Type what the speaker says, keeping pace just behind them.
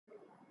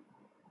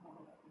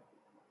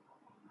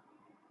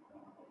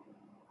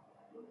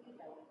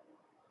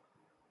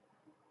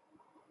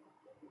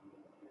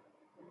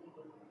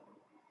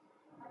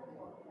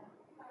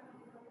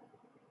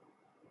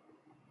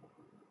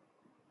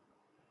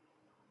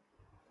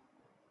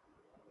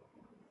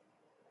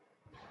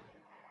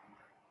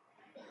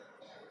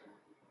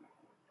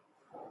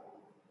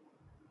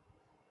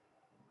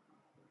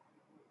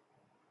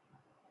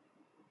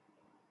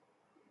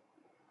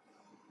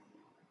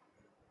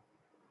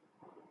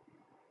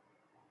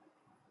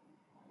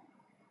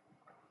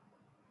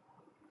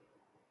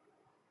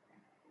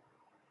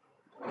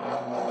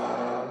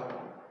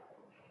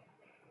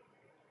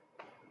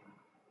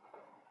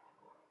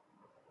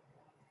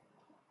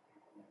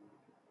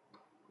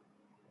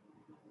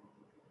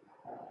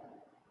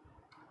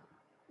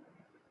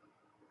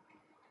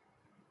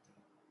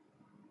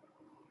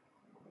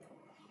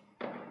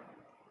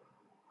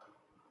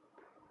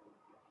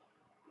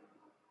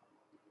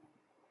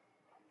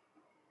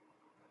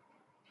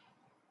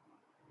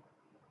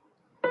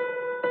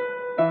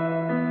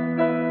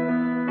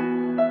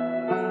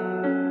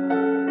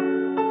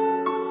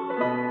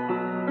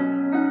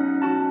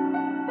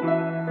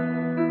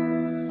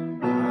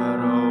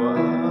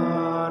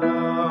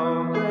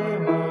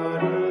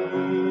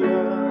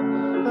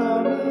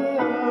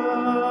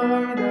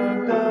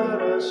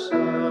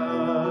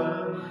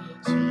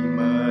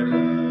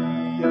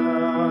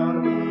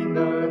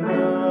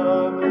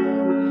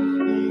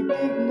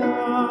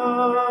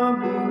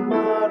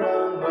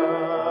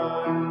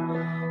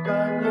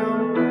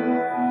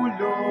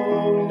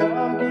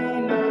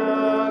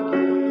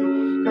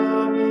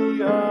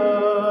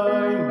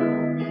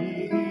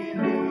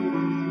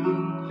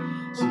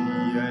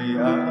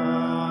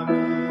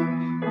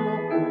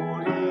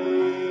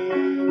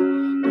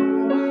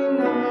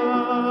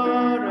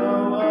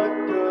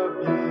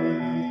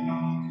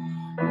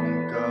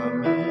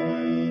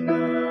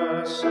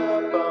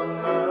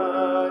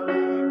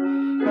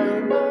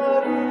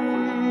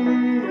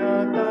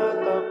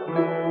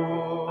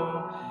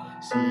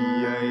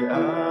Siya'y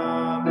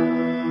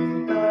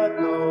aming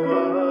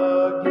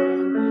tatawagin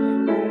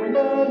kung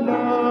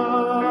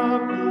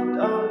lalapit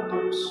ang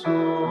tukso.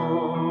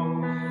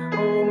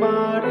 O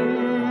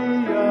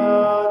Maria,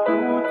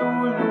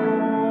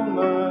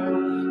 tutulungan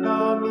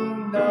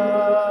aming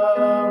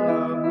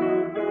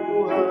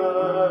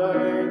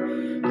nangabubuhay.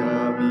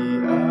 Kami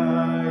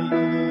ay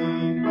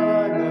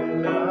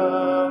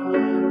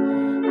ipanalangin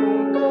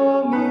kung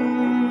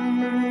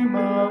kami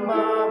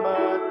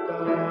mamamatay.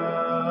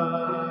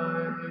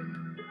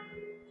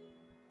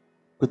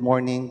 Good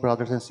morning,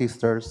 brothers and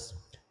sisters.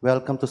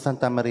 Welcome to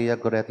Santa Maria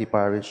Goretti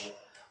Parish.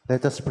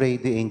 Let us pray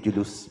the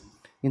Angelus.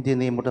 In the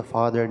name of the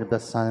Father, and of the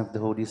Son, and of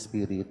the Holy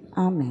Spirit.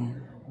 Amen.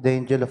 The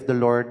angel of the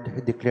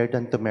Lord declared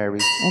unto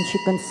Mary, And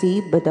she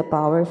conceived by the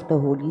power of the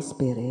Holy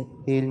Spirit.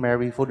 Hail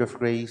Mary, full of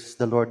grace,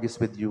 the Lord is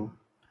with you.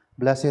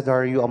 Blessed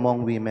are you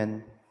among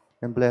women,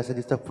 and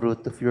blessed is the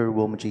fruit of your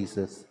womb,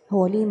 Jesus.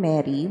 Holy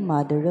Mary,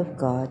 Mother of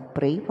God,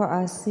 pray for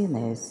us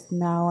sinners,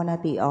 now and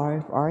at the hour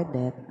of our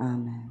death.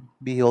 Amen.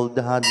 Behold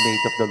the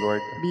handmaid of the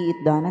Lord. Be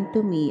it done unto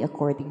me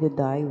according to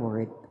thy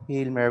word.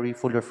 Hail Mary,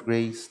 full of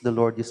grace, the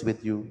Lord is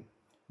with you.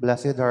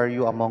 Blessed are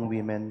you among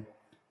women,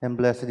 and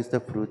blessed is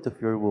the fruit of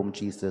your womb,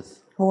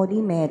 Jesus.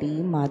 Holy Mary,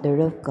 Mother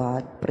of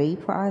God, pray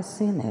for us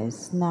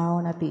sinners,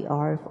 now and at the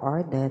hour of our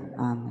death.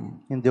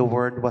 Amen. And the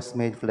Word was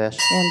made flesh.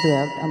 And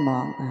dwelt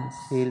among us.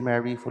 Hail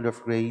Mary, full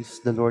of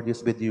grace, the Lord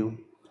is with you.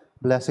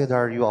 Blessed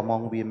are you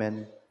among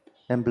women,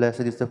 and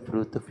blessed is the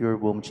fruit of your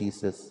womb,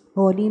 Jesus.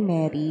 Holy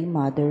Mary,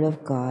 Mother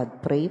of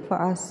God, pray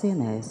for us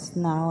sinners,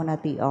 now and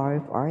at the hour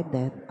of our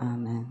death.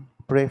 Amen.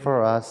 Pray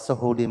for us, O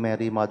Holy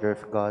Mary, Mother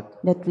of God.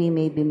 That we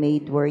may be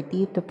made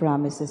worthy of the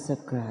promises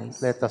of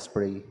Christ. Let us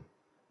pray.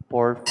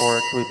 Pour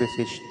forth, we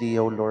beseech thee,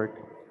 O Lord,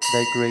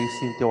 thy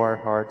grace into our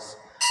hearts,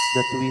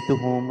 that we to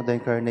whom the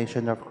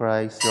incarnation of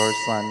Christ, your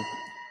Son,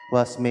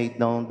 was made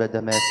known by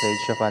the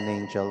message of an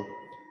angel,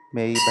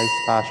 may by his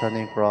passion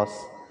and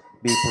cross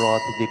be brought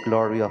to the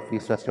glory of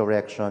his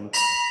resurrection,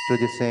 through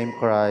the same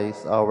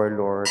Christ our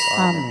Lord.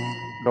 Amen.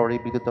 Glory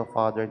be to the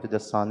Father, and to the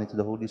Son, and to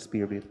the Holy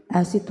Spirit.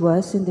 As it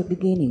was in the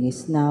beginning,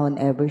 is now, and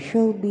ever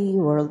shall be,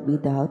 world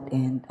without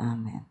end.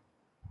 Amen.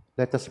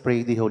 Let us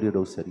pray the Holy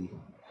Rosary.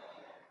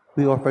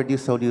 We offer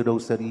this Holy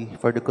Rosary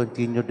for the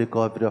continued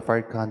recovery of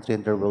our country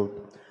and the world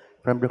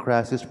from the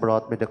crisis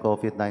brought by the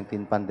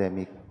COVID-19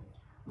 pandemic,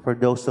 for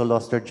those who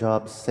lost their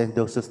jobs and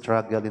those who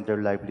struggle in their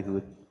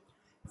livelihood,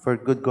 for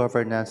good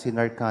governance in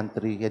our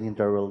country and in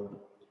the world,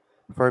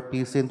 for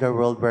peace in the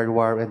world where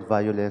war and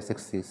violence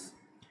exist,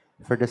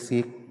 for the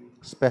sick,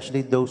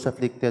 especially those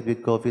afflicted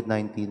with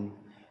COVID-19,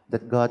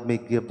 that God may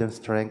give them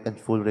strength and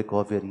full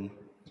recovery,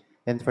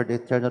 and for the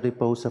eternal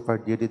repose of our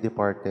dearly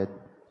departed,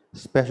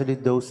 especially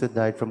those who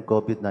died from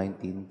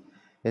COVID-19,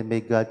 and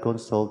may God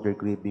console their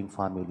grieving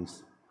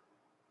families.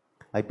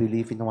 I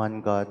believe in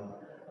one God,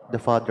 the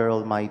Father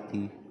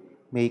Almighty,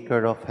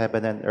 maker of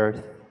heaven and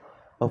earth,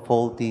 of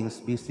all things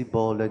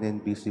visible and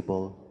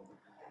invisible.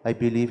 I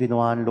believe in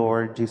one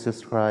Lord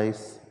Jesus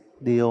Christ,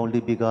 the only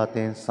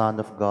begotten Son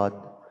of God,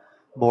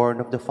 born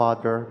of the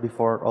Father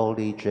before all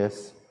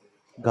ages,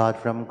 God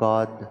from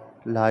God,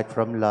 light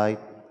from light,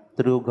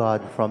 true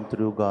God from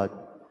true God,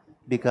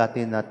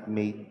 begotten not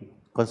made,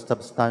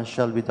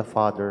 consubstantial with the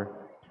Father.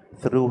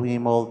 Through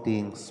him all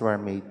things were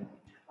made.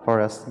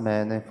 For us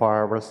men and for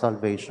our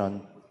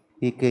salvation,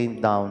 he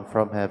came down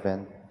from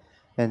heaven,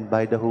 and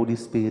by the Holy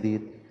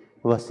Spirit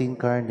was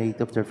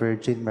incarnate of the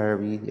Virgin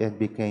Mary and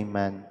became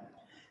man.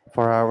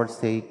 For our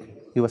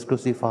sake, he was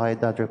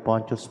crucified under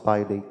Pontius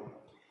Pilate.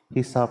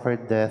 He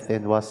suffered death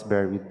and was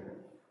buried,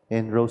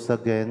 and rose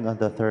again on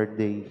the third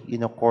day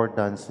in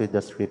accordance with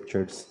the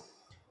Scriptures.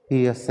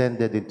 He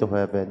ascended into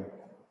heaven,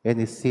 and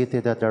is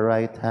seated at the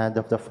right hand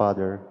of the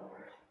Father.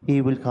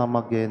 He will come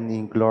again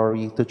in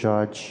glory to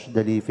judge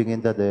the living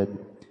and the dead,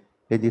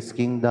 and his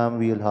kingdom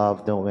will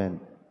have no end.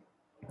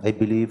 I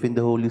believe in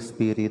the Holy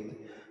Spirit,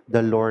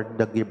 the Lord,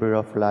 the giver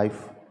of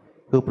life,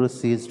 who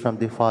proceeds from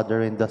the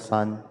Father and the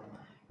Son,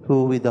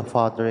 who with the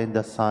Father and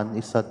the Son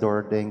is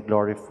adored and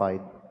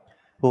glorified,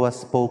 who has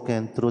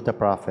spoken through the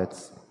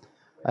prophets.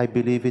 I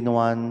believe in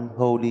one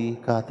holy,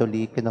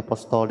 Catholic, and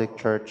Apostolic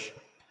Church.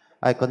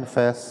 I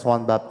confess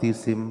one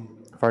baptism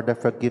for the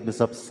forgiveness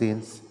of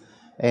sins,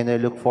 and I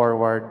look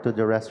forward to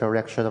the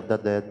resurrection of the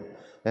dead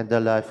and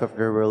the life of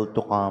the world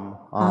to come.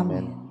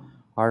 Amen.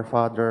 Our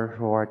Father,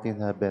 who art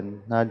in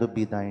heaven, hallowed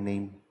be thy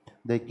name.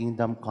 Thy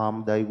kingdom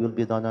come, thy will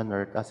be done on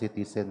earth as it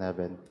is in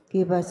heaven.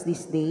 Give us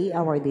this day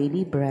our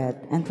daily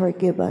bread, and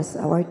forgive us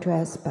our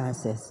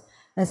trespasses,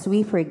 as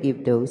we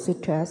forgive those who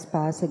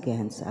trespass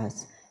against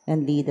us.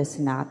 And lead us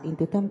not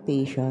into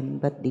temptation,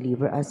 but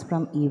deliver us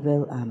from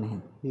evil.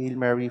 Amen. Hail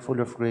Mary, full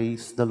of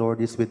grace, the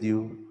Lord is with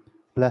you.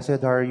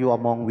 Blessed are you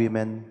among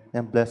women,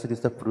 and blessed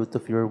is the fruit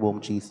of your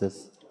womb,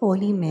 Jesus.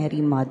 Holy Mary,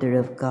 Mother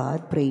of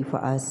God, pray for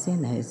us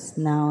sinners,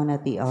 now and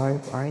at the hour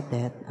of our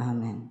death.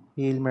 Amen.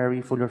 Hail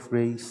Mary, full of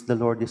grace, the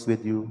Lord is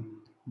with you.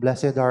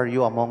 Blessed are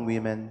you among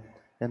women,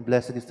 and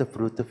blessed is the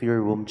fruit of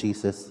your womb,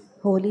 Jesus.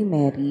 Holy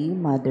Mary,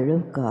 Mother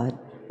of God,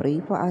 pray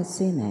for us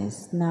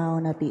sinners, now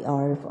and at the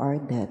hour of our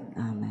death.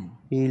 Amen.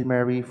 Hail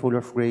Mary, full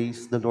of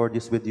grace, the Lord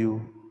is with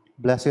you.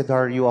 Blessed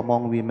are you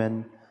among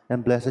women,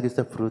 and blessed is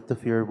the fruit of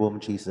your womb,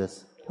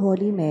 Jesus.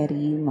 Holy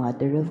Mary,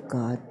 Mother of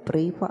God,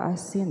 pray for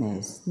us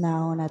sinners,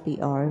 now and at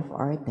the hour of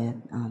our death.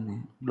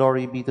 Amen.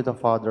 Glory be to the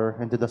Father,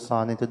 and to the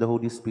Son, and to the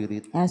Holy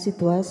Spirit. As it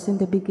was in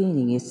the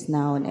beginning, is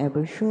now, and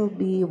ever shall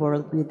be,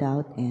 world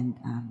without end.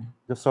 Amen.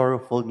 The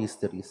sorrowful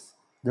mysteries.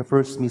 The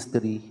first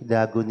mystery, the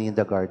agony in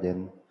the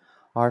garden.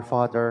 Our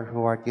Father,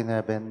 who art in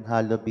heaven,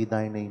 hallowed be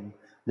thy name.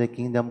 Thy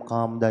kingdom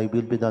come, thy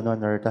will be done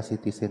on earth as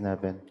it is in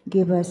heaven.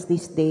 Give us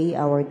this day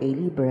our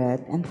daily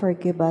bread, and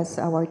forgive us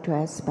our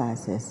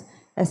trespasses,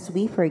 as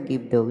we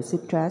forgive those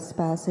who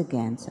trespass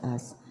against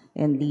us.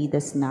 And lead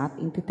us not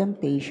into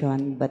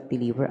temptation, but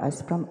deliver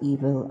us from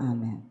evil.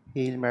 Amen.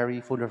 Hail Mary,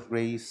 full of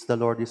grace, the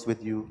Lord is with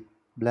you.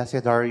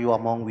 Blessed are you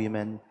among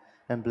women,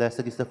 and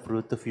blessed is the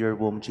fruit of your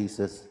womb,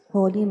 Jesus.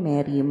 Holy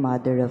Mary,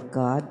 Mother of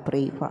God,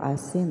 pray for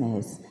us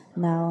sinners,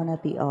 now and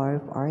at the hour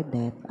of our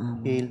death.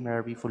 Amen. Hail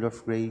Mary, full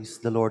of grace,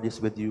 the Lord is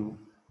with you.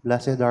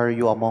 Blessed are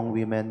you among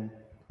women,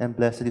 and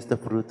blessed is the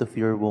fruit of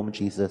your womb,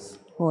 Jesus.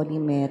 Holy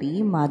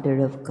Mary,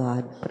 Mother of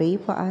God, pray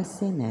for us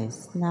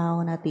sinners, now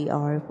and at the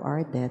hour of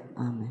our death.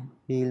 Amen.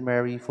 Hail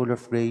Mary, full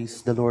of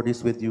grace, the Lord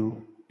is with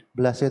you.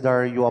 Blessed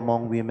are you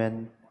among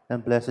women,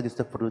 and blessed is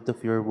the fruit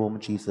of your womb,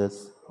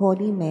 Jesus.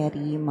 Holy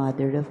Mary,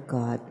 Mother of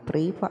God,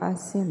 pray for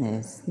us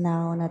sinners,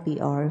 now and at the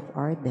hour of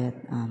our death.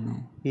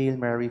 Amen. Hail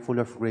Mary, full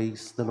of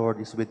grace, the Lord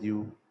is with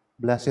you.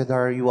 Blessed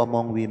are you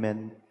among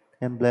women,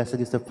 and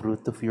blessed is the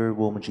fruit of your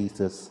womb,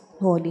 Jesus.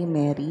 Holy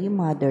Mary,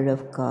 Mother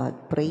of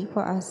God, pray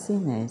for us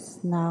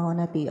sinners, now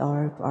and at the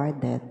hour of our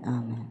death.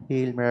 Amen.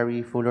 Hail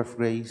Mary, full of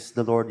grace,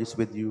 the Lord is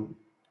with you.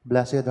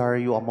 Blessed are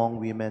you among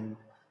women,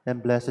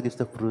 and blessed is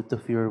the fruit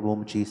of your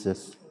womb,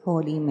 Jesus.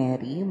 Holy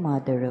Mary,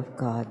 Mother of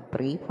God,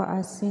 pray for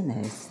us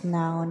sinners,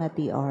 now and at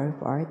the hour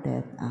of our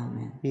death.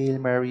 Amen. Hail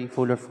Mary,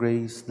 full of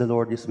grace, the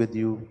Lord is with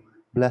you.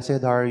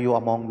 Blessed are you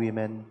among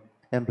women,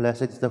 and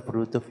blessed is the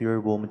fruit of your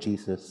womb,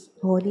 Jesus.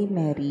 Holy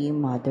Mary,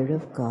 Mother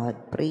of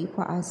God, pray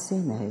for us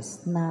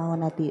sinners, now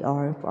and at the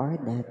hour of our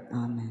death.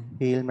 Amen.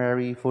 Hail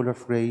Mary, full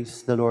of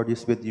grace, the Lord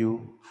is with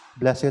you.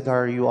 Blessed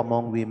are you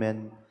among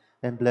women,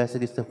 and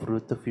blessed is the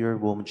fruit of your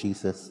womb,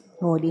 Jesus.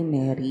 Holy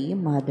Mary,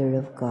 Mother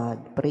of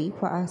God, pray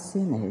for us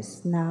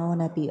sinners, now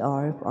and at the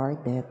hour of our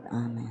death.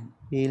 Amen.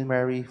 Hail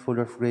Mary, full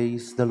of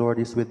grace, the Lord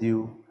is with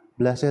you.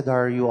 Blessed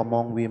are you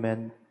among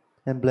women,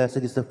 and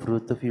blessed is the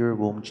fruit of your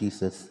womb,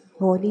 Jesus.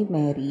 Holy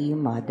Mary,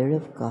 Mother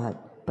of God,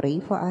 pray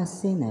for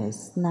us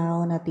sinners,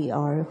 now and at the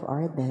hour of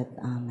our death.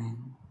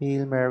 Amen.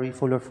 Hail Mary,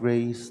 full of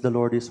grace, the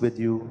Lord is with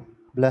you.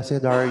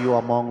 Blessed are you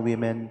among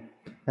women,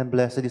 and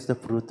blessed is the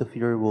fruit of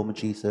your womb,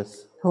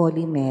 Jesus.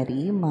 Holy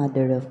Mary,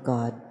 Mother of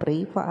God,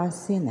 pray for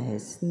us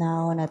sinners,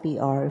 now and at the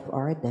hour of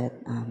our death.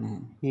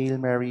 Amen. Hail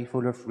Mary,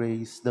 full of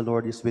grace, the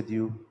Lord is with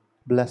you.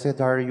 Blessed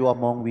are you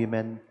among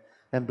women,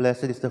 and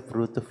blessed is the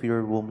fruit of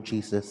your womb,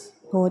 Jesus.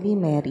 Holy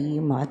Mary,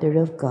 Mother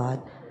of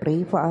God,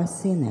 pray for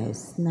us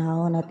sinners,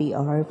 now and at the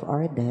hour of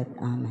our death.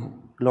 Amen.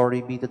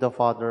 Glory be to the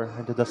Father,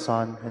 and to the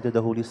Son, and to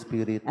the Holy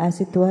Spirit.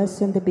 As it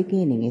was in the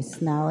beginning,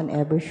 is now, and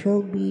ever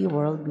shall be,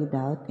 world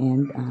without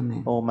end.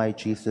 Amen. O my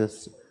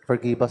Jesus,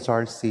 forgive us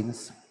our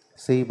sins,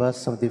 save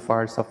us from the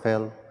fires of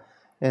hell,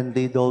 and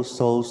lead all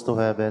souls to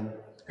heaven,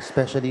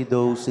 especially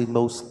those in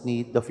most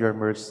need of your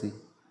mercy.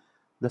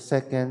 The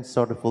second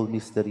sorrowful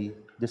mystery,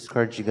 the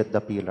scourging at the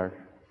pillar.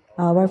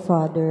 Our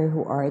Father,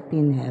 who art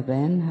in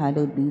heaven,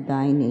 hallowed be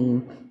thy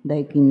name.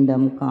 Thy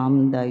kingdom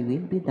come, thy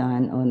will be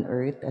done on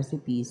earth as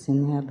it is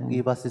in heaven.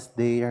 Give us this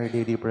day our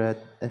daily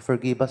bread, and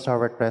forgive us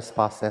our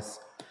trespasses,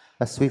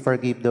 as we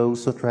forgive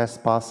those who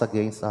trespass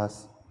against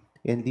us.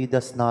 And lead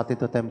us not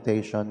into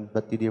temptation,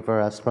 but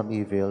deliver us from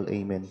evil.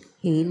 Amen.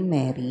 Hail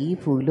Mary,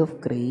 full of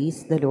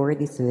grace, the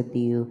Lord is with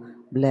you.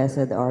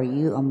 Blessed are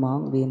you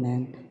among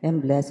women,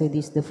 and blessed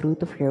is the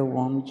fruit of your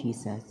womb,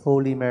 Jesus.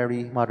 Holy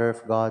Mary, Mother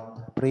of God,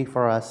 pray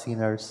for us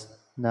sinners,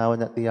 now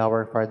and at the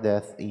hour of our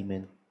death.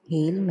 Amen.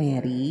 Hail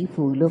Mary,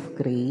 full of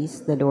grace,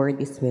 the Lord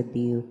is with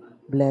you.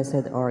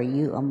 Blessed are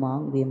you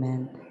among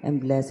women,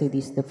 and blessed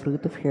is the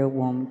fruit of your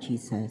womb,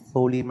 Jesus.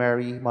 Holy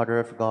Mary,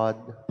 Mother of God,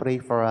 pray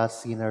for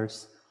us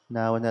sinners,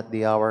 now and at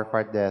the hour of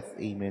our death.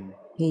 Amen.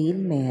 Hail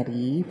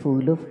Mary,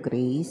 full of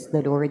grace, the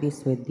Lord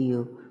is with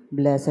you.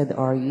 Blessed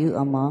are you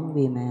among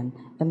women,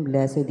 and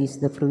blessed is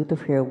the fruit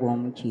of your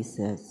womb,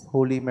 Jesus.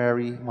 Holy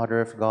Mary, Mother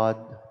of God,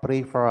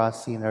 pray for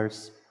us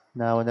sinners,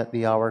 now and at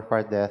the hour of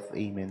our death.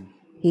 Amen.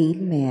 Hail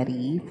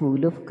Mary,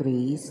 full of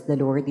grace, the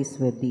Lord is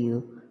with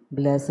you.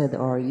 Blessed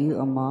are you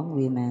among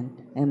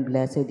women, and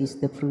blessed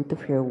is the fruit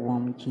of your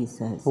womb,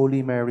 Jesus.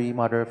 Holy Mary,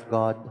 Mother of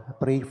God,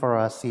 pray for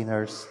us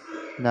sinners,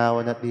 now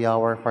and at the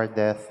hour of our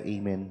death.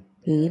 Amen.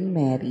 Hail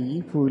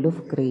Mary, full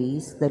of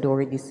grace, the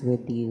Lord is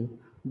with you.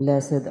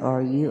 Blessed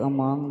are you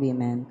among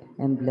women,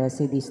 and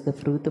blessed is the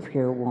fruit of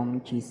your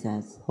womb,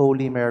 Jesus.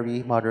 Holy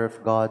Mary, Mother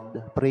of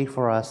God, pray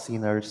for us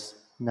sinners,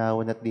 now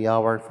and at the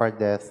hour of our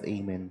death.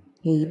 Amen.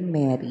 Hail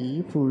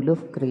Mary, full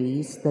of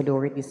grace, the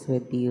Lord is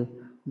with you.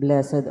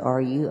 Blessed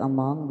are you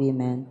among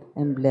women,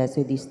 and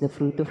blessed is the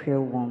fruit of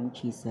your womb,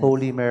 Jesus.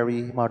 Holy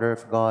Mary, Mother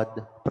of God,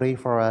 pray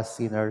for us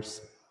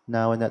sinners,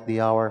 now and at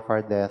the hour of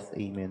our death.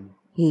 Amen.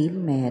 Hail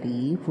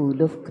Mary, full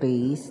of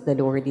grace, the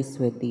Lord is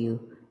with you.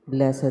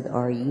 Blessed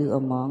are you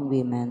among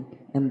women,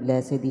 and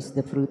blessed is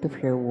the fruit of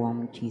your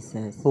womb,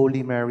 Jesus.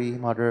 Holy Mary,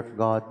 Mother of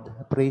God,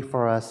 pray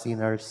for us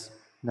sinners,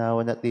 now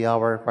and at the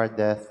hour of our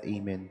death.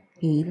 Amen.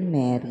 Hail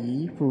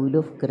Mary, full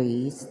of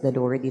grace, the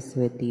Lord is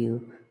with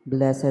you.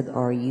 Blessed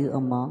are you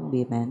among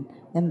women,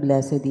 and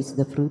blessed is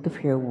the fruit of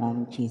your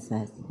womb,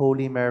 Jesus.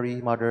 Holy Mary,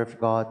 Mother of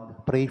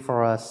God, pray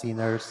for us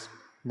sinners,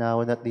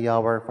 now and at the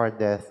hour of our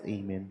death.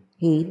 Amen.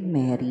 Hail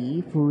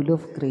Mary, full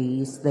of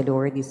grace, the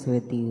Lord is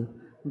with you.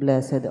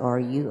 Blessed are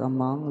you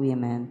among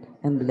women,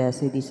 and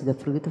blessed is the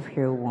fruit of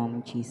your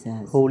womb,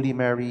 Jesus. Holy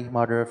Mary,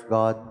 Mother of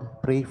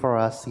God, pray for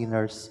us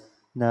sinners,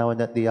 now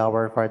and at the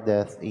hour of our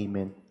death.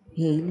 Amen.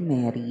 Hail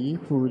Mary,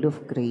 full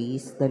of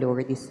grace, the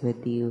Lord is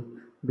with you.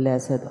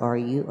 Blessed are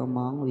you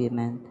among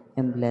women,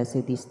 and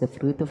blessed is the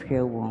fruit of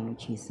your womb,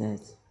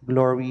 Jesus.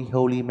 Glory,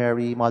 Holy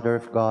Mary, Mother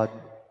of God,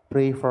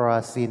 pray for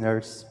us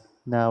sinners,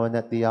 now and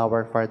at the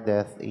hour of our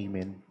death.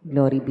 Amen.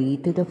 Glory be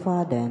to the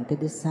Father, and to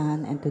the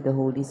Son, and to the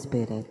Holy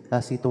Spirit.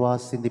 As it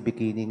was in the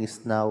beginning,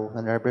 is now,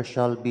 and ever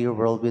shall be, a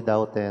world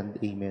without end.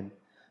 Amen.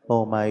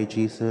 O my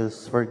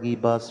Jesus,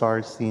 forgive us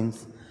our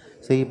sins,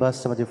 save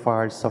us from the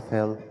fires of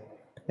hell,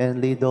 and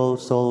lead all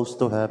souls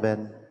to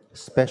heaven,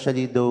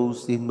 especially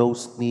those in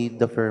most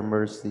need of your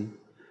mercy.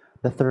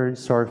 The third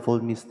sorrowful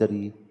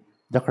mystery,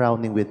 the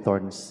crowning with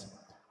thorns.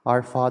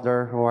 Our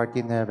Father, who art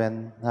in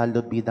heaven,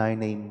 hallowed be thy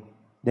name.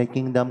 Thy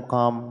kingdom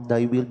come,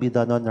 thy will be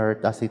done on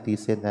earth as it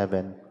is in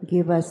heaven.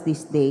 Give us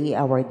this day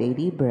our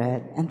daily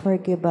bread, and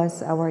forgive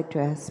us our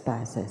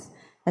trespasses,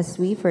 as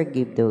we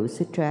forgive those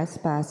who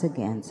trespass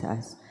against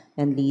us.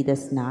 And lead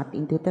us not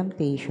into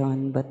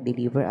temptation, but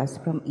deliver us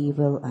from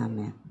evil.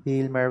 Amen.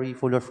 Hail Mary,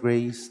 full of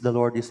grace, the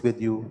Lord is with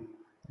you.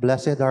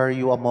 Blessed are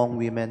you among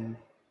women,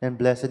 and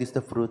blessed is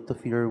the fruit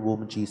of your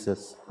womb,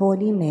 Jesus.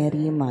 Holy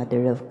Mary,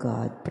 Mother of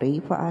God, pray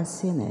for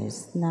us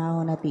sinners,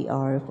 now and at the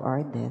hour of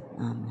our death.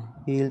 Amen.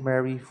 Hail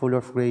Mary, full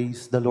of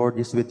grace, the Lord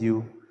is with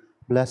you.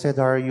 Blessed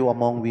are you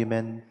among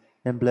women,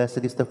 and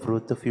blessed is the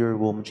fruit of your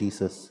womb,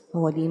 Jesus.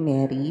 Holy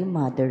Mary,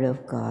 Mother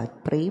of God,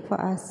 pray for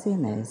us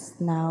sinners,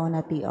 now and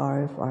at the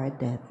hour of our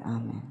death.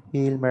 Amen.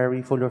 Hail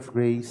Mary, full of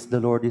grace, the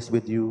Lord is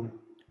with you.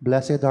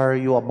 Blessed are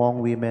you among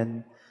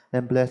women,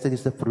 and blessed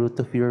is the fruit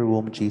of your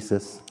womb,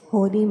 Jesus.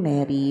 Holy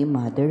Mary,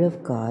 Mother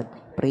of God,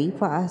 pray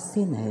for us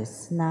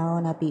sinners, now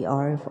and at the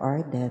hour of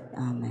our death.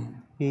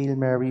 Amen. Hail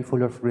Mary,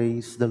 full of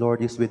grace, the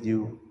Lord is with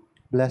you.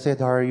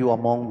 Blessed are you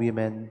among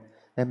women,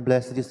 and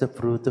blessed is the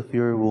fruit of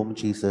your womb,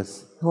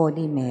 Jesus.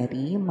 Holy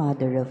Mary,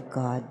 Mother of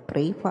God,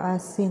 pray for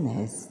us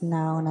sinners,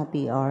 now and at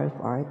the hour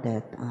of our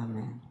death.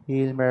 Amen.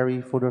 Hail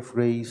Mary, full of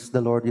grace,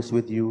 the Lord is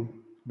with you.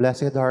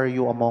 Blessed are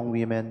you among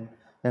women,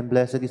 and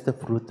blessed is the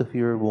fruit of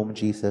your womb,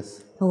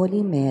 Jesus.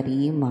 Holy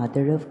Mary,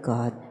 Mother of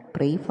God,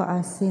 pray for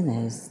us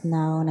sinners,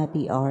 now and at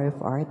the hour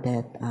of our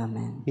death.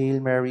 Amen. Hail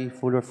Mary,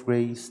 full of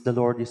grace, the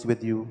Lord is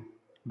with you.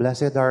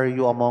 Blessed are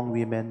you among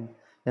women,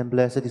 and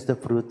blessed is the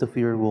fruit of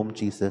your womb,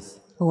 Jesus.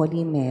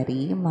 Holy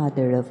Mary,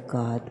 Mother of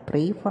God,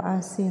 pray for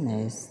us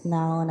sinners,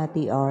 now and at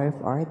the hour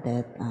of our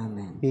death.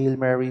 Amen. Hail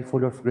Mary,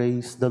 full of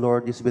grace, the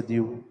Lord is with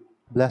you.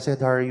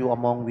 Blessed are you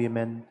among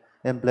women,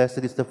 and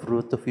blessed is the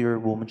fruit of your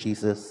womb,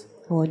 Jesus.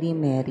 Holy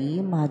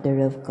Mary, Mother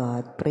of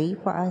God, pray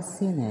for us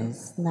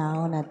sinners,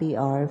 now and at the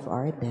hour of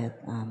our death.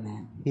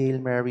 Amen. Hail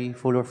Mary,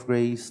 full of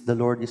grace, the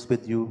Lord is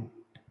with you.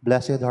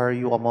 Blessed are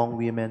you among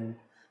women,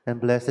 and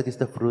blessed is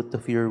the fruit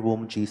of your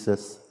womb,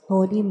 Jesus.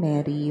 Holy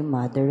Mary,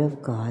 Mother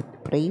of God,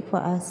 pray for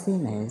us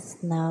sinners,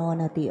 now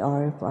and at the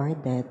hour of our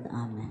death.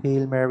 Amen.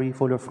 Hail Mary,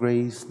 full of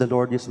grace, the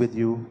Lord is with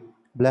you.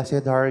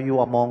 Blessed are you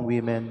among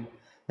women,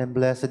 and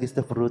blessed is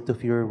the fruit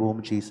of your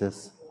womb,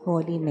 Jesus.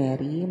 Holy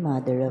Mary,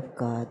 Mother of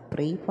God,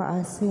 pray for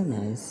us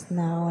sinners,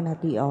 now and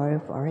at the hour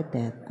of our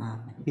death.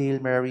 Amen. Hail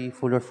Mary,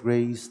 full of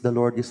grace, the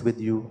Lord is with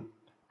you.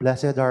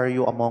 Blessed are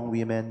you among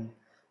women,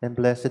 and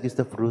blessed is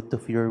the fruit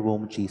of your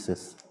womb,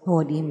 Jesus.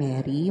 Holy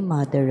Mary,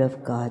 Mother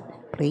of God,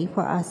 pray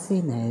for us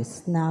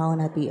sinners, now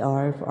and at the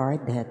hour of our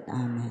death.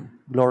 Amen.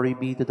 Glory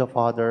be to the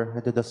Father,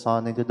 and to the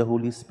Son, and to the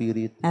Holy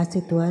Spirit. As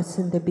it was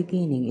in the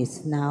beginning,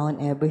 is now,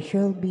 and ever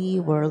shall be,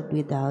 world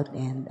without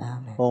end.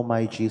 Amen. O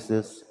my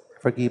Jesus,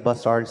 forgive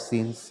us our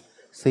sins,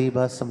 save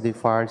us from the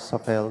fires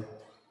of hell,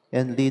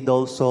 and lead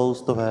all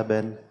souls to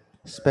heaven,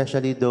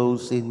 especially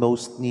those in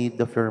most need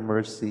of your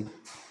mercy.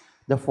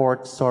 The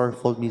fourth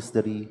sorrowful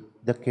mystery,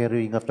 the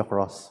carrying of the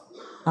cross.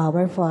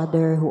 Our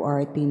Father, who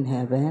art in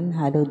heaven,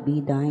 hallowed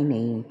be thy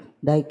name.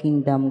 Thy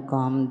kingdom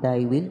come,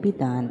 thy will be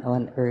done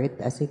on earth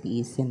as it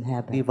is in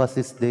heaven. Give us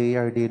this day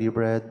our daily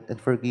bread, and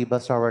forgive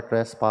us our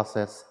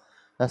trespasses,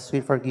 as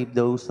we forgive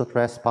those who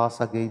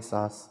trespass against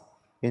us.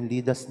 And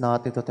lead us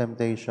not into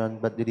temptation,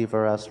 but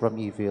deliver us from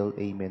evil.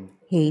 Amen.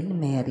 Hail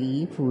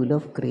Mary, full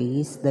of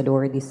grace, the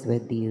Lord is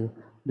with you.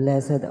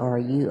 Blessed are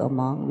you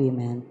among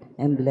women,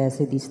 and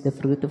blessed is the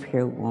fruit of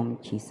your womb,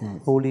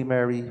 Jesus. Holy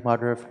Mary,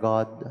 Mother of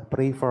God,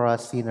 pray for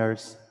us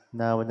sinners,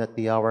 now and at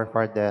the hour of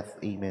our death.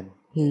 Amen.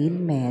 Hail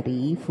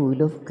Mary,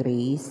 full of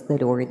grace,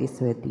 the Lord is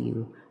with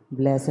you.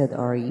 Blessed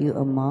are you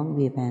among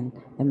women,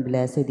 and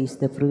blessed is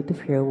the fruit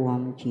of your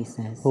womb,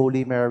 Jesus.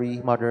 Holy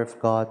Mary, Mother of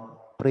God,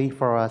 pray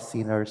for us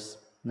sinners,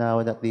 now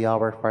and at the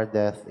hour of our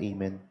death.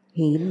 Amen.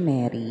 Hail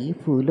Mary,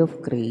 full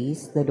of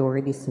grace, the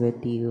Lord is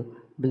with you.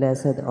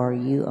 Blessed are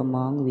you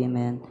among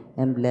women,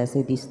 and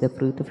blessed is the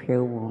fruit of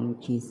your womb,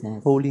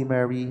 Jesus. Holy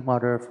Mary,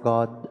 Mother of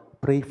God,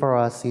 pray for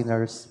us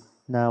sinners,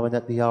 now and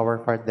at the hour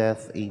of our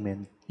death.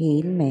 Amen.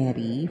 Hail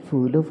Mary,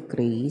 full of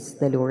grace,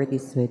 the Lord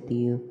is with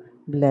you.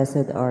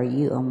 Blessed are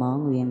you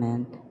among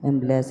women,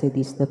 and blessed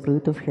is the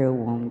fruit of your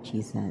womb,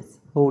 Jesus.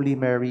 Holy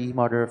Mary,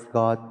 Mother of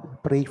God,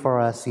 pray for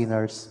us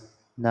sinners,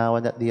 now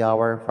and at the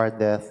hour of our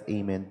death.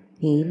 Amen.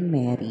 Hail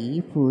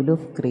Mary, full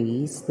of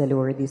grace, the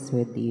Lord is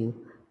with you.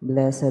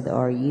 Blessed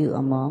are you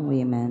among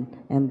women,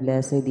 and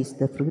blessed is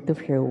the fruit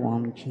of your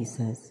womb,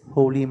 Jesus.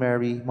 Holy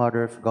Mary,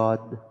 Mother of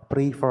God,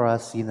 pray for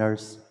us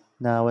sinners,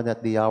 now and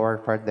at the hour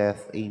of our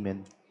death.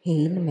 Amen.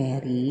 Hail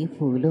Mary,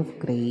 full of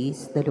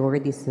grace, the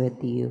Lord is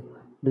with you.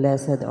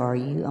 Blessed are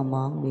you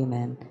among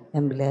women,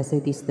 and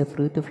blessed is the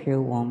fruit of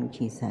your womb,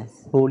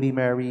 Jesus. Holy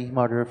Mary,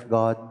 Mother of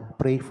God,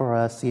 pray for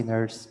us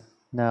sinners,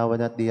 now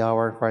and at the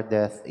hour of our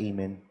death.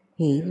 Amen.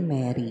 Hail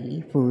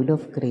Mary, full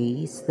of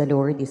grace, the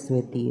Lord is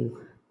with you.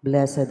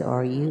 Blessed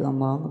are you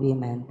among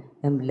women,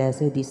 and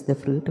blessed is the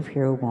fruit of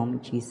your womb,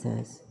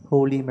 Jesus.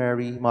 Holy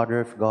Mary,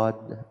 Mother of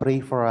God, pray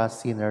for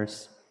us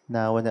sinners,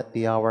 now and at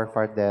the hour of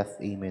our death.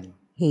 Amen.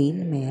 Hail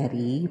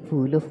Mary,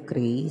 full of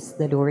grace,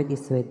 the Lord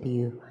is with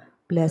you.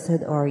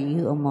 Blessed are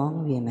you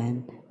among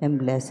women, and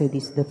blessed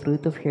is the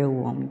fruit of your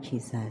womb,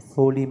 Jesus.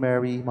 Holy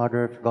Mary,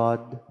 Mother of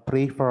God,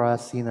 pray for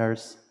us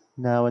sinners,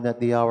 now and at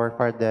the hour of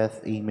our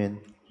death.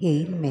 Amen.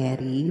 Hail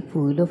Mary,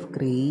 full of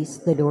grace,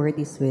 the Lord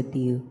is with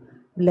you.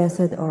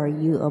 Blessed are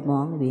you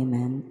among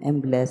women,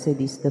 and blessed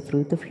is the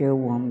fruit of your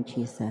womb,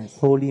 Jesus.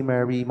 Holy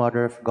Mary,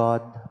 Mother of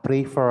God,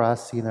 pray for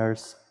us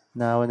sinners,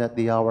 now and at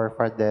the hour of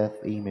our death.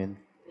 Amen.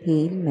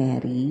 Hail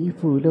Mary,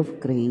 full of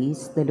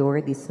grace, the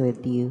Lord is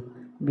with you.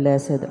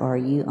 Blessed are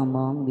you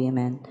among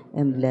women,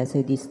 and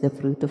blessed is the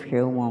fruit of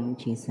your womb,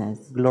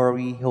 Jesus.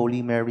 Glory,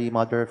 Holy Mary,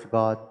 Mother of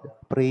God,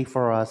 pray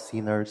for us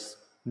sinners,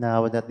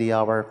 now and at the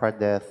hour of our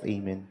death.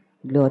 Amen.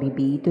 Glory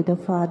be to the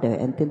Father,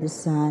 and to the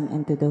Son,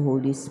 and to the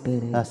Holy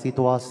Spirit. As it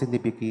was in the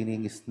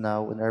beginning, is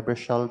now, and ever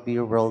shall be,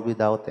 world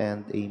without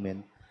end.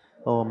 Amen.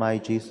 O my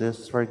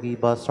Jesus,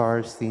 forgive us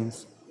our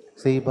sins,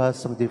 save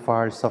us from the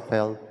fires of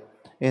hell,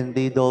 and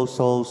lead all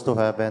souls to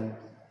heaven,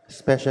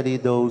 especially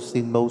those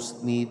in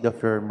most need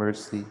of your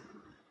mercy.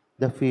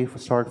 The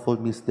fifth sorrowful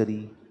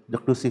mystery, the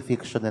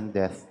crucifixion and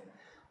death.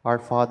 Our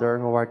Father,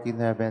 who art in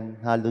heaven,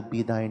 hallowed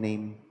be thy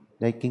name.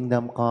 Thy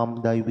kingdom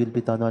come, thy will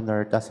be done on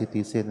earth as it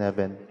is in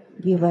heaven.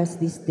 Give us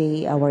this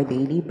day our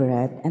daily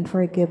bread, and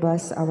forgive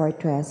us our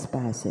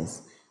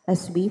trespasses,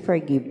 as we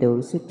forgive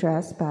those who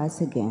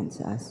trespass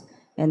against us.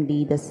 And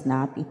lead us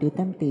not into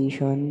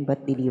temptation,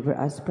 but deliver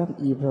us from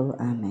evil.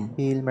 Amen.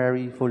 Hail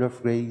Mary, full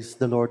of grace,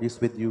 the Lord is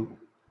with you.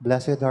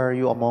 Blessed are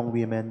you among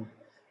women,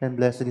 and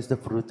blessed is the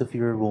fruit of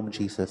your womb,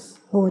 Jesus.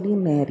 Holy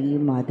Mary,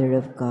 Mother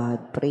of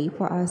God, pray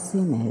for us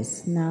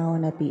sinners, now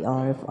and at the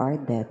hour of our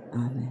death.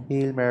 Amen.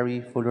 Hail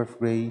Mary, full of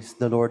grace,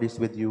 the Lord is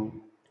with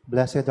you.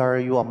 Blessed are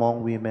you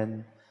among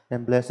women,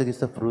 and blessed is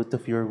the fruit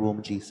of your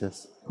womb,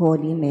 Jesus.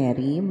 Holy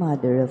Mary,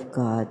 Mother of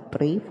God,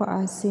 pray for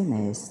us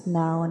sinners,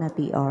 now and at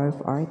the hour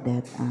of our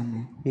death.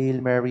 Amen. Hail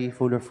Mary,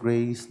 full of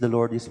grace, the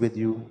Lord is with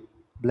you.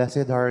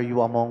 Blessed are you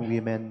among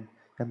women,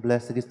 and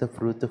blessed is the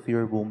fruit of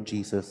your womb,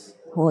 Jesus.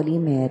 Holy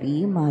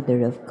Mary,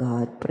 Mother of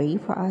God, pray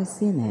for us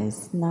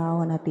sinners,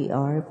 now and at the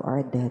hour of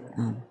our death.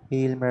 Amen.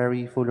 Hail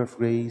Mary, full of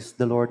grace,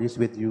 the Lord is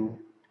with you.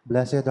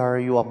 Blessed are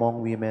you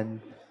among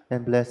women,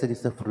 and blessed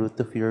is the fruit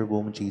of your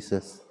womb,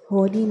 Jesus.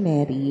 Holy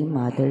Mary,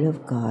 Mother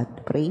of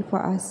God, pray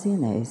for us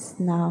sinners,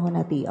 now and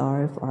at the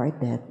hour of our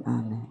death.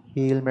 Amen.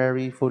 Hail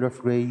Mary, full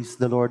of grace,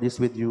 the Lord is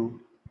with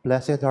you.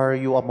 Blessed are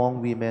you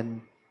among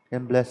women,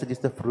 and blessed is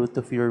the fruit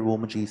of your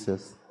womb,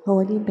 Jesus.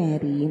 Holy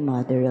Mary,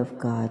 Mother of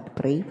God,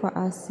 pray for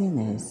us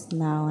sinners,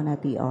 now and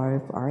at the hour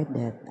of our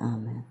death.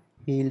 Amen.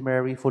 Hail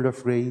Mary, full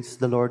of grace,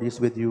 the Lord is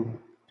with you.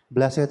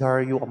 Blessed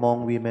are you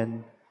among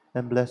women,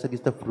 and blessed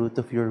is the fruit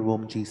of your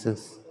womb,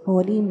 Jesus.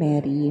 Holy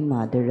Mary,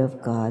 Mother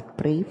of God,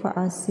 pray for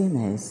us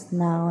sinners,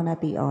 now and at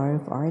the hour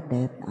of our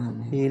death.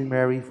 Amen. Hail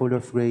Mary, full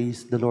of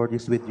grace, the Lord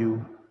is with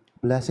you.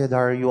 Blessed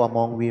are you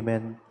among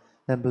women,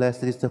 and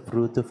blessed is the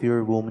fruit of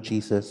your womb,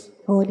 Jesus.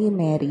 Holy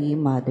Mary,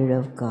 Mother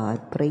of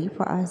God, pray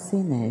for us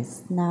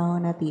sinners, now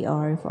and at the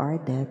hour of our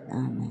death.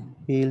 Amen.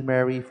 Hail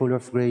Mary, full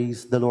of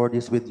grace, the Lord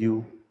is with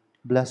you.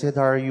 Blessed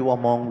are you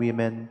among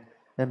women,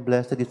 and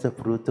blessed is the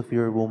fruit of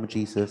your womb,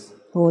 Jesus.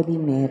 Holy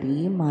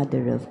Mary,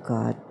 Mother of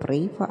God,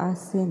 pray for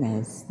us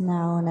sinners,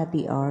 now and at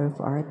the hour of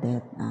our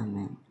death.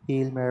 Amen.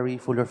 Hail Mary,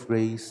 full of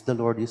grace, the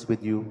Lord is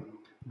with you.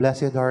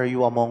 Blessed are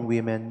you among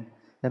women,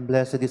 and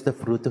blessed is the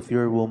fruit of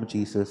your womb,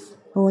 Jesus.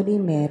 Holy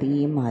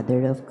Mary,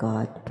 Mother of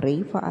God,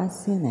 pray for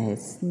us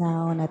sinners,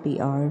 now and at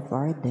the hour of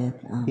our death.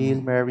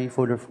 Hail Amen. Mary,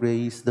 full of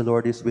grace, the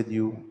Lord is with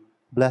you.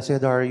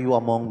 Blessed are you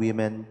among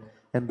women,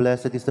 and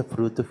blessed is the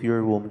fruit of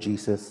your womb,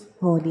 Jesus.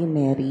 Holy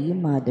Mary,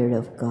 Mother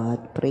of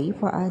God, pray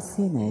for us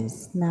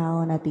sinners, now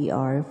and at the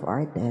hour of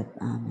our death.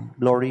 Amen.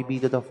 Glory be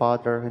to the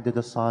Father, and to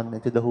the Son,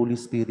 and to the Holy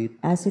Spirit.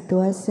 As it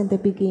was in the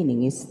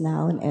beginning, is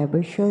now, and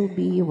ever shall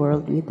be,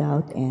 world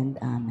without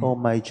end. Amen. O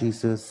my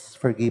Jesus,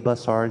 forgive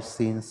us our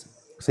sins,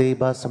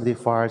 save us from the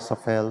fires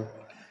of hell,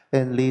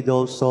 and lead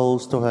all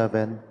souls to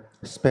heaven,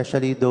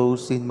 especially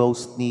those in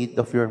most need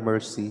of your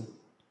mercy.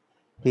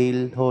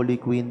 Hail, Holy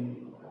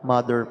Queen,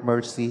 Mother of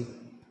Mercy.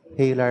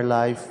 Hail our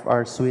life,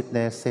 our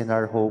sweetness, and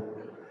our hope.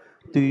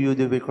 To you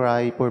do we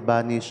cry, poor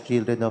banished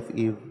children of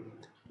Eve.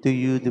 To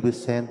you do we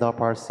send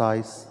up our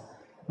sighs,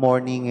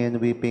 mourning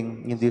and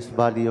weeping in this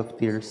valley of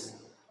tears.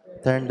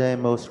 Turn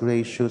then, most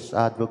gracious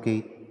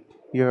Advocate,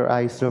 your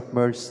eyes of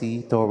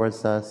mercy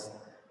towards us,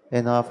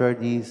 and after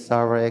this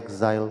our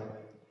exile,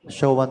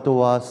 show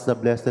unto us the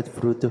blessed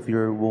fruit of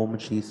your womb,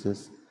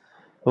 Jesus.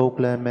 O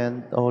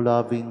clement, O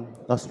loving,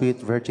 O sweet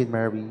Virgin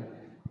Mary,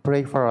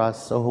 pray for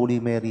us, O Holy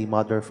Mary,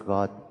 Mother of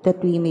God.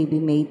 That we may be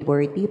made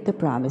worthy of the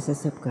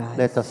promises of Christ.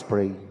 Let us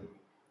pray.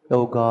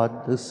 O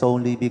God, whose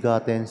only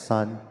begotten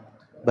Son,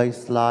 by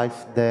his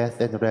life,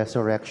 death, and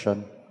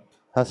resurrection,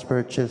 has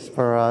purchased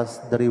for us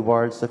the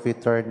rewards of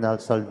eternal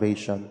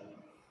salvation,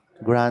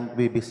 grant,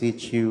 we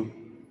beseech you,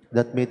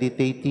 that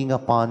meditating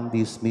upon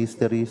these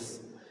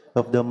mysteries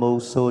of the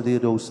most holy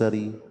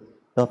Rosary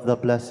of the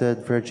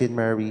Blessed Virgin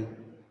Mary,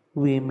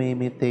 we may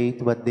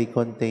imitate what they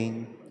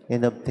contain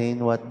and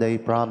obtain what they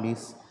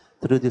promise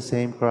through the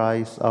same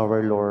Christ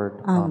our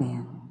Lord.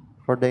 Amen.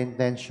 For the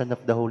intention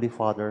of the Holy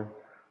Father,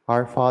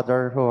 our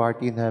Father who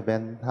art in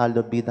heaven,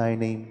 hallowed be thy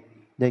name.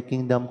 Thy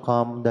kingdom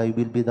come, thy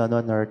will be done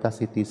on earth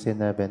as it is in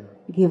heaven.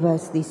 Give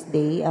us this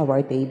day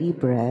our daily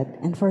bread,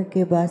 and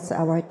forgive us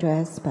our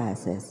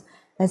trespasses,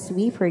 as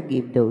we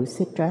forgive those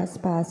who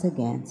trespass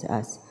against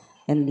us.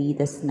 And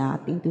lead us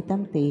not into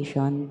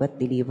temptation, but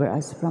deliver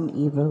us from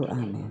evil.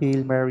 Amen.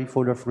 Hail Mary,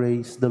 full of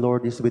grace, the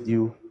Lord is with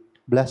you.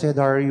 Blessed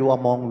are you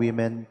among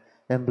women,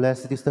 and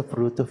blessed is the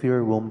fruit of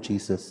your womb,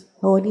 Jesus.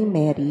 Holy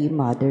Mary,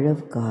 Mother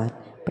of God,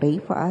 pray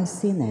for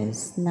us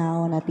sinners,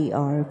 now and at the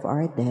hour of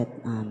our death.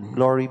 Amen.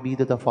 Glory be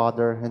to the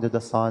Father, and to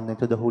the Son, and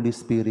to the Holy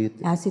Spirit.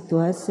 As it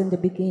was in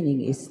the beginning,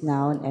 is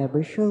now, and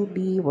ever shall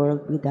be,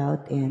 world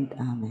without end.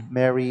 Amen.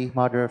 Mary,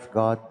 Mother of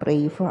God,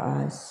 Pray for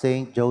us.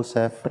 Saint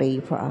Joseph,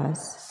 Pray for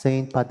us.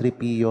 Saint Padre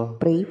Pio,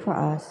 Pray for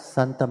us.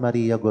 Santa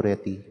Maria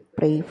Goretti.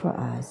 Pray for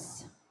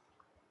us.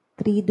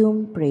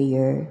 Triduum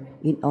Prayer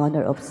in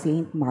honor of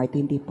Saint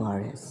Martin de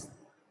Porres.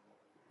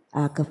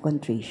 Act of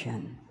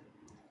Contrition.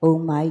 O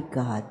my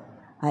God,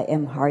 I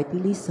am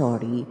heartily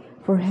sorry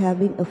for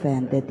having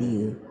offended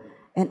you,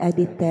 and I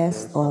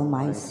detest all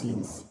my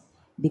sins,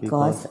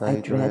 because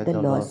I dread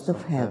the loss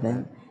of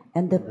heaven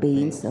and the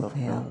pains of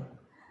hell.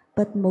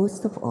 But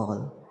most of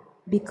all,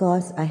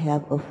 because I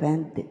have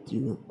offended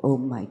you, O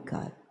my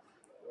God,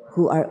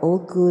 who are all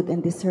good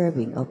and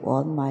deserving of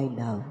all my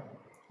love,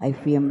 I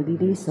firmly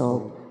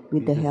resolve,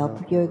 with the help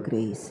of your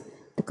grace,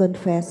 to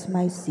confess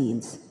my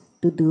sins,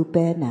 to do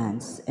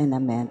penance, and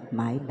amend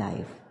my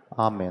life.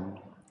 Amen.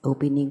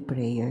 Opening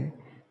prayer.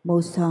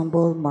 Most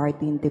humble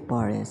Martin de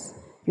Porres,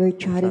 your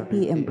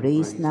charity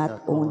embraced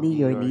not only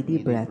your needy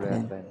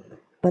brethren,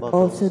 but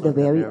also the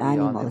very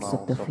animals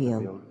of the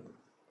field.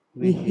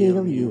 We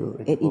hail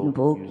you and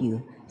invoke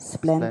you,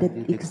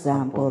 splendid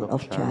example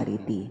of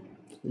charity.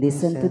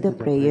 Listen to the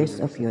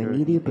prayers of your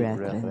needy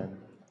brethren,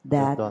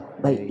 that,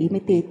 by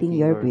imitating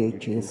your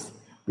virtues,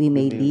 we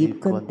may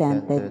live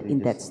contented in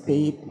that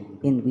state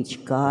in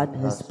which God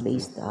has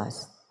placed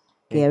us,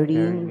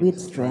 carrying with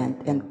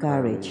strength and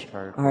courage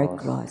our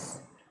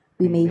cross.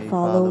 We may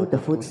follow the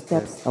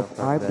footsteps of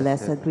our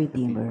blessed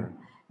Redeemer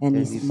and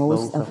his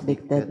most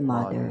afflicted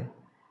Mother,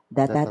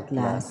 that at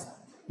last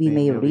we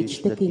may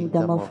reach the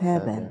kingdom of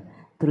heaven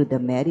through the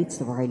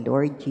merits of our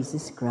Lord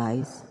Jesus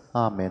Christ.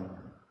 Amen.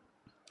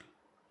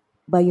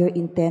 By your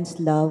intense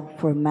love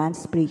for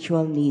man's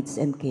spiritual needs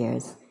and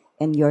cares,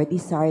 and your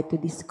desire to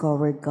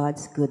discover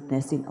God's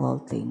goodness in all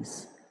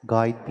things,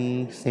 Guide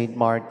me, Saint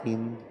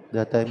Martin,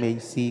 that I may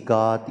see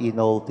God in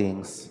all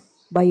things.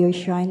 by your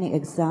shining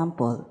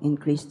example in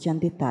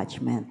Christian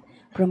detachment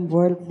from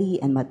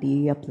worldly and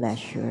material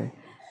pleasure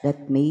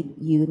that made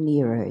you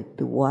nearer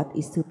to what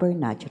is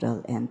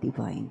supernatural and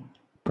divine.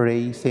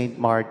 Pray, Saint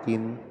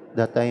Martin,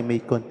 that I may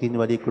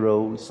continually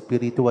grow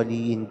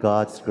spiritually in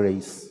God's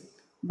grace.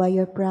 By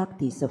your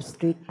practice of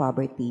strict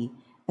poverty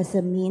as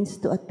a means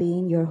to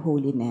attain your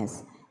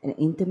holiness and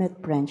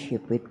intimate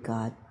friendship with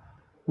God,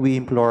 We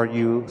implore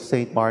you,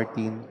 Saint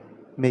Martin,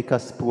 make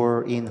us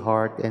poor in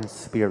heart and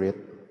spirit.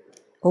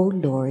 O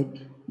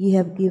Lord, you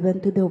have given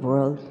to the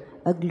world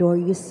a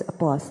glorious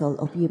apostle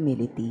of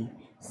humility,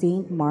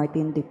 Saint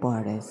Martin de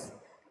Porres.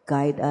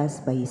 Guide us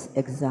by his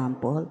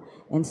example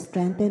and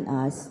strengthen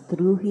us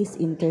through his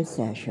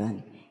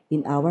intercession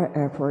in our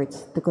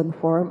efforts to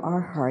conform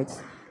our hearts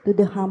to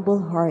the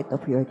humble heart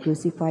of your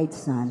crucified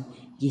Son,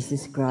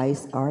 Jesus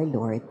Christ our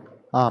Lord.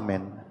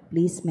 Amen.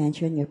 Please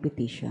mention your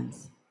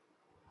petitions.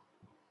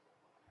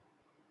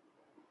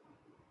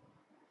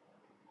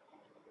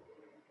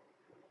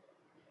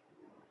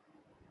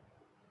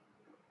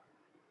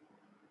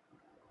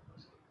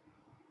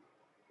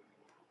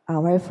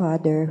 Our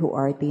Father, who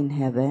art in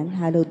heaven,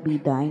 hallowed be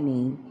thy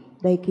name.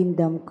 Thy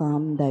kingdom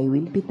come, thy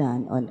will be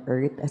done on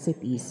earth as it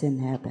is in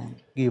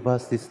heaven. Give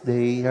us this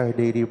day our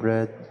daily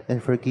bread, and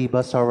forgive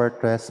us our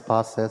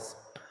trespasses,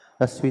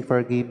 as we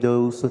forgive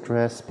those who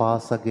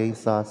trespass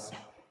against us.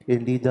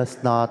 And lead us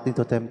not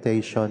into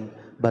temptation,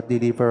 but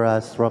deliver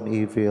us from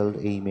evil.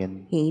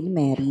 Amen. Hail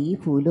Mary,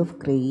 full of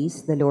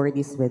grace, the Lord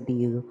is with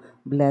you.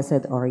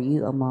 Blessed are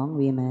you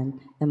among women,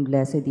 and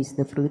blessed is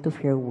the fruit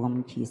of your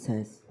womb,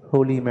 Jesus.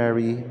 Holy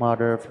Mary,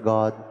 Mother of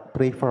God,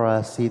 pray for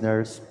us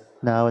sinners,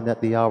 now and at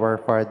the hour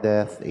of our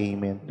death.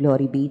 Amen.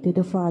 Glory be to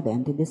the Father,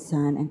 and to the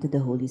Son, and to the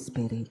Holy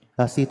Spirit.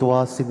 As it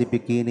was in the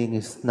beginning,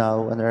 is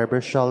now, and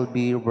ever shall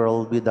be,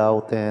 world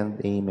without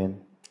end.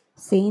 Amen.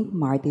 Saint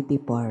Martin de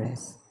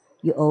Porres,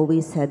 you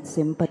always had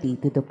sympathy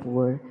to the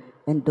poor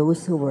and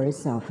those who were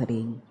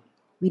suffering.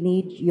 We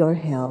need your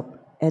help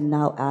and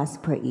now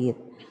ask for it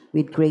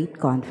with great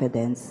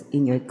confidence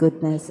in your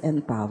goodness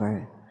and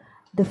power.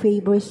 The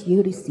favors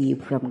you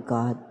receive from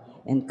God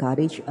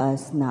encourage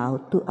us now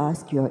to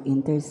ask your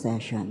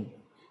intercession.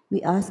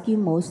 We ask you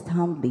most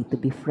humbly to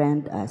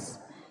befriend us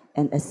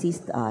and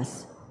assist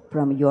us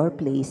from your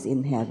place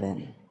in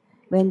heaven.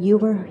 When you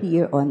were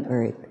here on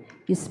earth,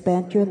 you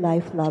spent your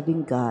life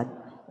loving God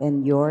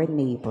and your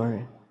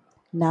neighbor.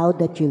 Now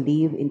that you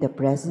live in the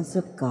presence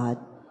of God,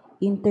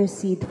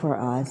 intercede for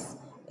us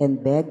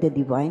and beg the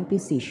divine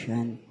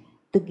physician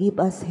to give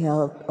us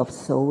health of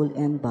soul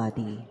and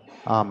body.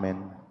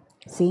 Amen.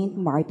 Saint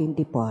Martin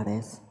de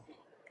Porres,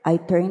 I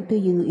turn to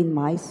you in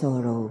my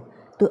sorrow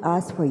to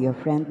ask for your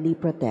friendly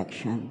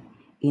protection.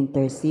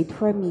 Intercede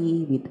for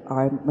me with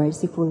our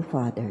merciful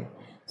Father,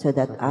 so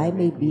that I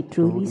may be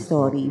truly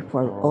sorry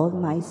for all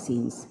my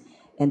sins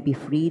and be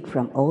freed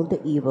from all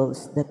the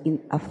evils that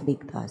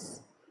afflict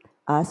us.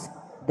 Ask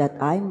that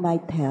I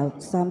might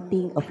have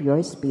something of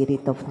your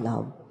spirit of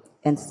love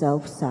and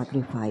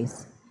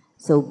self-sacrifice,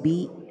 so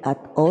be at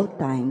all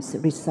times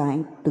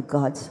resigned to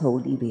God's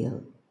holy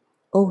will.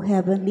 O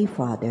Heavenly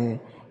Father,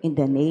 in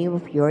the name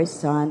of your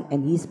Son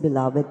and his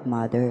beloved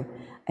Mother,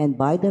 and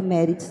by the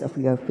merits of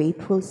your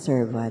faithful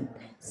servant,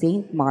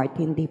 Saint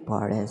Martin de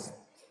Porres,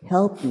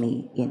 help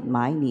me in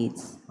my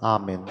needs.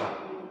 Amen.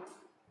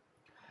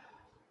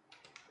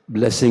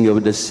 Blessing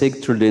of the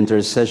sick through the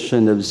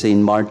intercession of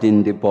Saint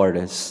Martin de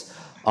Porres.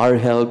 Our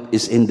help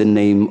is in the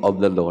name of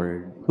the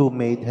Lord. Who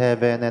made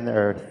heaven and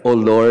earth, O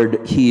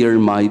Lord, hear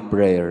my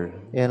prayer.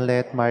 and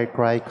let my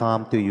cry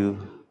come to you,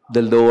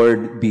 The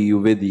Lord be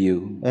with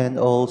you. and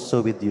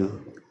also with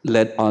you.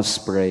 Let us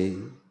pray.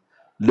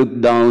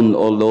 Look down,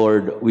 O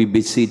Lord, we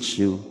beseech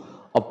you,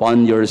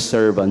 upon your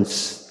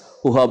servants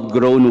who have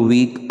grown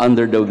weak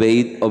under the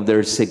weight of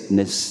their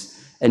sickness,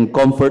 and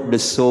comfort the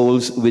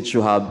souls which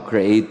you have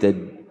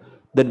created,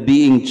 that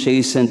being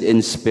chastened in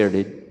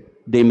spirit,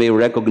 they may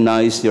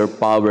recognize your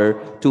power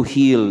to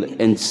heal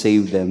and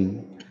save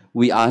them.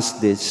 We ask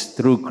this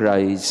through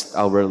Christ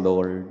our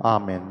Lord.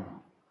 Amen.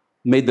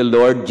 May the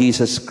Lord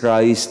Jesus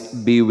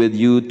Christ be with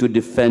you to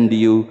defend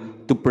you,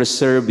 to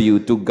preserve you,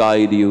 to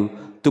guide you,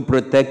 to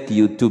protect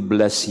you, to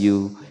bless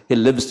you. He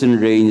lives and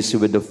reigns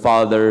with the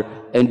Father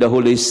and the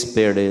Holy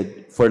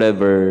Spirit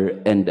forever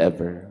and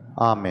ever.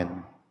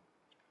 Amen.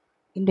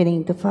 In the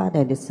name of the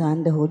Father, the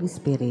Son, the Holy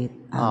Spirit.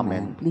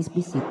 Amen. Please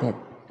be seated.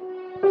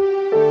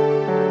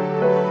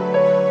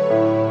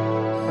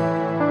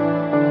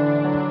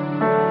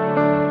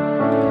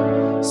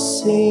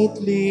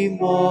 Saintly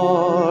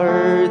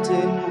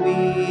Martin,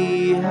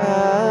 we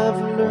have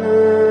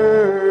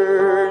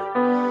learned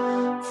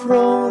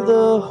from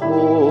the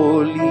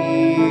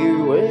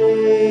holy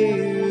way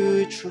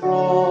you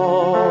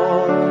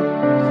trod,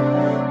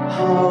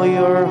 how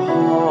your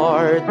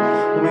heart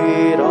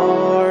with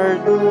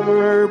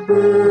ardor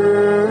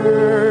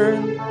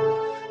burned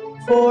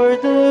for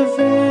the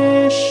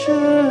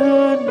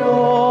vision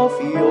of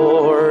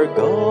your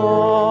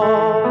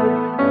God.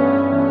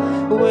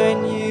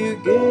 When you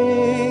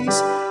gaze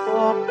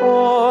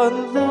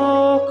upon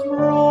the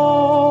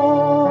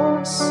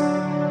cross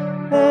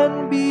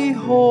and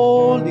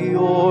behold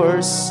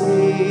your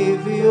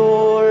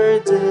Savior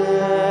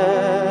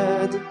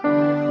dead,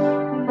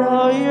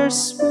 now your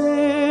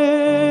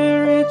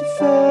spirit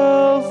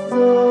felt the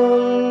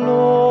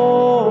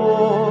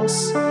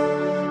loss,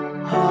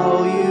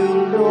 how you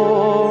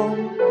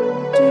long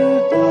to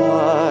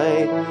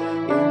die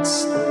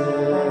instead.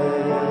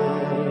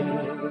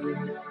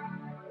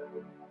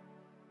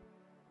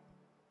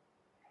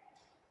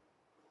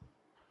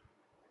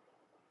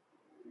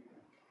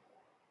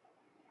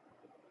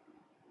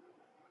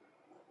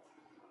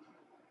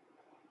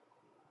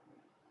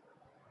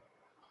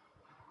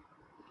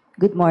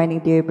 Good morning,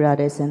 dear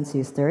brothers and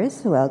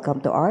sisters. Welcome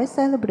to our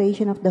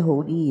celebration of the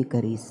Holy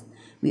Eucharist.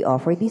 We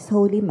offer this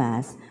Holy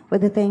Mass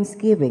with the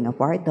thanksgiving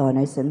of our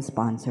donors and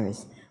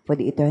sponsors, for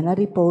the eternal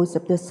repose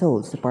of the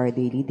souls of our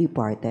dearly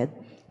departed,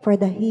 for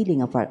the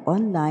healing of our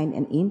online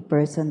and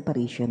in-person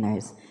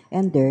parishioners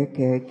and their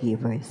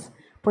caregivers,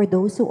 for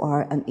those who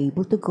are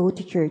unable to go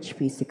to church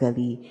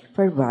physically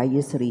for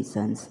various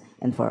reasons,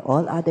 and for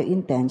all other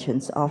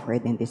intentions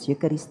offered in this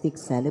Eucharistic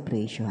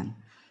celebration.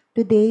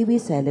 Today we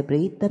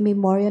celebrate the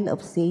memorial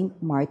of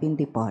Saint Martin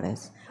de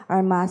Porres.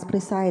 Our Mass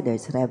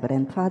presiders,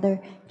 Reverend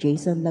Father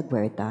Jason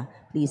Laguerta,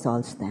 please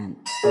all stand.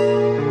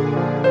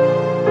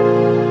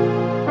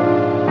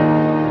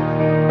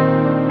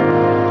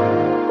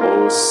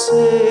 O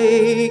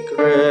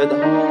Sacred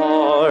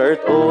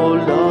Heart, O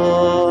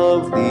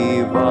love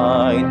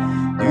divine,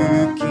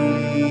 do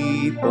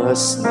keep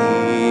us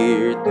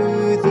near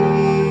to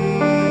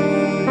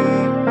Thee,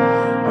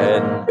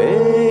 and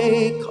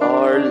make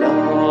our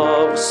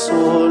love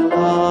so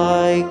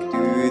like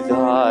to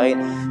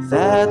Thine,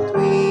 that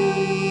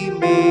we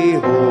may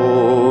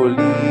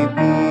wholly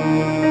be.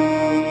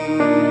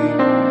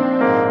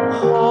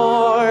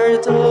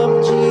 Heart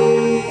of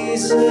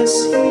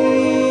Jesus,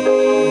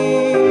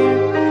 hear,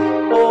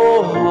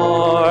 O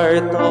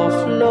heart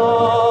of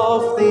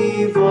love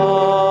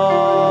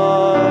divine,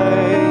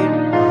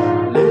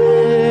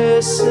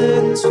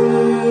 listen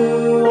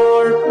to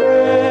our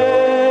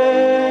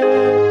prayer,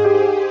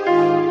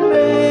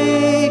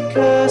 make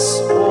us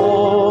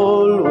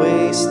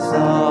always Thine.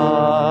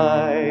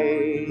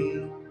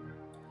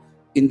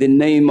 In the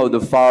name of the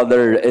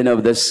Father, and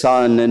of the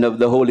Son, and of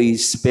the Holy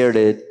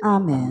Spirit.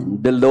 Amen.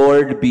 The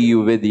Lord be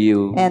with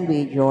you. And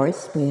with your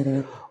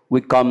spirit.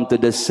 We come to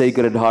the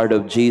Sacred Heart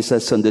of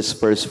Jesus on this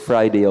first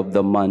Friday of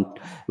the month.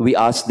 We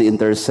ask the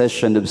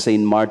intercession of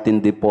Saint Martin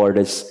de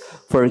Porres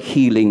for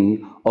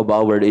healing of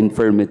our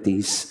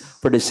infirmities,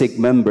 for the sick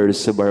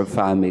members of our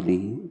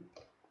family.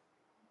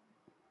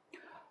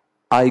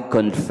 I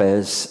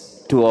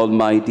confess to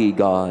Almighty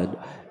God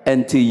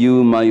and to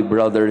you, my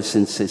brothers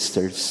and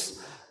sisters,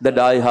 that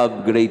I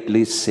have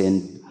greatly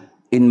sinned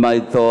in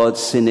my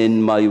thoughts and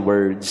in my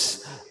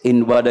words,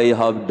 in what I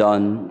have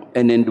done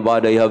and in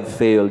what I have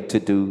failed to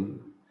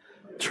do.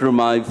 Through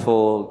my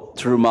fault,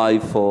 through my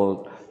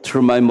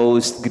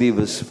most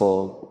grievous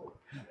fault.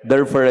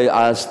 Therefore I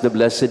ask the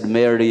Blessed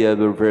Mary,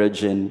 ever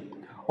Virgin,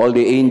 all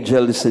the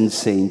angels and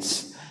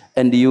saints,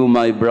 and you,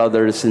 my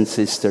brothers and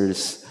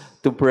sisters,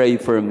 to pray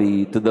for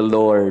me to the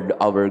Lord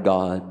our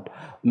God.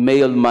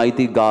 May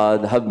Almighty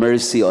God have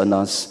mercy on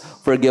us,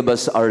 forgive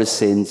us our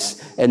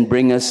sins, and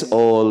bring us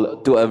all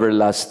to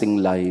everlasting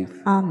life.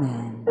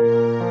 Amen.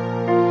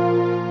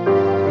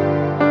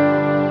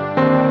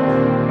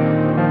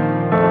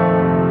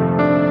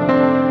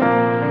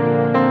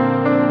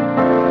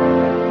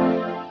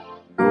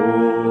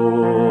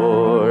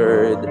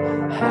 Lord,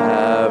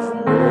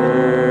 have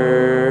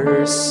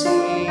mercy.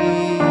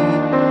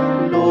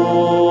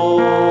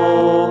 Lord,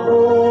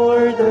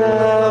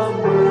 have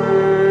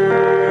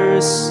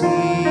mercy.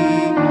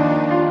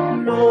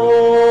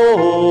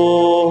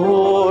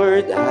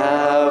 Lord,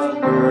 have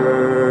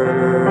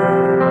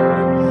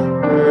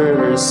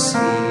mercy.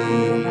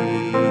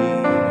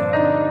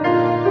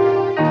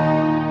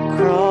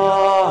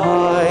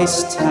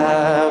 Christ,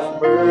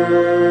 have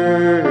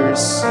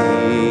mercy.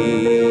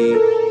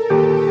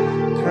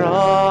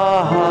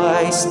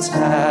 Christ,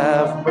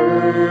 have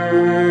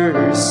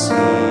mercy.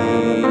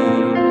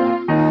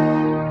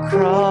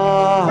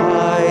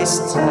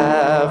 Christ,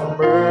 have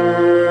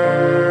mercy.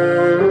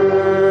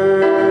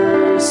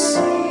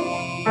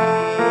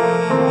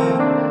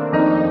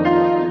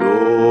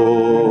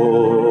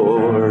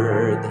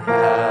 Lord,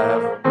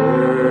 have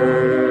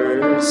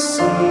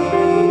mercy.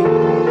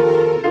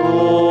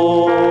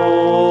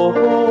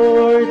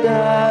 Lord,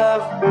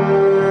 have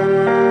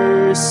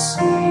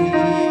mercy.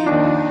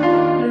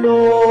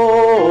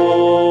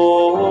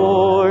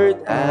 Lord,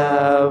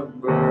 have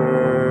mercy.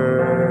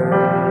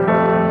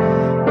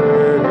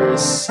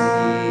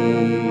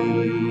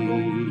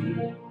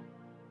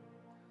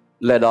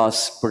 Let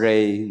us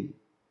pray.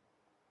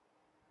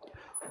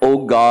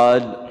 O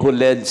God, who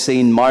led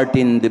Saint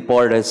Martin de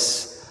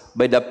Porres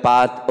by the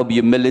path of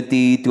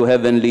humility to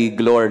heavenly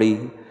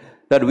glory,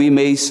 that we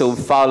may so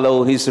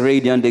follow his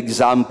radiant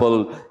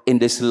example in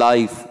this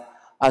life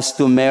as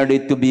to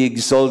merit to be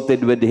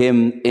exalted with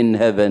him in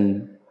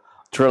heaven.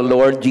 Through our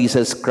Lord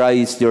Jesus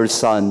Christ, your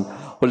Son,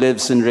 who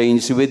lives and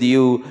reigns with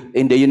you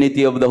in the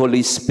unity of the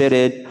Holy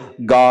Spirit,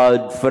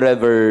 God,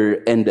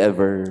 forever and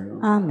ever.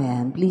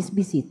 Amen. Please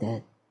be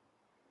seated.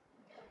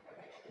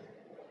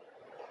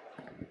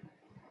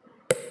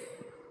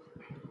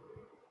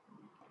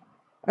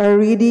 A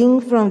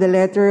reading from the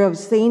letter of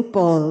St.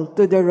 Paul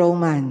to the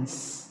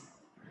Romans.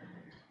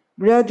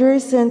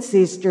 Brothers and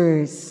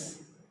sisters,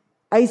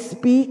 I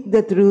speak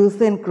the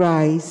truth in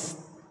Christ,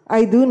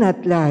 I do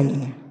not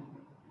lie.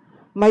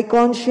 My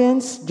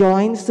conscience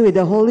joins with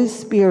the Holy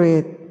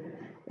Spirit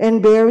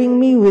in bearing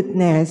me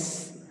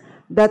witness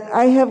that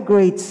I have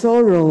great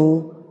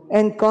sorrow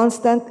and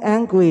constant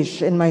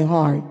anguish in my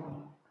heart.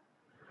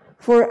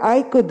 For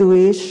I could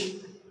wish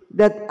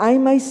that I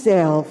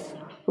myself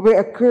were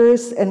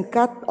accursed and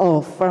cut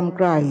off from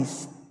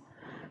Christ.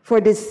 For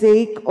the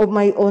sake of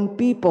my own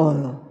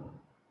people,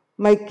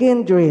 my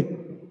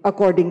kindred,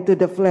 according to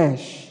the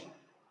flesh.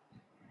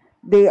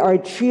 They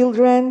are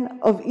children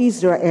of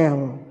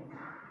Israel.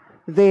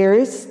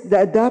 Theirs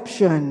the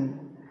adoption,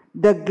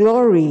 the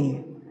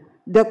glory,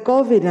 the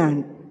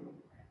covenant,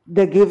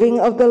 the giving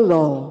of the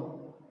law,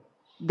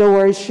 the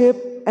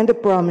worship and the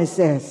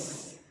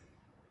promises.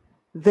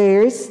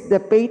 Theirs the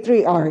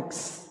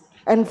patriarchs,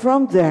 and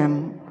from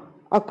them,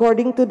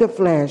 according to the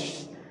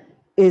flesh,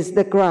 is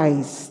the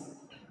Christ,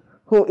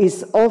 who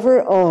is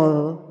over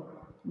all,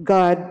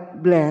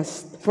 God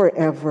blessed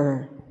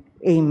forever.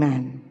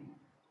 Amen.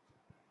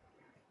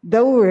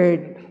 The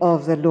word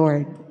of the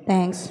Lord.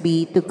 Thanks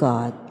be to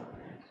God.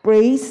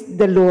 Praise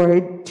the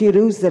Lord,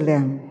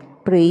 Jerusalem.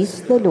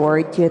 Praise the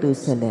Lord,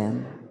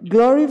 Jerusalem.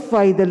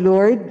 Glorify the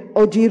Lord,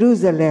 O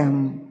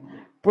Jerusalem.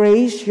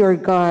 Praise your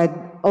God,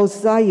 O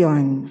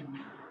Zion.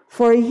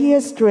 For he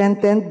has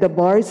strengthened the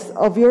bars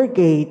of your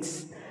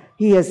gates.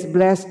 He has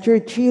blessed your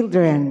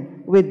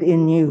children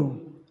within you.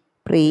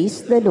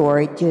 Praise the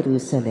Lord,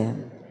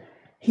 Jerusalem.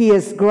 He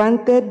has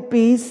granted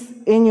peace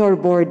in your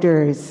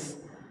borders.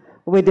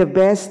 With the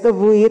best of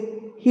wheat,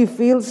 he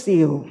fills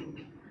you.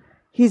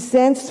 He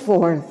sends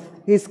forth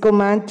his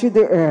command to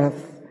the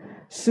earth.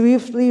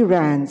 Swiftly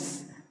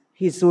runs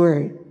his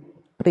word.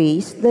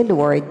 Praise the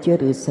Lord,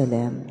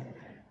 Jerusalem.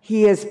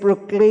 He has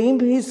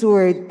proclaimed his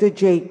word to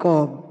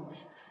Jacob,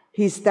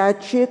 his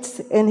statutes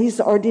and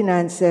his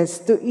ordinances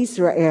to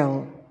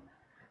Israel.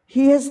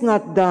 He has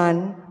not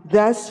done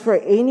thus for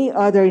any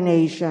other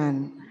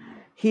nation.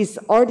 His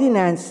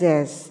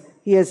ordinances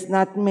he has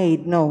not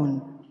made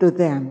known to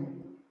them.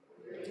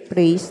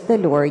 Praise the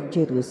Lord,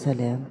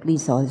 Jerusalem.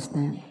 Please all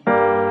stand.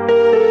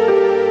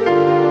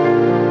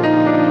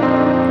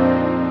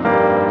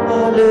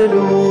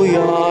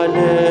 Hallelujah,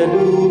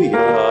 hallelujah.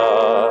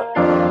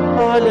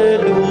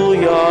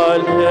 Hallelujah,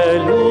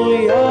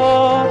 hallelujah.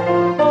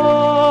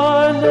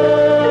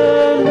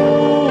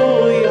 Hallelujah.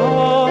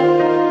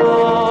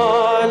 Hallelujah.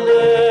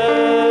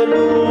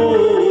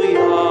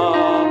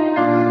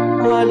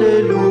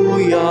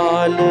 Hallelujah,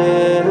 hallelujah.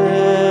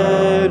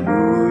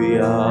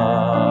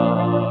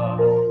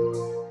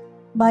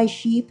 My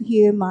sheep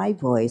hear my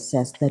voice,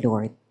 says the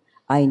Lord.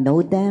 I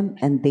know them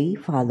and they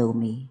follow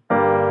me.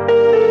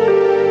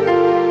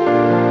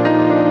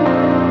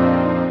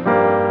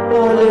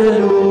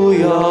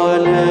 Hallelujah,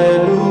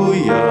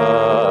 hallelujah.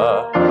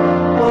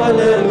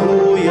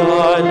 Hallelujah,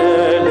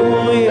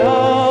 hallelujah.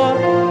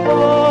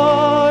 Hallelujah.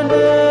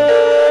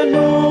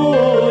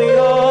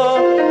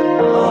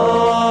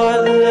 Hallelujah.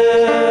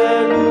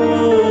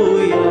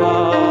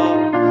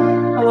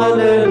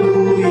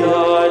 Hallelujah,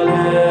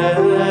 hallelujah.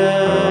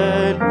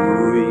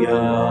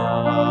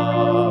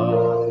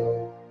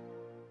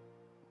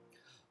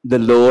 The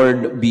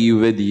Lord be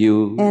with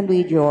you. And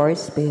with your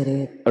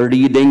spirit. A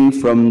reading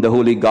from the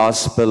Holy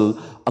Gospel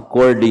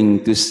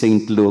according to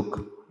St.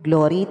 Luke.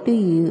 Glory to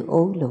you,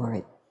 O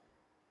Lord.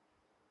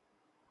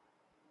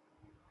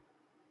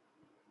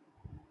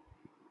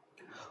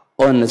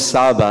 On the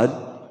Sabbath,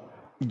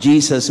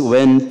 Jesus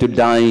went to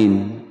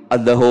dine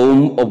at the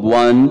home of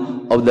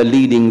one of the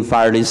leading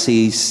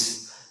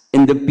Pharisees,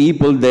 and the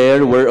people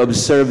there were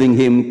observing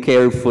him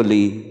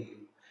carefully.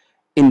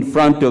 In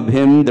front of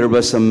him there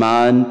was a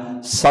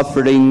man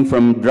suffering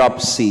from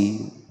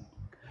dropsy.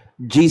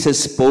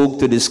 Jesus spoke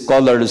to the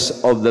scholars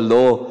of the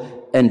law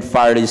and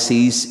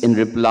Pharisees in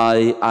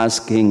reply,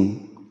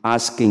 asking,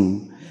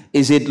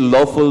 "Is it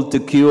lawful to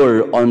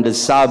cure on the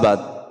Sabbath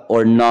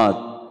or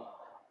not?"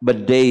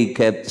 But they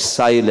kept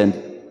silent.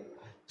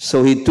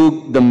 So he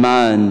took the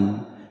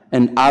man,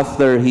 and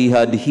after he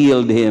had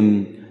healed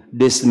him,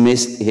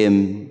 dismissed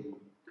him.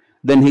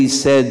 Then he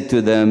said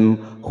to them,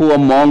 "Who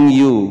among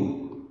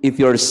you, if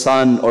your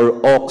son or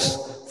ox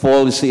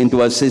falls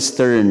into a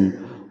cistern,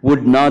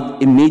 would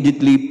not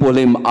immediately pull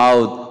him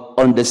out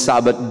on the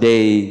Sabbath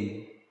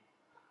day?"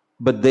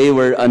 But they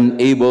were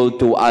unable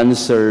to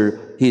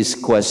answer his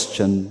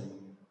question.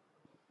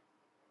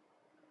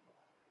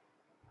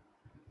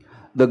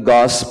 The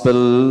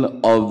Gospel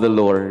of the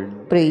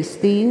Lord. Praise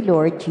to you,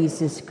 Lord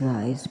Jesus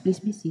Christ. Please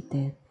be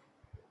seated.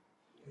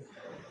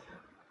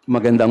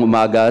 Magandang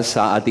umaga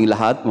sa ating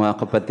lahat, mga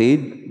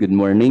kapatid. Good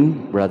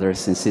morning,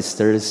 brothers and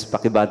sisters.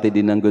 Pakibati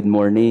din ng good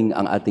morning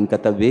ang ating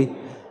katabi.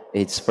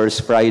 It's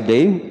First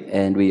Friday,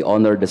 and we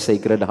honor the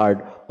Sacred Heart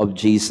of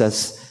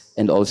Jesus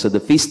and also the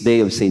feast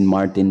day of St.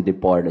 Martin de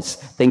Porres.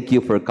 Thank you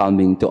for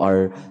coming to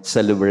our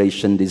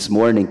celebration this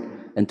morning.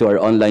 And to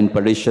our online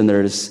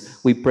parishioners,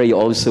 we pray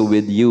also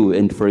with you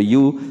and for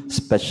you,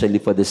 especially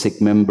for the sick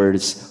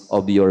members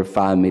of your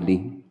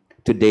family.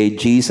 Today,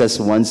 Jesus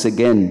once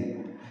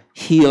again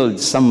healed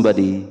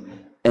somebody,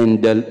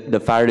 and the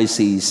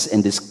Pharisees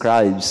and the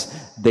scribes,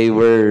 they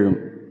were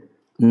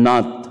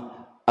not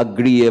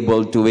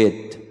agreeable to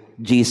it.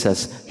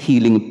 Jesus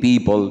healing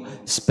people,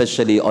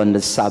 especially on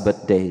the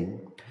Sabbath day.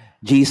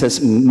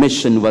 Jesus'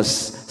 mission was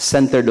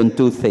centered on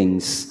two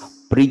things: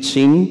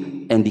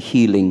 preaching and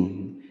healing.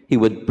 He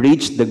would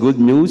preach the good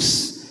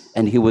news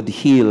and he would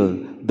heal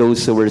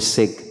those who were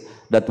sick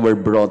that were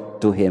brought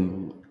to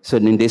him.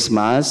 So in this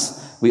Mass,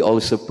 we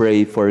also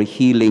pray for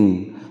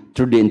healing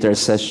through the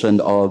intercession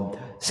of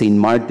Saint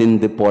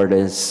Martin de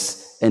Porres,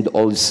 and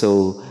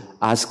also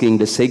asking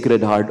the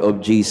Sacred Heart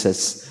of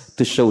Jesus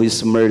to show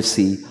His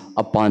mercy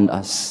upon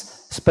us,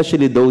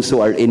 especially those who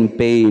are in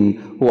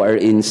pain, who are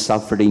in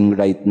suffering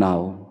right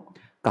now.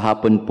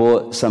 Kahapon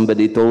po,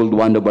 somebody told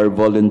one of our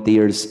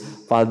volunteers,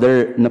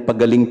 Father,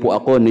 napagaling po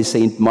ako ni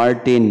Saint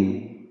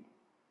Martin.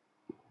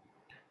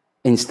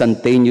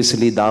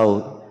 Instantaneously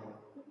daw,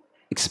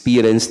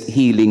 experienced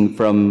healing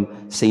from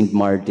Saint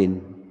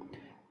Martin.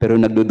 Pero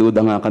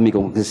nagdududa nga kami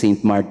kung si Saint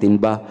Martin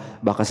ba,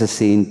 baka sa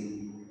Saint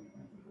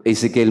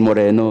Ezekiel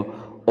Moreno,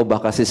 o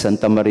baka si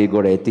Santa Maria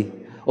Goretti,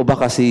 o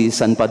baka si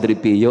San Padre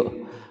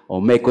Pio, o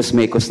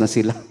mekos-mekos na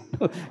sila.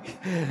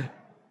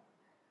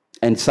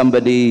 And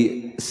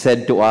somebody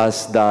said to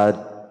us that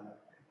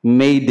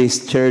may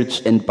this church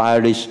and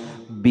parish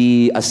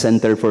be a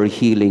center for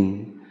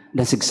healing.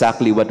 That's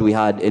exactly what we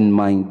had in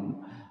mind.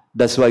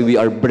 That's why we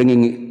are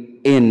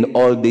bringing in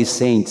all these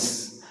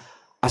saints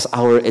as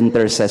our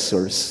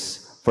intercessors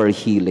for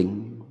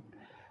healing.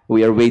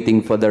 We are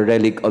waiting for the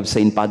relic of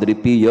Saint Padre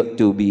Pio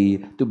to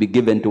be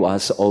given to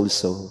us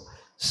also.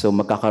 So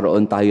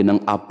magkakaroon tayo ng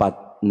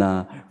 4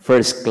 na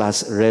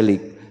first-class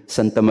relic.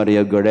 Santa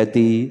Maria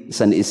Goretti,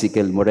 San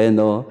Ezekiel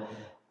Moreno,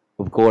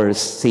 of course,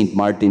 Saint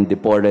Martin de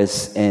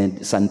Porres, and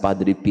San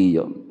Padre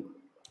Pio.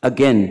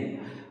 Again,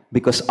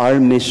 because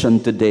our mission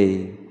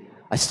today,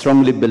 I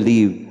strongly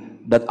believe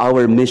that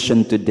our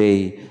mission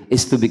today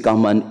is to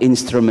become an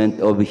instrument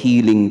of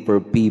healing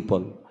for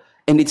people.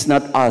 And it's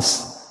not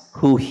us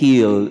who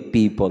heal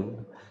people.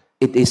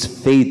 It is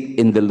faith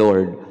in the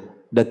Lord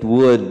that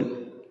would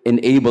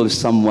enable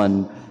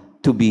someone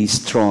to be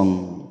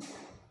strong,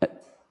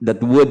 that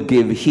would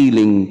give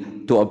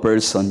healing to a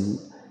person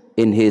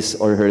in his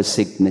or her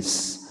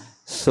sickness.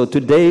 So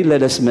today,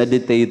 let us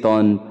meditate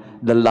on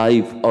the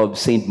life of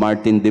Saint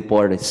Martin de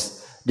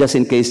Porres. Just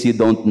in case you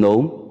don't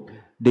know,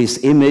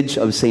 this image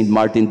of Saint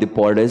Martin de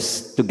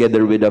Porres,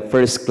 together with a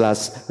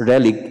first-class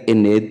relic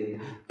in it,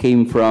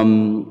 came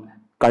from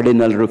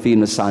Cardinal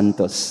Rufino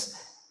Santos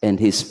and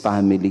his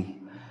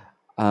family.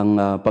 Ang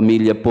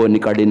pamilya po ni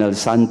Cardinal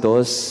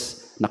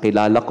Santos,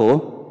 nakilala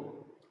ko,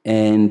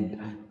 and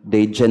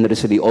they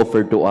generously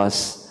offered to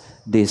us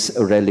this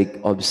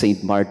relic of Saint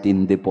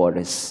Martin de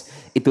Porres.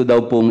 Ito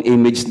daw pong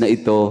image na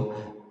ito,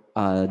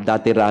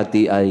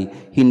 dati-rati ay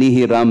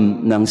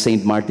hinihiram ng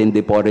Saint Martin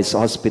de Porres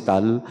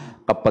Hospital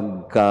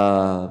kapag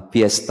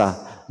fiesta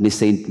ni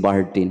Saint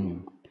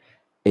Martin.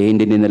 Eh,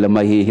 hindi nila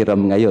mahihiram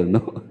ngayon,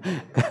 no?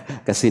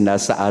 Kasi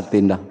nasa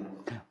atin na.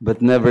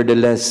 But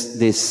nevertheless,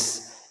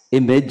 this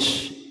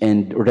image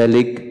and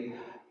relic,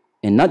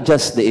 and not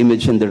just the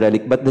image and the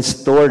relic, but the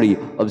story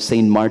of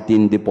Saint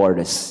Martin de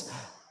Porres.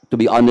 To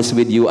be honest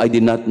with you, I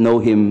did not know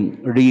him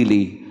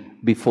really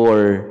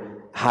before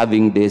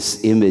having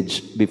this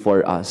image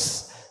before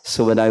us.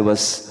 So when I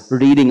was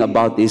reading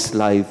about his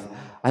life,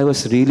 I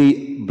was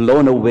really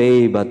blown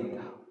away, but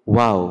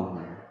wow,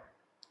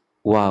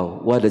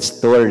 what a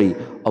story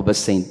of a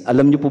saint.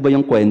 Alam niyo po ba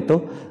yung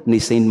kwento ni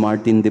Saint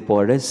Martin de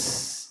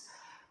Porres?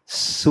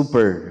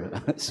 Super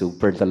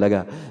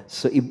talaga.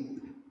 So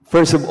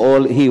first of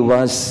all, he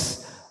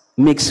was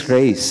mixed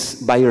race,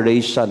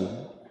 biracial.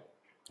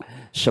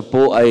 Siya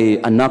po ay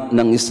anak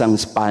ng isang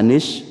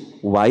Spanish,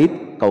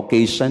 white,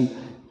 Caucasian,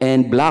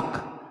 and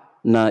black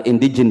na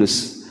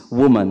indigenous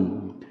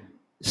woman.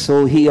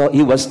 So he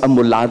was a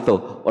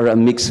mulatto or a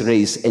mixed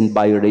race and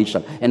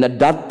biracial. And at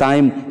that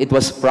time, it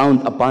was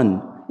frowned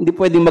upon. Hindi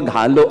pwedeng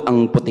maghalo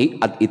ang puti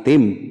at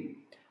itim.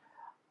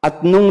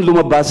 At nung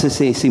lumabas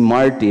si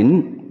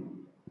Martin,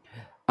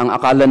 ang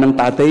akala ng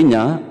tatay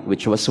niya,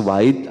 which was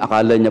white,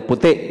 akala niya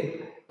puti,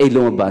 ay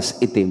lumabas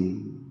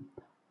itim.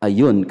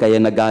 Ayun,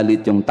 kaya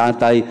nagalit yung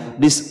tatay,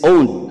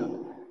 disowned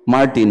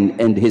Martin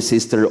and his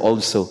sister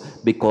also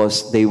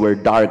because they were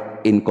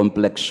dark in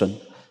complexion.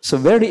 So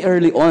very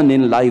early on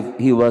in life,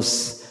 he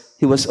was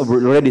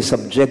already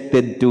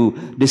subjected to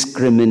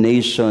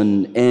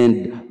discrimination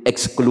and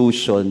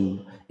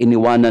exclusion.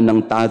 Iniwanan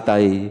ng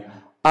tatay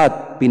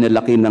at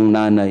pinalaki ng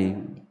nanay.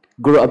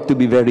 Grew up to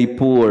be very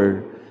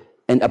poor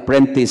and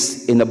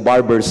apprentice in a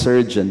barber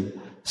surgeon.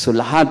 So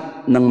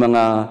lahat ng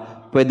mga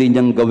pwede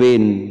niyang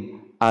gawin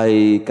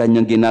ay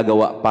kanyang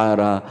ginagawa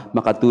para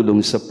makatulong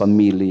sa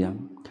pamilya.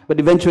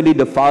 But eventually,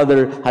 the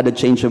father had a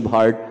change of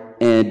heart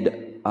and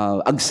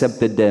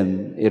accepted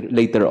them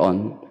later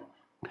on.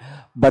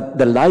 But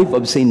the life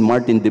of Saint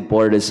Martin de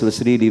Porres was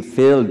really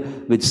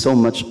filled with so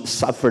much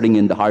suffering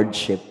and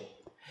hardship.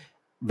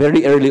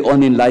 Very early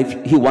on in life,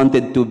 he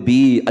wanted to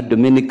be a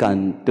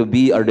Dominican, to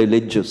be a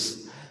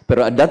religious.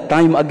 Pero at that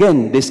time,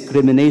 again,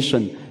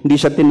 discrimination. Hindi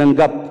siya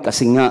tinanggap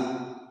kasi nga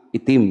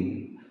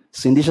itim.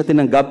 So hindi siya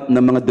tinanggap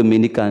ng mga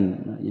Dominican.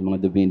 Yung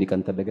mga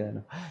Dominican talaga.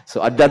 No?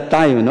 So at that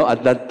time,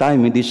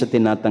 hindi siya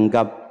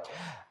tinatanggap.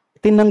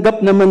 Tinanggap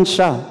naman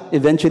siya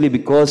eventually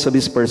because of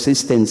his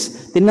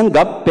persistence.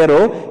 Tinanggap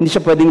pero hindi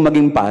siya pwedeng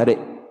maging pare.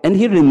 And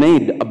he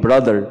remained a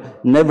brother,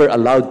 never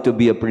allowed to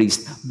be a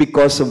priest.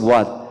 Because of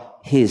what?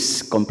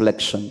 his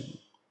complexion.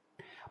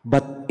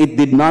 But it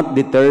did not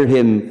deter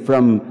him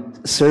from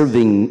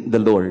serving the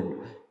Lord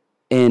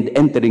and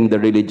entering the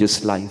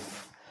religious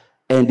life.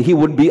 And he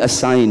would be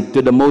assigned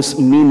to the most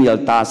menial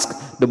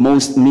tasks, the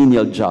most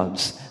menial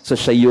jobs. So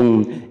siya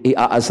yung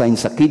i-assign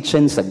sa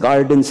kitchen, sa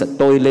garden, sa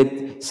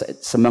toilet,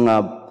 sa mga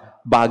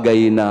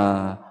bagay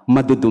na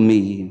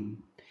madudumi.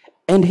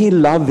 And he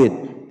loved it.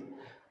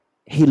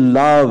 He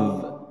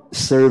loved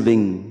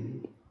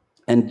serving.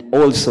 And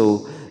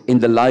also, in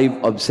the life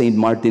of Saint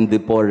Martin de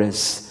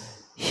Porres,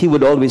 he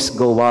would always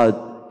go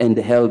out and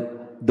help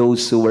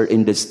those who were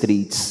in the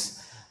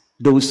streets,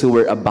 those who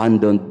were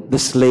abandoned, the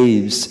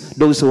slaves,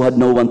 those who had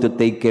no one to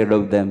take care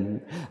of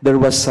them. There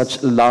was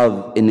such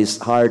love in his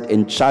heart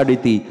and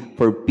charity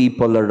for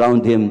people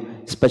around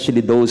him,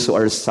 especially those who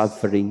are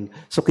suffering.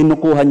 So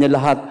kinukuha niya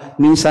lahat.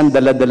 Minsan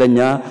dala-dala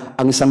niya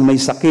ang isang may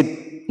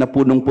sakit na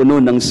punong-puno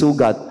ng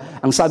sugat.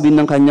 Ang sabi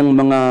ng kanyang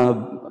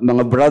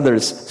mga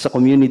brothers sa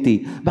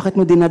community, bakit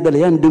mo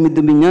dinadala yan?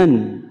 Dumi-dumi yan.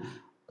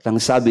 At ang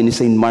sabi ni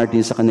Saint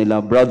Martin sa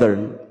kanila, brother,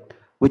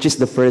 which is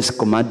the first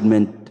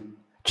commandment?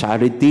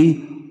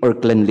 Charity or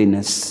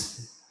cleanliness?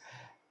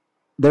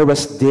 There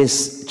was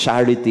this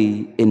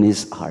charity in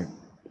his heart.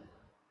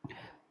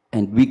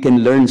 And we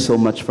can learn so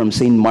much from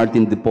Saint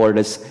Martin de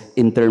Porres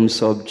in terms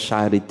of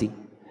charity,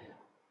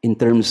 in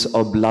terms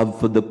of love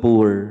for the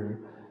poor,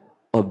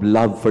 of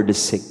love for the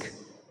sick.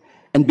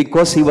 And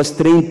because he was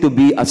trained to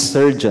be a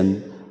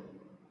surgeon,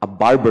 a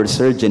barber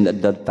surgeon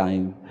at that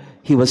time,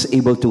 he was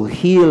able to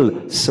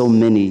heal so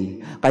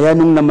many. Kaya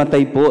nung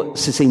namatay po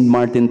si Saint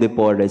Martin de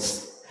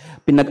Porres,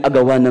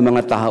 pinag-agawa ng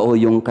mga tao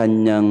yung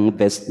kanyang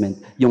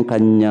vestment, yung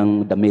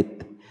kanyang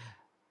damit.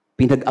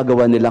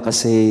 Pinag-agawa nila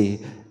kasi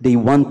they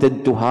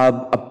wanted to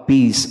have a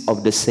piece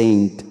of the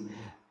saint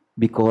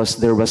because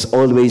there was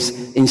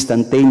always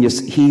instantaneous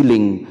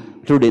healing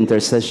through the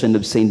intercession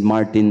of Saint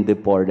Martin de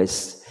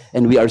Porres.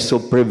 And we are so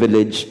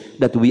privileged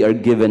that we are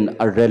given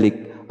a relic,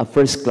 a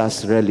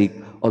first-class relic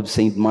of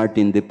Saint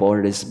Martin de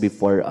Porres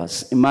before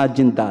us.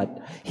 Imagine that.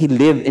 He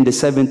lived in the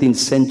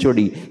 17th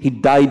century. He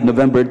died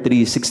November 3,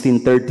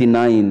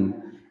 1639.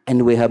 And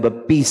we have a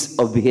piece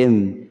of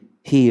him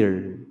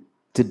here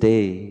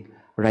today,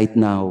 right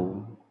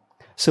now.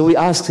 So we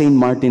ask Saint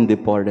Martin de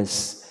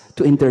Porres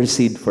to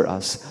intercede for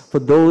us, for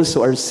those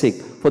who are sick,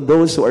 for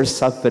those who are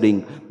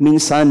suffering.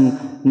 Minsan,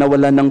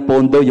 nawala ng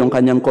pondo yung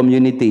kanyang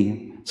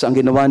community. So ang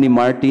ginawa ni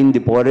Martin de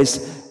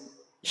Porres,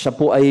 siya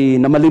po ay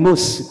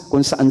namalimos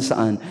kung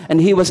saan-saan. And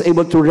he was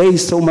able to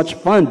raise so much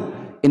fund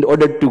in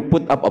order to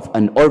put up of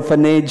an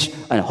orphanage,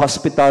 a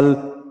hospital,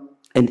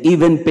 and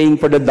even paying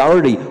for the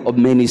dowry of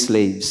many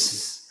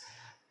slaves.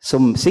 So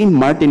Saint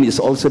Martin is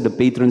also the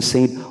patron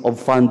saint of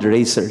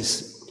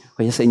fundraisers.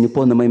 Kaya sa inyo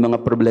po na may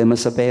mga problema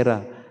sa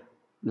pera,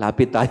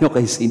 lapit tayo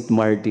kay Saint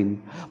Martin.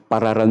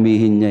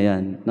 Pararamihin niya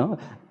yan. No?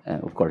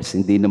 Of course,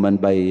 hindi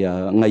naman by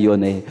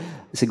ngayon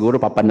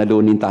siguro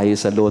papanalunin tayo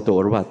sa loto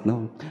or what.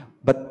 No?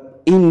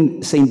 But in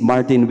Saint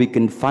Martin, we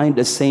can find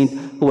a saint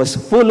who was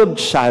full of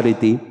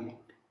charity.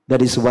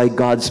 That is why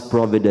God's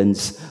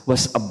providence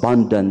was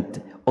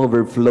abundant,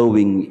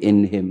 overflowing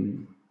in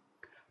him.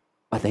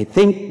 But I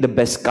think the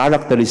best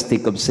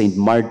characteristic of Saint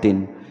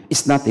Martin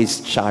is not his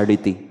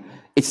charity.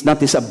 It's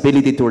not his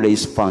ability to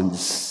raise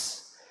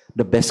funds.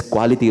 The best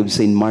quality of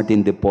Saint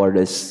Martin de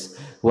Porres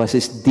was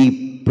his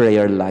deep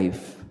prayer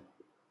life.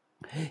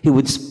 He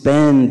would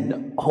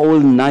spend whole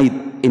night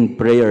in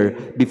prayer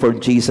before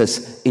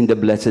Jesus in the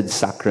Blessed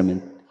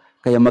Sacrament.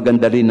 Kaya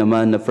maganda rin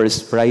naman na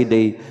first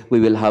Friday, we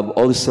will have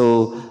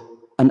also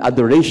an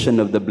adoration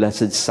of the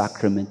Blessed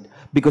Sacrament.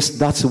 Because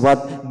that's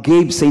what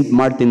gave Saint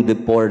Martin de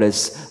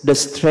Porres the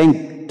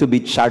strength to be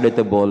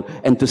charitable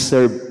and to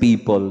serve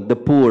people, the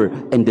poor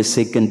and the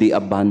sick and the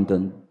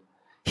abandoned.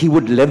 He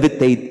would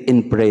levitate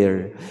in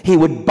prayer. He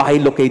would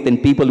bilocate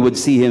and people would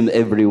see him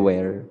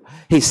everywhere.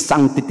 His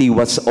sanctity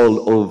was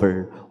all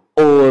over,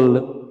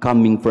 all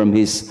coming from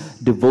his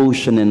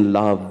devotion and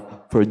love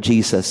for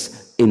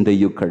Jesus in the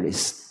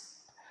Eucharist.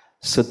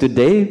 So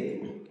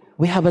today,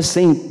 we have a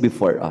saint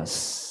before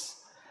us,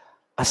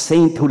 a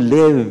saint who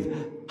lived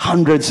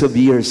hundreds of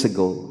years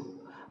ago,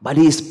 but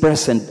he is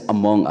present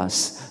among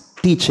us,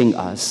 teaching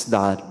us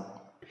that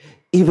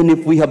even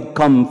if we have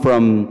come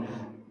from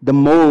the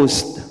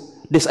most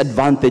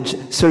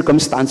disadvantaged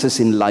circumstances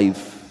in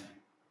life,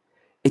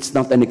 it's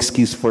not an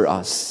excuse for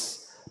us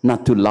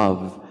not to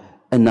love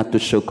and not to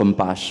show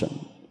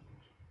compassion.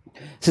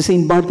 So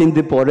Saint Martin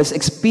de Porres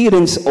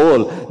experienced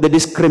all the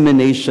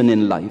discrimination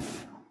in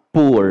life,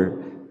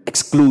 poor,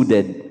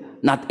 excluded,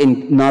 not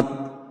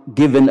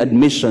given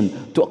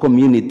admission to a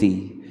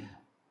community.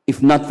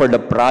 If not for the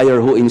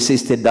prior who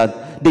insisted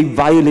that they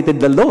violated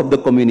the law of the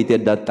community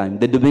at that time.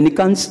 The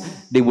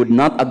Dominicans, they would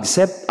not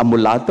accept a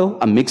mulatto,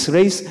 a mixed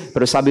race.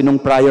 Pero sabi nung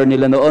prior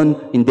nila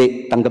noon,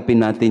 hindi,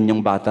 tanggapin natin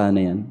yung bata na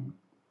yan.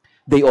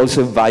 They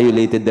also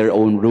violated their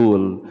own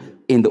rule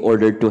in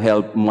order to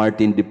help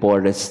Martin de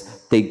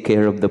Porres take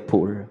care of the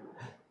poor.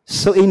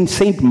 So in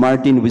Saint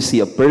Martin, we see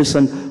a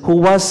person who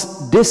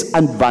was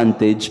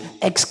disadvantaged,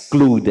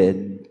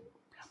 excluded,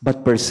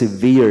 but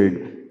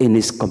persevered in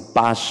His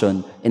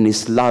compassion, in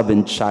His love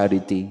and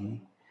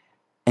charity,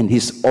 and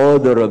His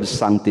order of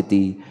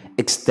sanctity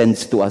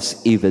extends to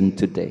us even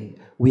today.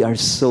 We are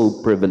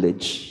so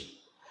privileged.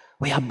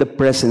 We have the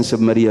presence of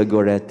Maria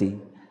Goretti,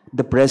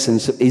 the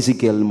presence of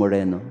Ezekiel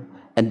Moreno,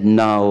 and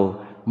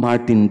now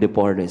Martin de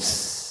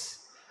Porres.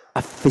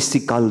 A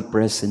physical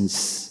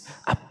presence,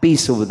 a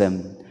piece of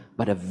them,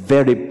 but a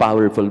very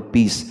powerful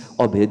piece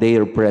of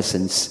their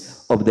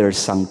presence, of their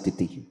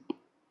sanctity.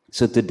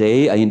 So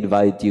today, I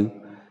invite you,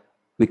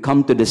 we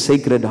come to the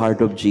Sacred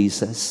Heart of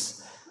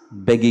Jesus,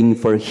 begging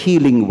for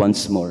healing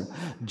once more.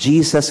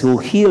 Jesus who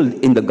healed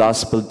in the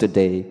gospel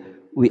today,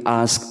 we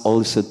ask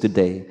also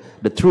today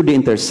that through the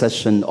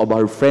intercession of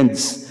our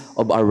friends,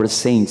 of our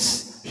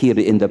saints here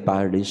in the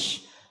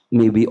parish,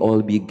 may we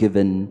all be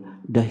given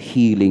the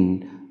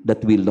healing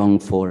that we long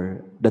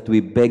for, that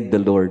we beg the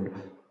Lord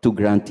to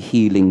grant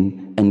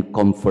healing and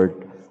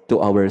comfort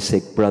to our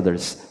sick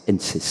brothers and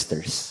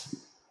sisters.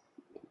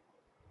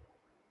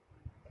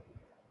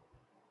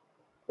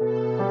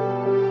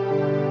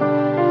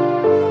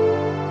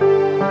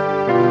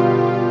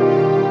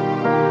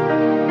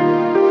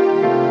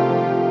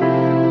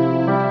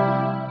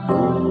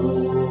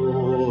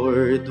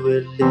 Lord, we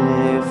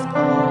lift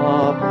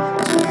up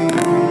to you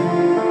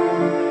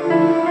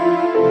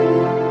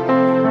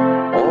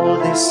all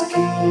these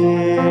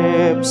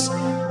gifts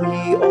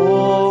we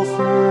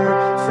offer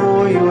for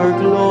your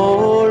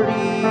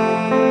glory.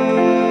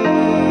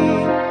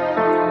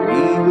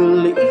 We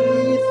will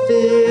eat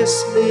this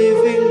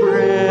living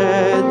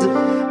bread,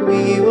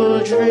 we will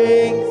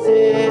drink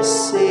this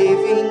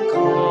saving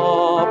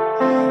cup,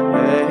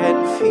 and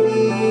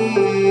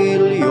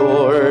feel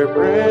your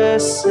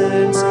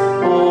presence,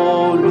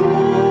 O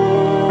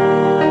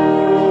Lord,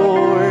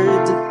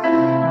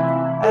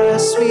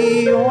 as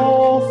we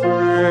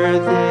offer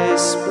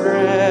this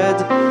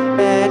bread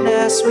and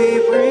as we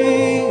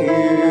bring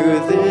you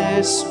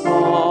this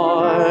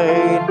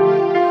wine.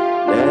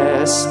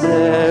 Bless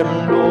them,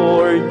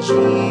 Lord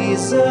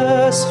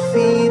Jesus,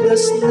 feed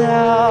us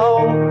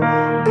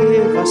now,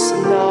 give us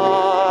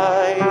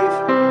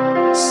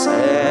life,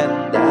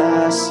 send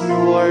us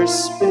your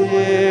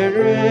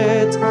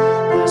Spirit,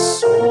 the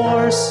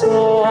source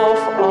of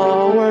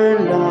our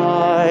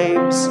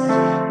lives,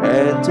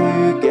 and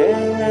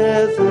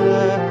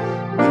together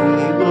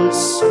we will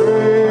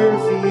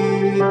serve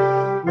you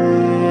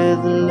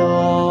with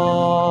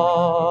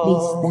love.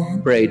 Please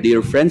stand. Pray,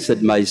 dear friends,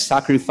 that my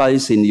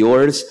sacrifice and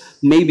yours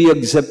may be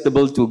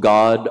acceptable to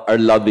God, our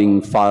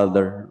loving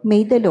Father.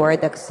 May the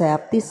Lord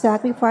accept this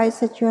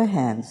sacrifice at your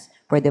hands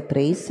for the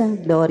praise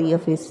and glory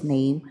of his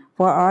name,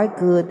 for our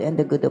good and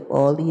the good of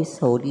all his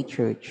holy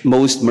church.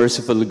 Most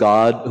merciful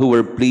God, who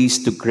were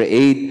pleased to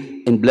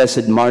create in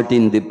Blessed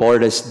Martin de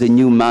Porres the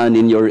new man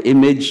in your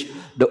image,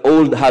 the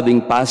old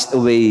having passed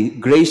away,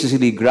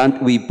 graciously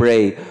grant, we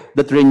pray,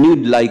 that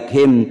renewed like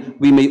him,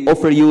 we may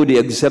offer you the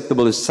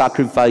acceptable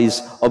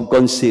sacrifice of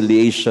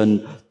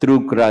conciliation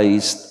through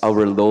Christ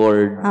our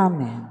Lord.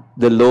 Amen.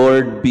 The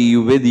Lord be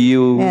with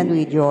you. And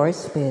with your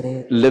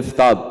spirit, Lift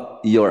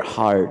up your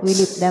hearts. we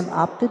lift them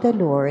up to the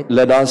Lord.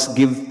 Let us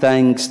give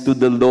thanks to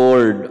the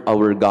Lord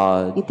our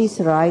God. It is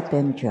right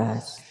and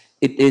just.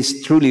 It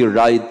is truly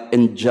right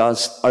and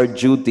just, our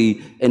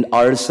duty and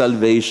our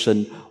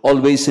salvation,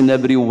 always and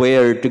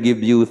everywhere to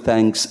give you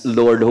thanks,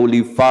 Lord,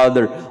 Holy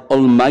Father,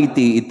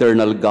 Almighty,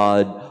 eternal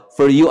God.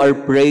 For you are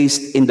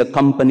praised in the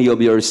company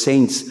of your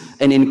saints,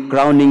 and in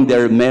crowning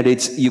their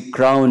merits, you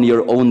crown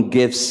your own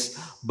gifts.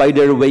 By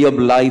their way of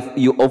life,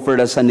 you offer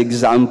us an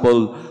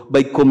example.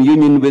 By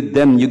communion with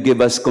them, you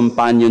give us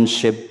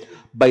companionship.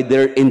 By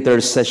their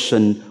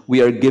intercession,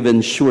 we are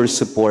given sure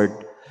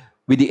support.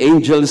 With the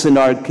angels and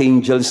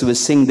archangels, we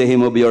sing the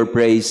hymn of your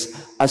praise,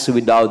 as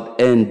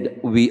without end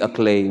we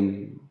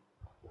acclaim.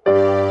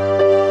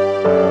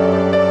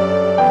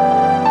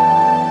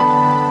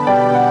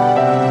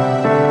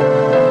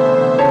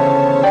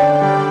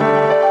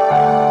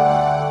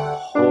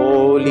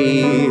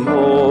 Holy,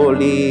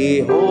 holy,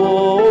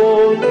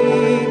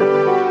 holy,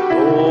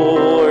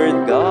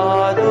 Lord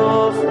God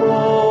of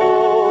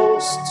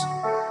hosts,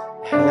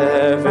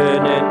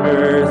 heaven and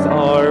earth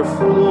are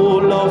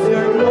full of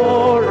your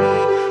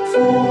glory,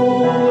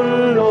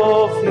 full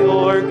of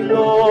your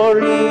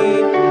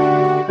glory.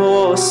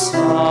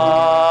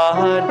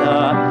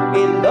 Hosanna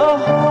in the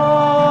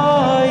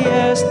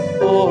highest,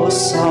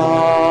 Hosanna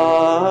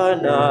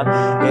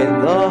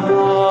in the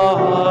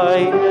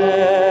highest.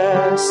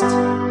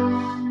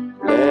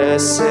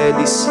 Blessed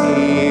is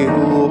he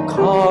who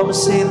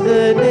comes in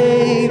the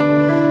name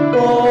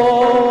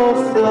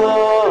of the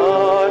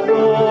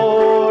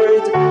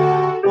Lord.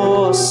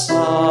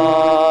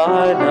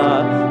 Hosanna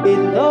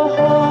in the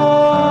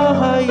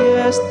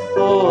highest,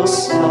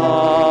 Hosanna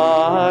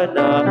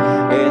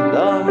in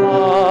the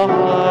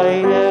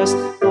highest,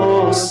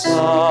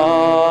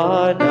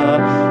 Hosanna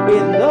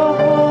in the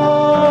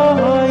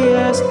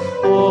highest,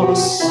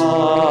 Hosanna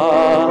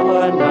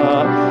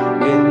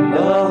in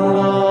the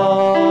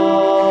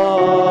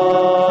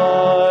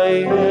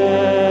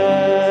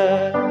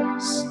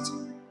highest.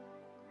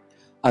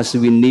 as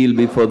we kneel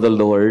before the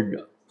Lord,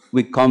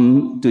 we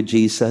come to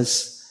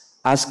Jesus,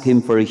 ask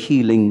Him for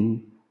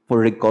healing, for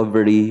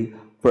recovery,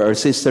 for our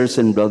sisters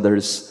and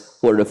brothers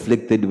who are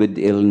afflicted with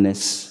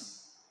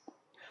illness.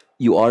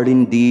 You are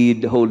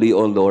indeed holy,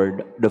 O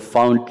Lord, the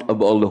fount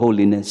of all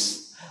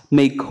holiness.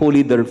 Make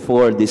holy,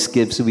 therefore, these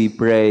gifts, we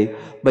pray,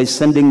 by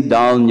sending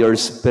down your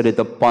Spirit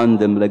upon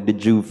them like the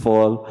dew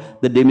fall,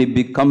 that they may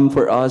become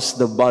for us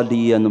the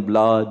body and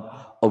blood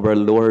of our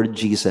Lord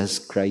Jesus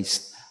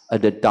Christ.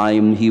 At the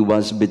time He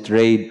was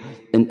betrayed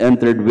and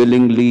entered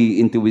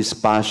willingly into His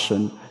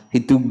passion,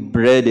 He took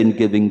bread and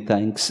giving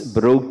thanks,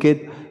 broke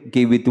it,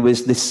 gave it to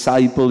His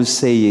disciples,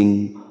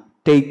 saying,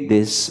 "Take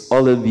this,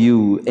 all of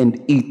you,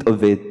 and eat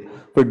of it,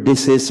 for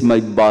this is my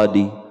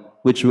body,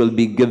 which will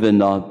be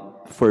given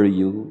up for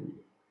you."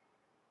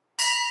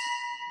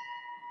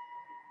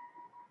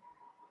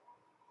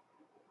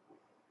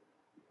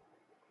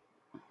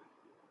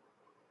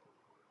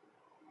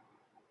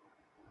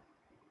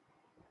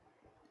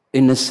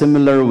 In a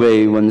similar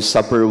way, when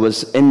supper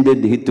was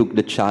ended, He took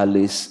the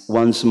chalice,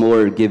 once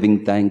more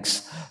giving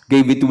thanks,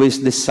 gave it to His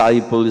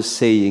disciples,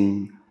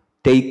 saying,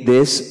 "Take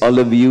this,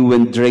 all of you,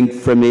 and drink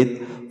from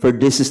it, for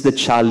this is the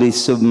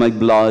chalice of my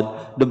blood,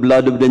 the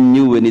blood of the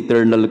new and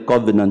eternal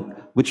covenant,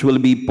 which will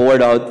be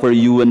poured out for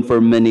you and for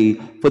many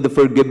for the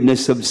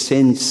forgiveness of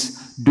sins.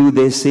 Do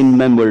this in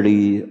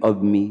memory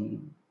of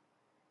me."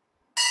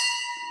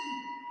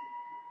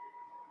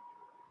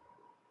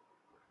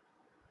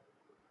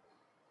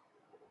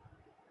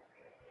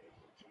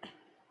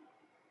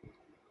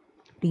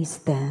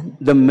 Please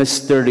stand. The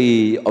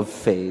mystery of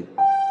faith.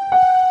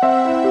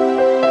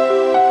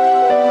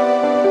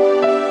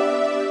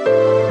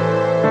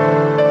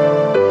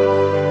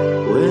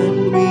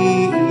 When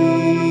we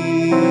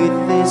eat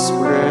this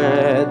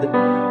bread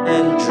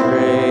and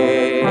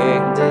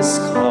drink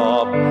this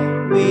cup,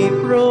 we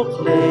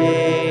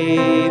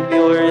proclaim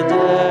your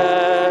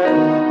death,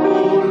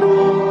 O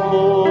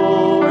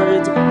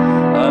Lord,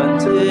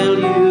 until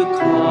you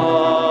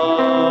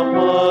come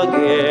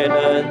again,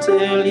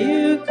 until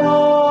you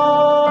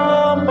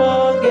come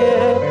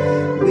again.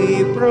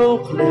 We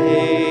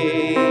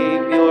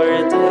proclaim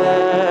your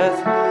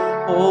death,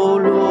 O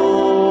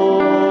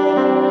Lord.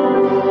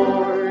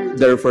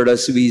 Therefore,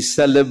 as we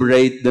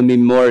celebrate the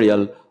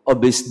memorial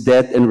of His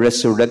death and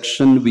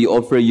resurrection, we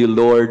offer you,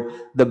 Lord,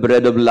 the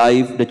bread of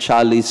life, the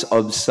chalice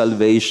of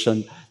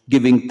salvation,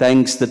 giving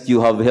thanks that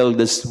you have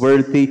held us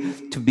worthy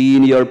to be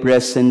in your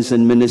presence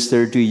and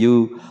minister to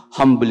you.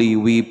 Humbly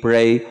we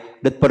pray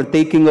that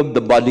partaking of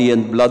the body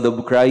and blood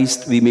of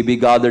Christ, we may be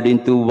gathered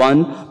into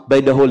one by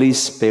the Holy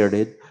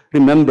Spirit.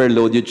 Remember,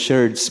 Lord, your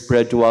church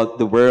spread throughout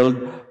the world.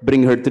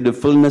 Bring her to the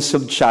fullness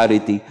of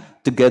charity,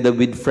 together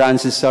with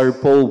Francis our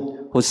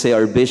Pope, Jose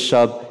our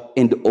Bishop,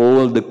 and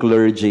all the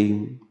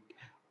clergy.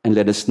 And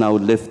let us now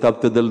lift up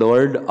to the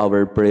Lord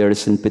our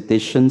prayers and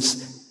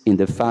petitions in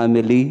the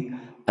family,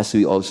 as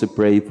we also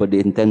pray for the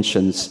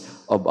intentions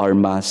of our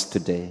Mass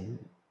today.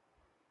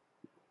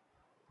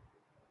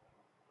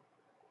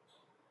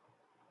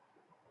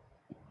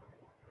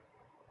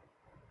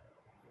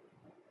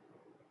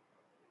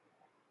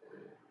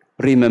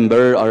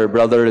 Remember our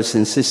brothers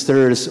and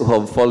sisters who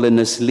have fallen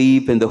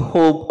asleep in the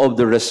hope of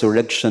the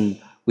resurrection.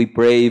 We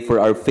pray for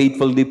our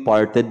faithful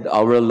departed,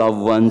 our loved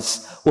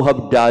ones who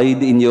have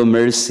died in your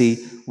mercy.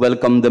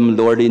 Welcome them,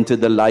 Lord, into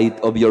the light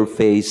of your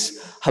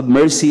face. Have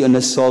mercy on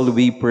us all,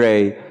 we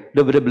pray.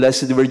 The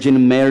Blessed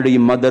Virgin Mary,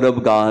 Mother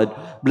of God,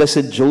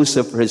 Blessed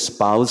Joseph, her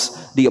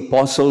spouse, the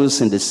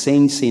apostles and the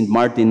saints, Saint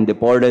Martin de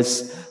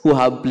Porres, who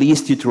have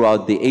pleased you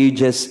throughout the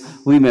ages,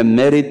 we may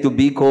merit to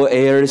be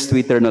co-heirs to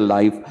eternal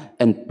life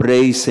and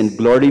praise and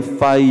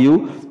glorify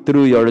you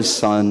through your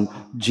Son,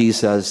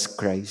 Jesus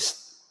Christ.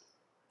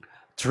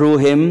 Through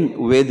him,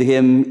 with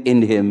him,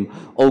 in him,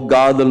 O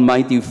God,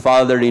 Almighty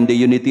Father, in the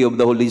unity of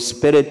the Holy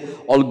Spirit,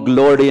 all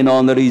glory and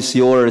honor is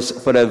yours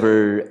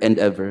forever and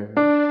ever.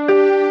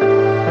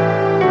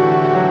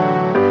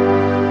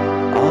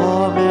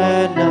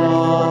 Amen,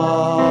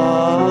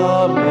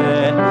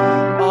 amen,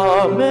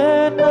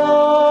 amen, amen,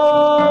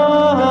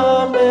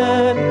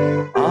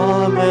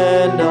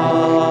 amen,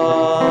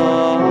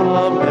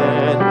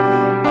 amen,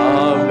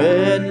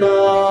 amen,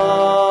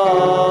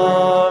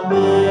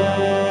 amen.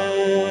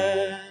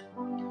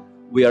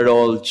 We are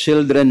all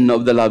children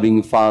of the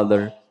loving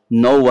Father.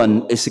 No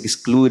one is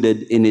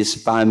excluded in his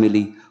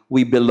family.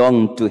 We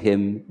belong to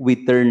him.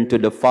 We turn to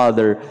the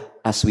Father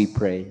as we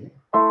pray.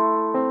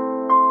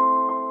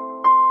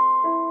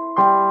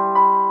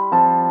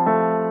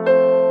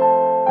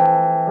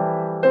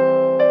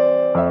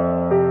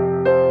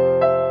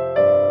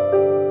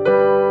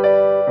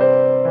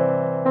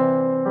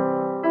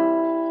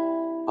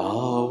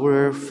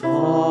 Our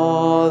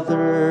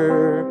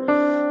Father,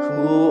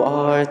 who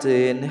art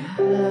in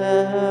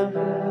heaven,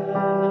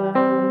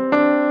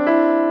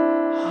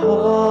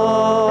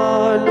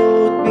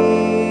 hallowed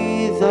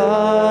be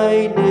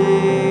thy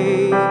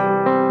name.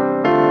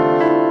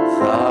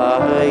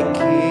 Thy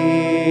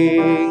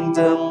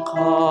kingdom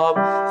come,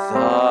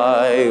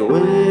 thy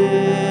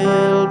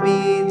will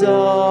be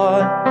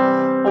done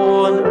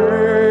on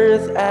earth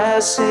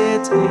as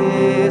it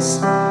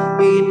is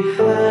in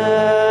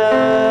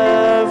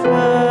heaven.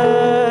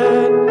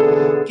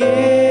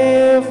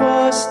 Give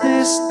us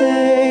this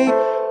day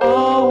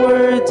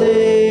our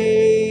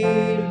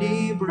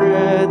daily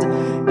bread,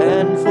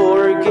 and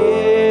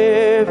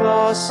forgive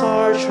us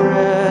our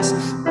trespasses,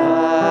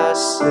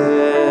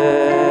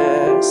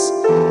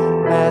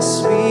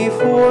 as we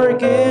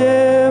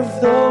forgive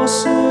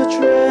those who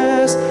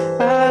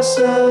trespass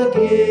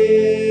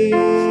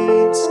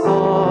against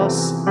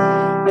us.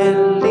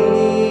 And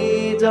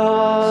lead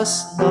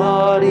us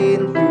not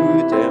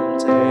into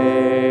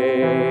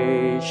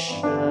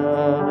temptation,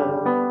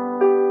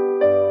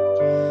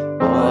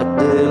 but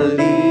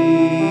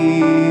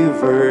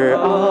deliver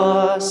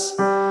us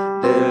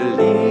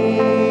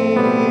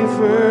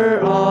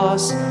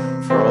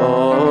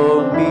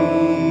from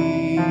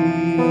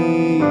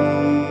evil.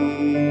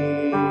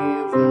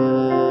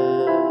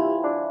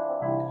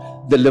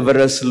 Deliver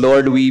us,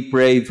 Lord, we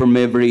pray, from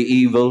every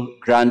evil.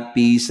 Grant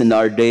peace in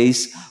our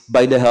days.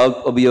 By the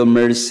help of your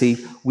mercy,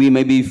 we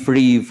may be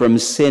free from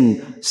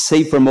sin,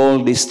 safe from all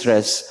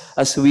distress,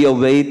 as we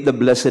await the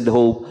blessed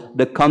hope,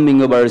 the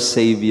coming of our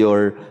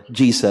Savior,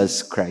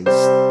 Jesus Christ.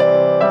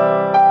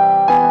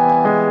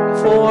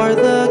 For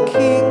the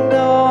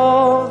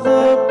kingdom,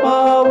 the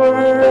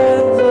power,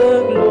 and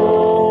the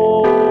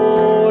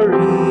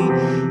glory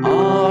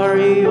are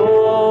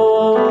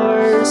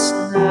yours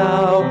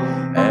now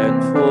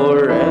and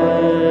forever.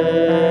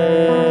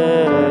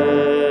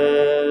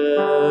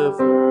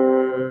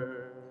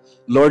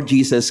 Lord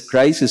Jesus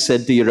Christ, who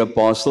said to your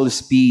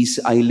apostles, "Peace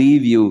I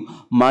leave you,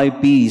 my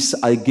peace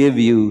I give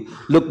you,"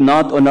 look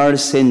not on our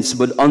sins,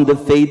 but on the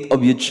faith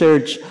of your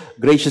church.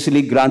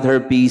 Graciously grant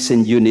her peace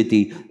and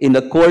unity, in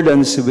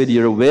accordance with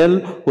your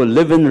will, who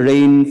live and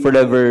reign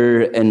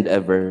forever and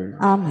ever.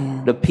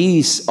 Amen. The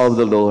peace of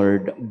the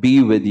Lord be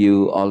with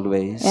you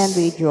always. And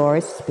with your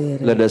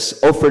spirit. Let us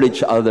offer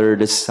each other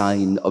the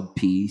sign of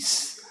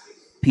peace.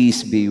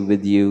 Peace be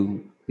with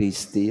you.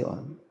 Peace be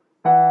on.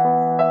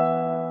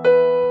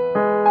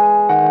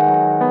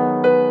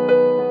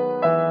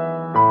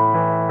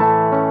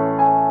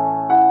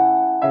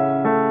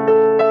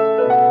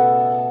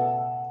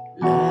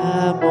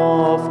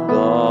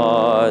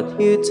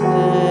 You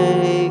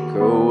take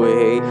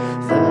away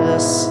the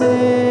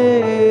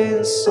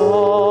sins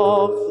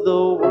of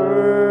the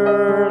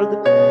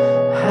world.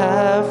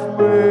 Have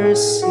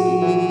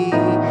mercy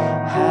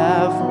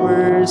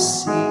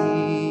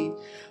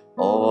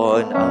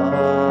on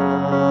us.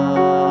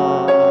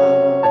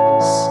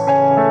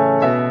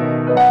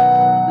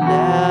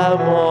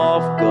 Lamb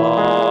of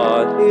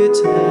God, you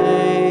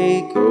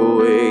take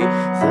away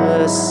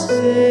the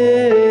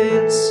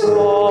sins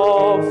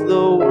of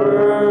the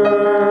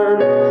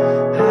world.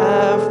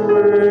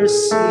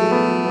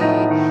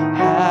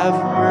 Have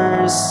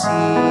mercy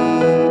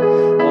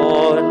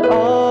on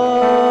us.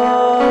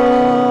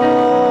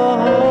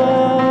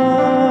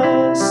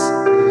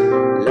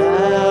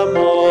 Lamb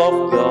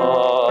of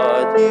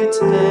God, you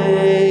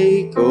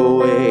take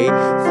away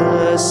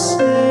the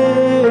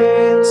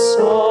sins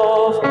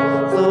of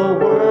the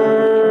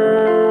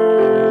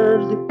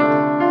world.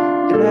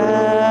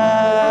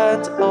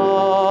 Grant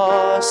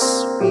us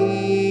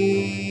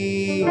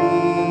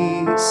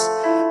peace.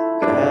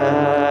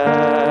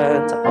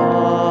 Grant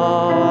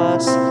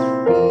us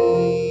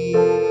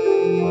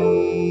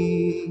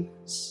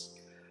peace.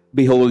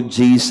 Behold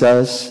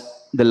Jesus,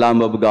 the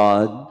Lamb of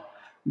God.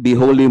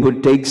 Behold him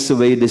who takes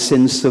away the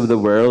sins of the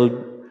world.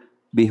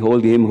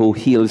 Behold him who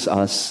heals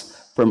us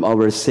from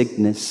our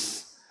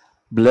sickness.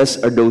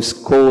 Blessed are those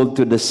called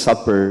to the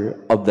supper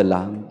of the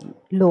Lamb.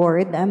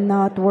 Lord, I'm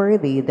not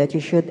worthy that you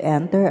should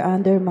enter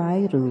under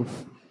my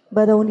roof,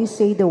 but only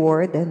say the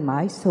word and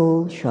my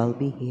soul shall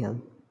be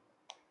healed.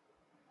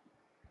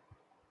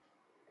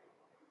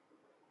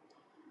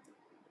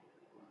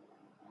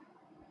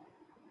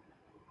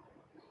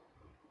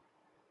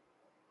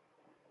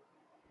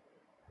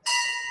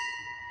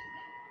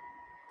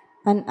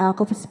 An act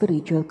of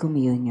spiritual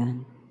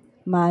communion.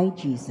 My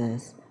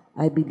Jesus,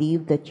 I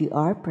believe that you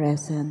are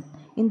present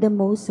in the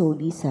most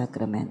holy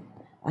sacrament.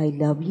 I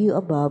love you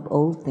above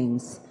all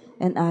things,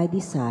 and I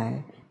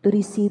desire to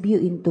receive you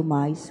into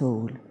my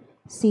soul.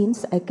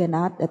 Since I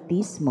cannot at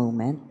this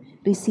moment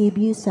receive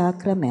you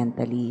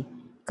sacramentally,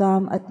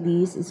 come at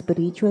least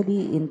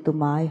spiritually into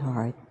my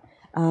heart.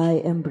 I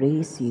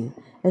embrace you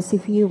as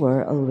if you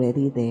were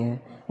already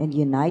there, and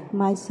unite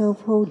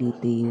myself wholly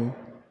to you.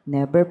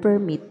 Never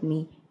permit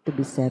me to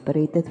be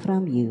separated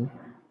from you.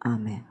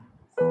 Amen.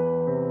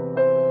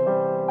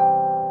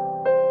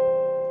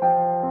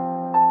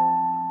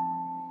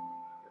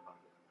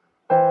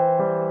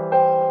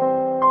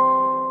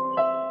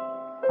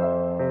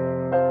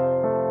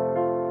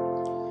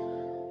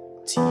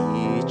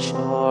 Teach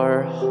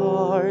our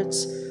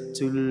hearts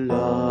to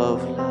love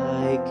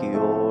like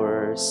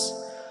yours,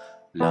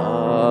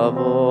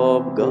 love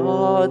of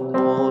God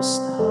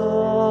Most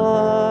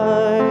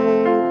High.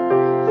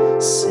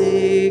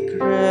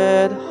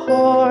 Sacred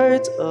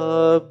Heart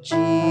of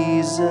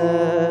Jesus,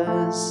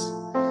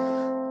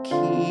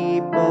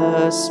 keep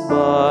us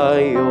by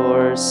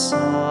your side.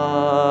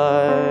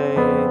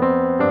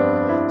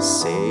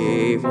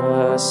 Save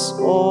us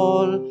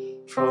all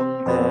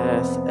from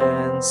death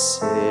and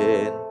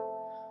sin,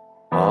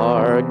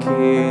 our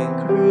King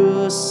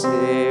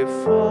crucified,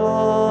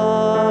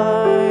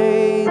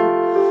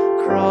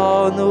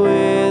 crowned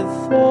with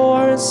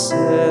thorns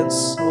and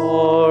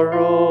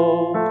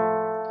sorrow.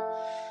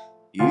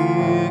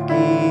 You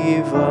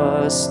give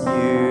us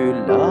new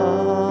life.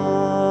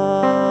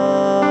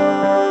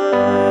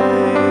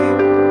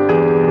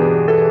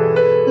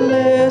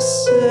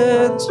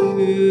 Listen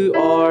to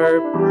our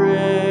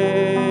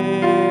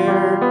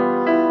prayer,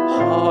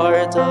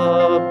 heart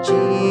of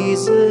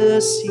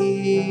Jesus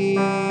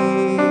here.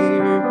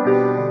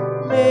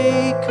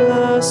 Make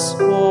us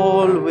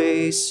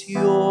always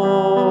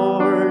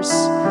yours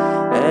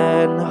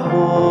and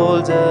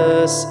hold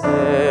us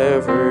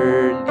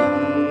ever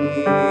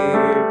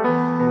near.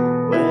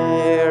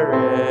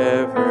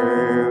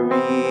 Wherever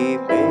we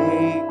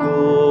may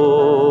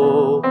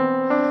go,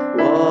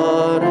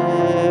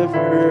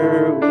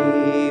 whatever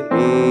we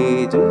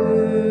may do,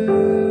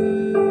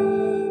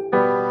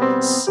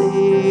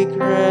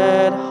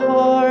 Sacred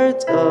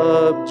Heart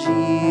of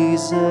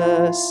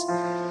Jesus,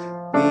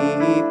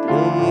 we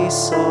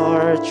place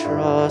our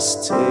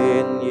trust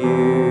in you.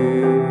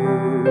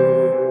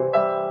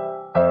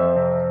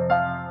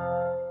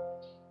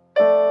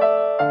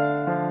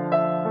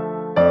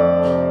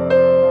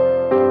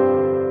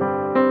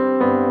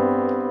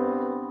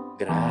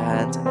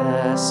 Grant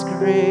us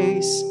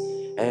grace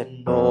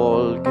and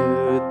all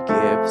good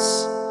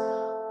gifts,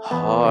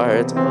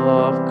 Heart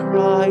of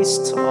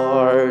Christ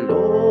our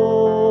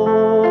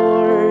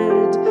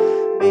Lord,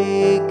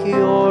 make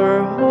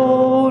your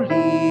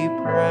holy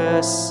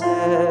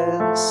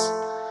presence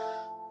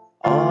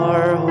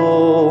our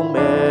home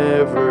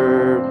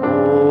evermore.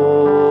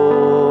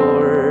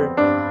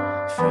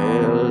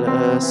 Fill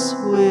us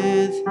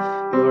with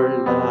your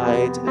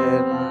light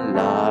and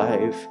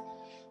life,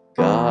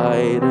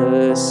 guide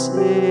us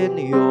in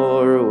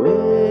your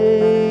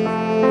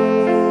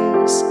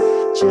ways,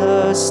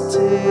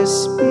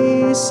 justice,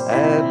 peace,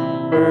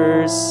 and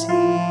mercy.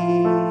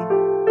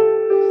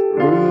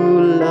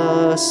 Rule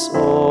us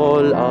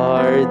all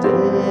our days.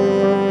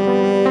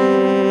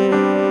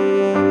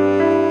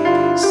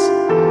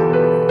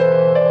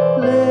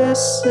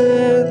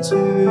 Listen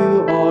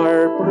to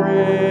our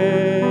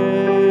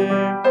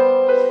prayer,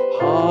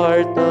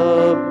 Heart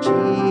of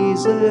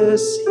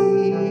Jesus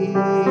here.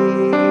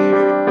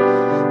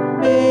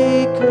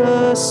 Make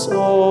us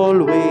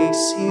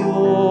always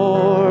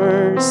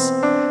yours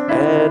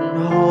and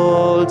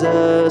hold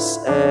us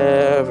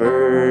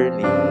ever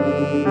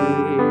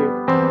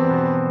near.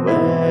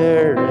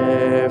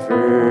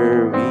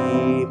 Wherever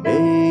we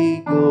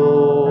may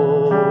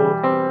go,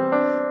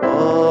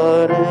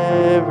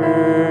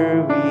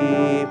 whatever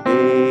we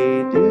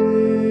may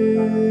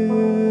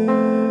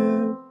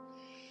do,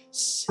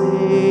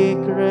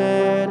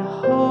 Sacred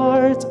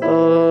Heart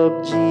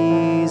of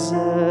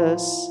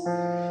Jesus,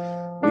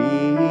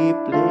 we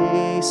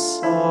place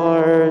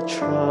our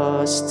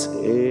trust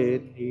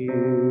in you.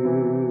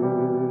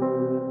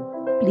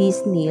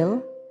 Please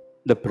kneel.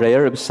 The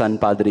prayer of San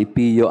Padre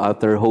Pio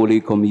after Holy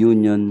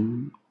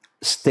Communion.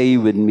 Stay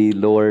with me,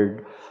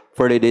 Lord,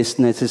 for it is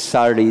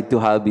necessary to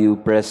have you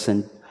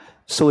present,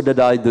 so that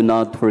I do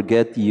not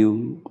forget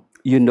you.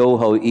 You know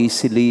how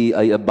easily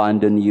I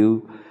abandon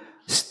you.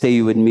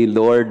 Stay with me,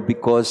 Lord,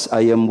 because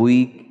I am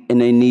weak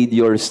and I need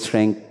your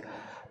strength,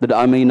 that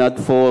I may not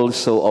fall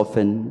so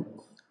often.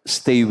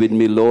 Stay with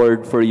me,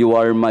 Lord, for you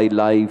are my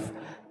life,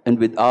 and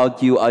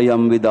without you I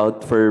am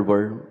without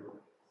fervor.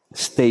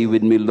 Stay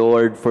with me,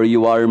 Lord, for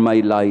you are my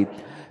light,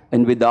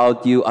 and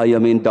without you I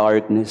am in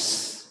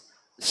darkness.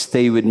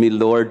 Stay with me,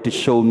 Lord, to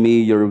show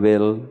me your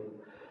will.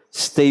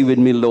 Stay with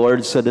me,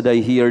 Lord, so that I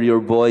hear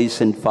your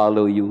voice and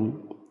follow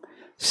you.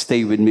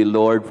 Stay with me,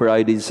 Lord, for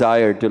I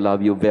desire to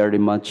love you very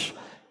much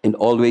and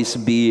always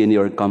be in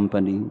your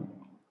company.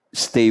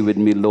 Stay with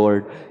me,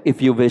 Lord,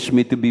 if you wish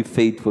me to be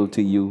faithful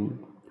to you.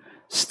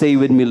 Stay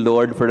with me,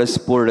 Lord, for as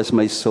poor as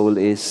my soul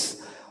is,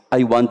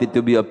 I want it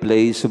to be a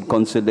place of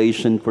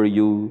consolation for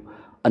you,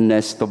 a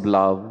nest of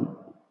love.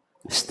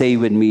 Stay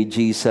with me,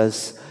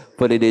 Jesus,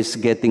 for it is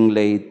getting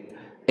late,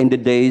 and the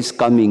day is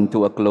coming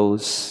to a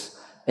close,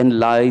 and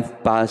life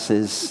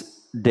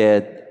passes,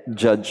 death,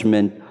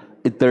 judgment,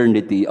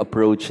 eternity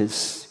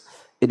approaches.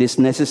 It is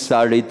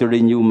necessary to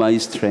renew my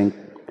strength,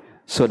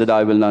 so that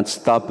I will not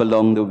stop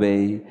along the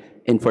way,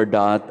 and for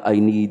that I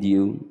need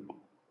you.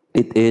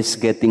 It is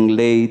getting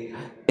late,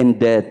 and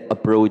death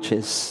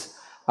approaches.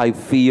 I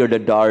fear the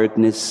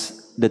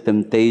darkness, the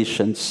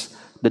temptations,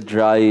 the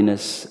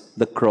dryness,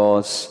 the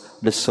cross,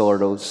 the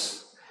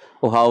sorrows.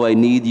 Oh, how I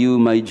need you,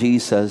 my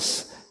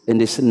Jesus, in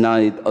this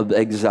night of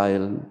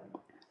exile.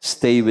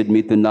 Stay with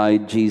me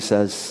tonight,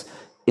 Jesus,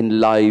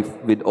 in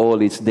life with all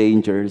its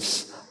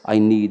dangers. I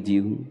need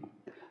you.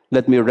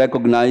 Let me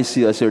recognize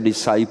you as your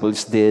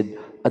disciples did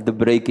at the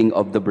breaking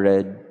of the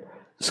bread,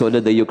 so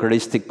that the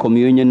Eucharistic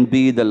communion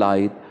be the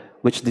light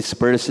which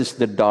disperses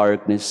the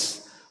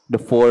darkness, the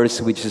force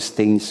which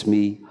sustains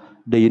me,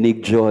 the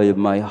unique joy of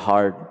my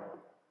heart.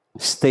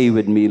 Stay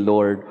with me,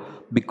 Lord,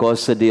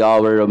 because at the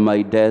hour of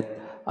my death,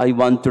 I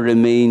want to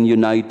remain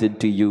united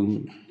to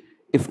you.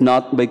 If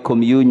not by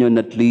communion,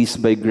 at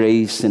least by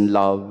grace and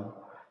love.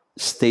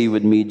 Stay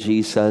with me,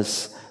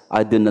 Jesus.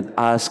 I do not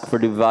ask for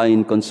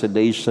divine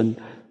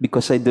consolation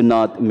because I do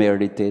not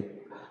merit it,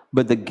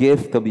 but the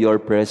gift of your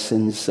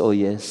presence, oh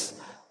yes,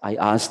 I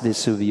ask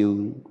this of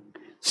you.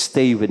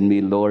 Stay with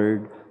me,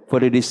 Lord,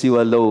 for it is you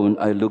alone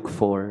I look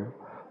for.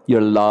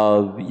 Your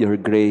love, your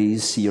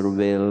grace, your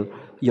will,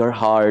 your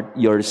heart,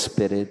 your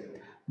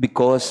spirit.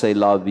 Because I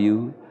love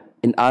you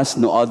and ask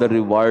no other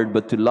reward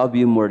but to love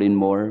you more and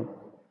more.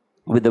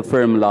 With a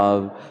firm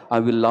love, I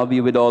will love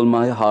you with all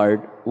my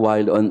heart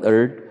while on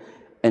earth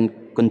and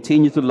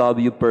continue to love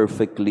you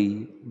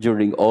perfectly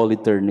during all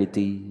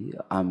eternity.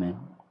 Amen.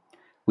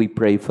 We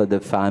pray for the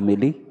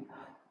family.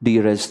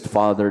 Dearest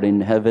Father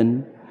in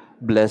heaven,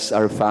 bless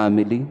our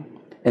family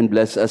and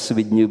bless us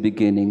with new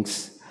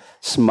beginnings.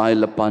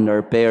 Smile upon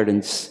our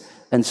parents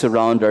and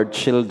surround our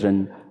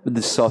children with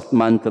the soft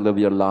mantle of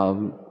your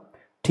love.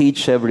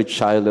 Teach every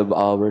child of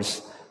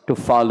ours to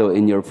follow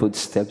in your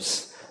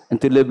footsteps and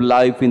to live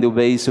life in the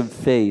ways of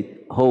faith,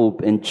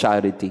 hope, and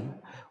charity.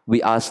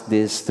 We ask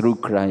this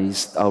through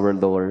Christ our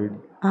Lord.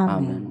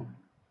 Amen.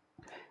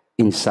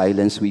 In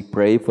silence, we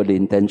pray for the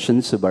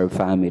intentions of our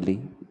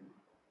family.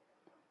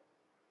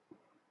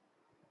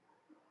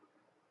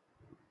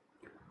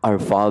 Our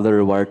Father,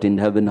 who art in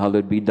heaven,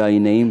 hallowed be thy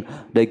name.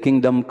 Thy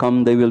kingdom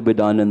come, thy will be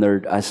done on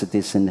earth as it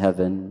is in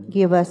heaven.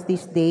 Give us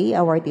this day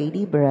our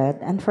daily bread,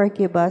 and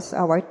forgive us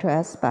our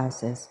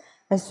trespasses,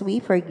 as we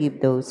forgive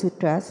those who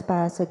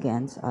trespass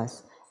against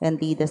us. And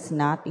lead us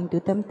not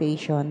into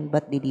temptation,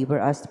 but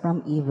deliver us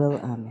from evil.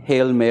 Amen.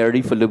 Hail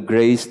Mary, full of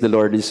grace, the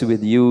Lord is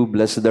with you.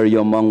 Blessed are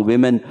you among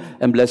women,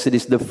 and blessed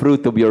is the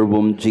fruit of your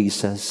womb,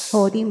 Jesus.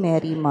 Holy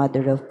Mary,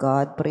 Mother of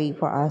God, pray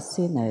for us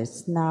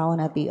sinners, now and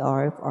at the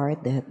hour of our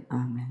death.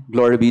 Amen.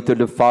 Glory be to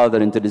the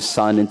Father, and to the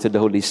Son, and to the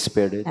Holy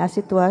Spirit.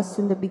 As it was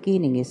in the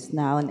beginning, is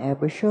now, and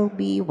ever shall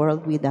be,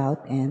 world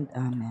without end.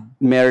 Amen.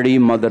 Mary,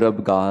 Mother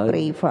of God,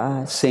 Pray for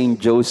us. Saint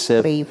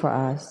Joseph, Pray for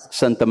us.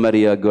 Santa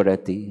Maria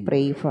Goretti.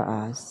 Pray for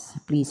us.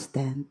 Please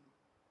stand.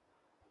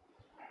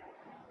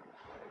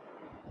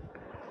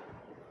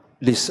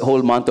 This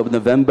whole month of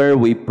November,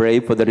 we pray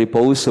for the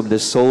repose of the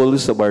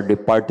souls of our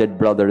departed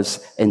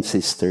brothers and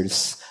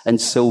sisters. And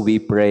so we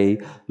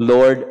pray,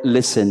 Lord,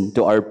 listen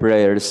to our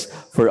prayers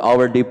for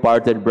our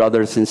departed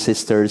brothers and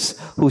sisters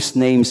whose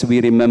names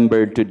we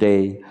remember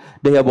today.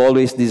 They have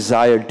always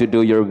desired to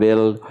do your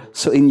will,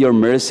 so in your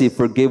mercy,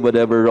 forgive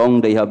whatever wrong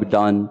they have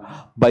done.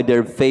 By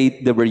their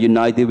faith, they were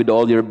united with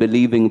all your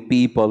believing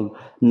people.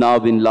 Now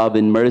in love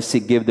and mercy,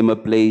 give them a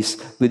place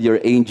with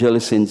your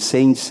angels and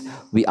saints.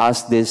 We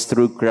ask this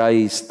through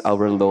Christ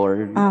our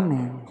Lord.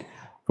 Amen.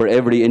 For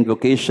every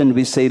invocation,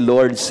 we say,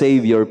 Lord,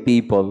 save your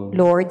people.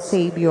 Lord,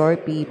 save your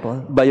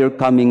people. By your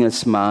coming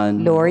as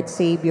man. Lord,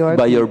 save your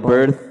by people. Your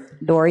birth.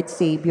 Lord,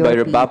 save your by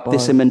your people.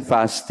 baptism and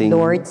fasting.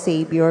 Lord,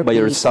 save your by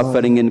people. your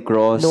suffering and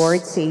cross.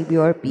 Lord, save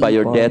your people. By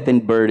your death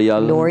and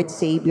burial. Lord,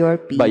 save your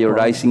people. By your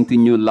rising to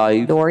new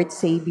life. Lord,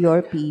 save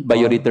your people. By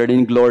your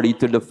returning glory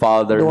to the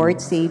Father. Lord,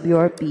 save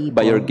your people.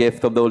 By your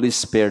gift of the Holy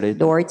Spirit.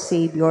 Lord,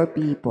 save your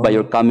people. By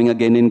your coming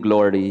again in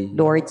glory.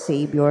 Lord,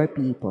 save your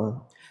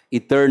people.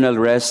 Eternal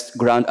rest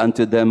grant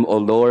unto them, O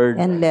Lord.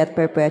 And let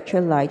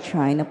perpetual light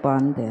shine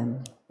upon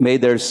them. May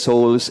their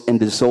souls and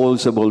the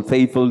souls of all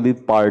faithful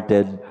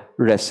departed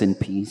rest in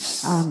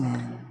peace.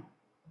 Amen.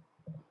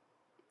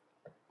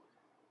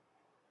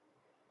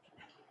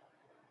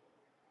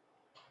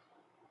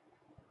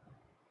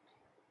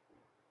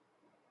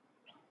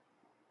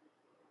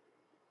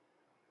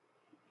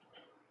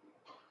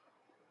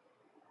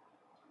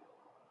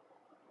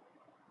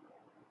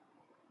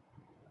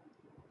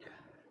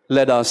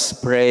 Let us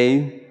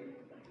pray.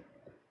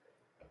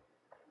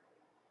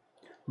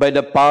 By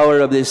the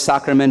power of this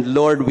sacrament,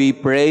 Lord, we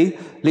pray,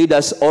 lead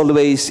us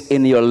always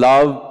in your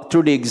love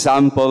through the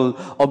example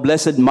of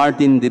Blessed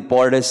Martin de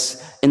Porres,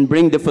 and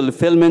bring the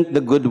fulfillment, the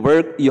good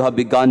work you have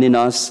begun in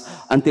us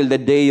until the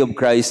day of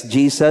Christ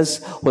Jesus,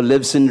 who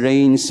lives and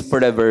reigns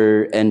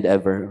forever and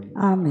ever.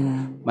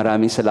 Amen.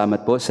 Maraming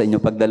salamat po sa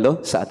inyong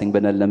pagdalo sa ating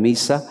banal na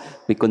misa.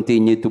 We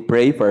continue to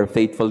pray for our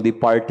faithful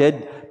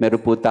departed. Meron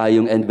po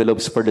tayong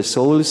envelopes for the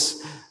souls.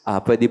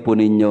 Pwede po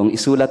ninyong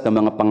isulat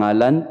ang mga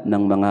pangalan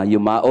ng mga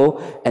yumao,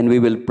 and we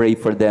will pray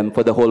for them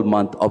for the whole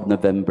month of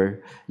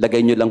November.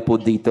 Lagay nyo lang po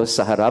dito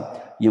sa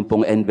harap yung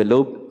pong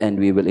envelope, and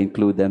we will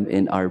include them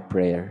in our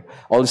prayer.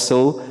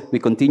 Also,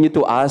 we continue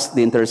to ask the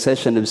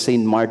intercession of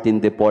Saint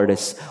Martin de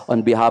Porres.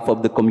 On behalf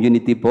of the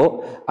community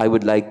po, I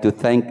would like to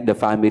thank the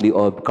family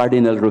of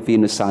Cardinal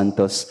Rufino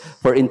Santos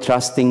for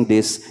entrusting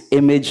this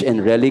image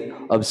and relic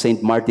of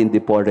Saint Martin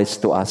de Porres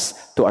to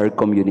us, to our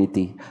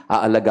community.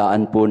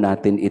 Aalagaan po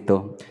natin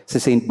ito. Si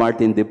Saint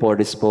Martin de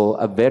Porres po,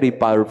 a very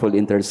powerful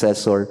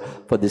intercessor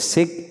for the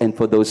sick and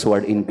for those who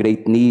are in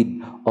great need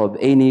of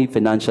any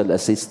financial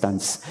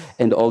assistance.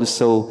 And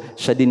also,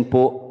 siya din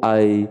po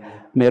ay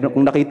meron,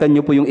 kung nakita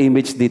niyo po yung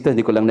image dito,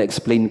 hindi ko lang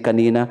na-explain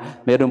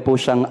kanina, meron po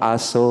siyang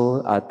aso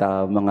at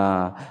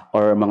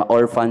mga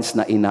orphans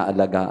na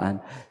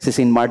inaalagaan. Si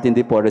St. Martin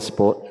de Porres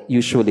po,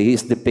 usually he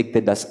is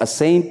depicted as a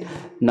saint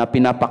na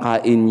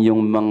pinapakain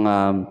yung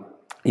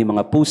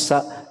mga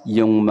pusa,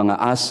 yung mga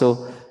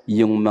aso,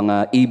 yung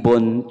mga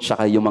ibon,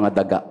 tsaka yung mga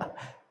daga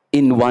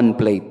in one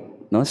plate.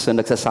 No? So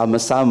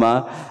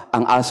nagsasama-sama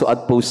ang aso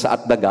at pusa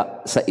at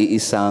daga sa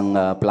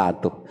iisang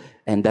plato.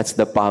 And that's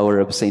the power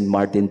of St.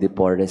 Martin de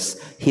Porres.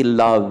 He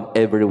loved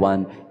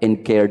everyone and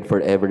cared for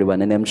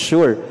everyone. And I'm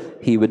sure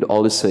he would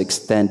also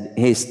extend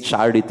his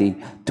charity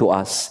to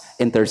us,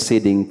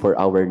 interceding for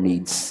our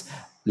needs.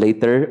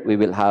 Later, we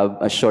will have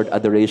a short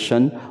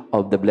adoration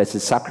of the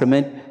Blessed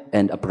Sacrament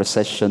and a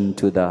procession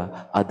to the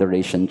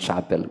Adoration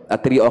Chapel.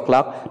 At 3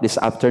 o'clock this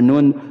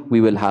afternoon,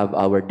 we will have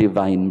our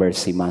Divine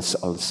Mercy Mass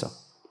also.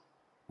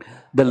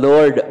 The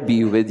Lord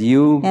be with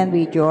you. And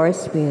with your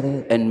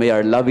spirit. And may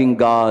our loving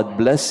God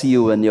bless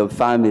you and your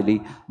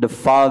family, the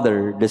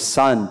Father, the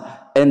Son,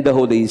 and the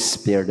Holy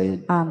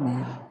Spirit.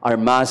 Amen. Our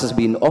Mass has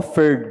been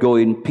offered. Go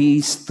in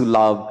peace to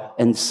love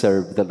and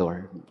serve the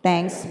Lord.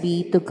 Thanks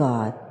be to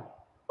God.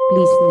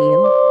 Please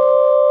kneel.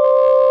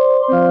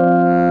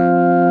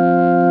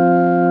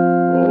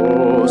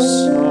 O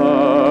salutaris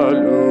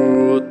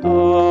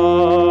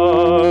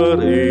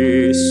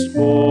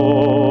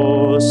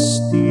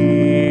hostia,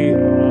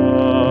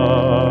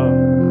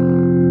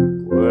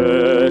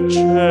 que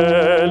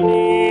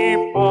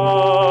celi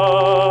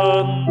pandis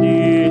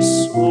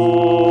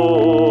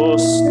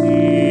ostium,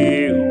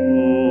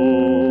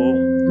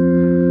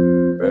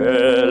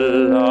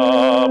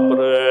 bella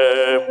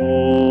premunt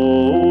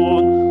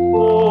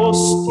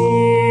hostilia,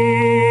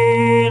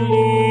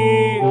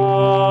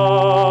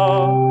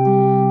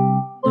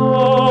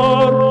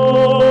 daror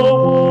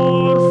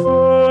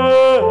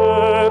fer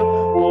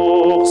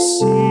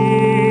auxilium,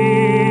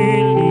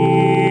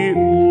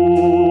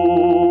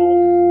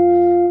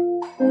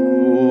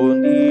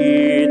 unitrinoque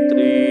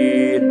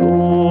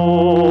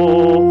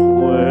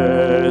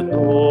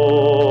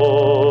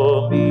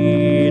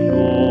Domino,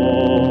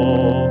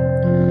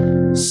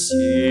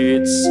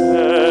 sit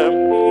sempiterna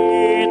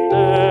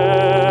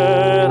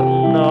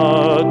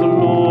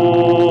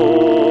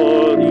gloria,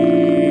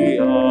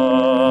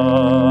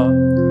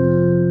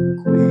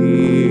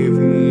 qui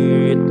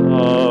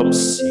vitam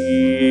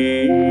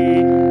sic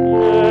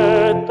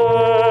et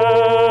termino,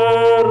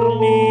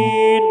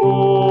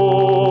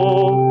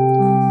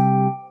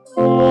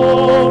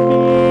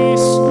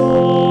 nobis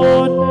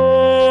donet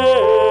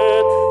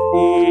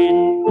in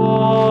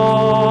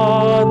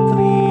patria.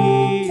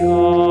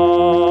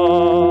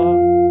 Amen.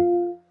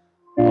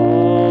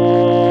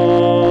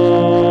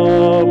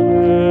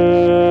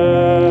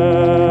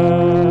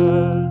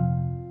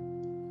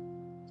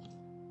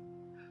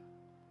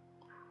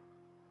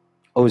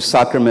 O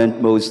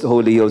Sacrament most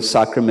holy, O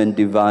Sacrament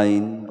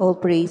divine, All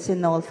praise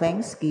and all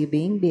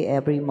thanksgiving be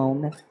every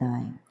moment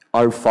thine.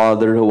 our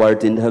Father who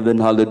art in heaven,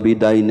 hallowed be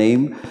thy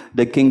name.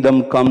 Thy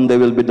kingdom come, thy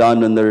will be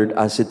done on earth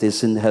as it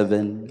is in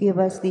heaven. Give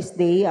us this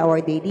day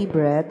our daily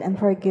bread, and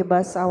forgive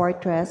us our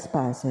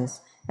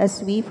trespasses,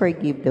 as we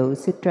forgive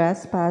those who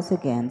trespass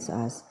against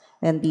us.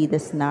 And lead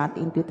us not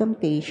into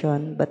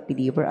temptation, but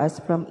deliver us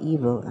from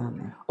evil.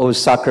 Amen. O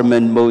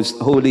Sacrament most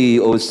holy,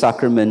 O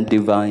Sacrament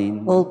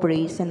divine. All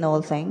praise and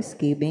all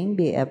thanksgiving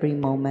be every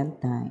moment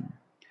thine.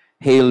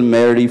 Hail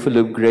Mary, full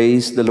of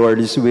grace, the Lord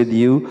is with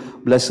you.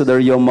 Blessed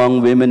are you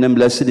among women, and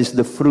blessed is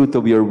the fruit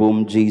of your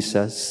womb,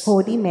 Jesus.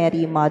 Holy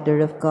Mary,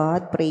 Mother of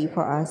God, pray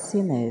for us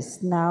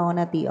sinners, now and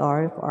at the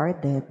hour of our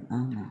death.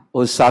 Amen.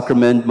 O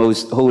Sacrament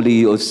most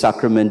holy, O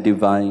Sacrament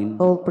divine.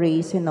 All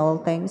praise and all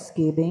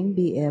thanksgiving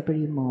be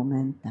every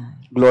moment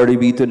thine. Glory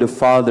be to the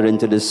Father, and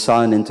to the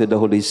Son, and to the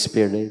Holy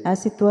Spirit.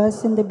 As it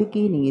was in the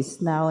beginning,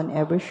 is now, and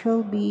ever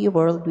shall be,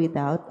 world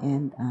without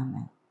end.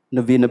 Amen.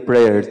 Novena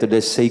prayer to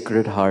the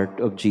Sacred Heart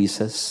of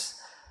Jesus.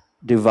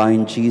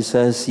 Divine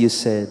Jesus, you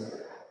said,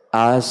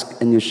 ask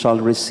and you shall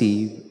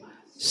receive,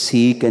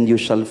 seek and you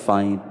shall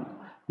find,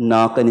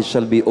 knock and it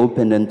shall be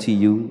opened unto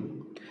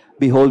you.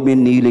 Behold me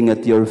kneeling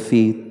at your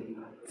feet,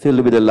 filled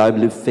with a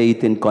lively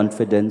faith and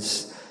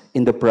confidence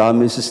in the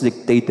promises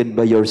dictated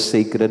by your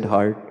Sacred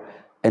Heart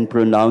and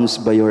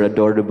pronounced by your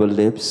adorable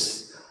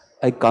lips.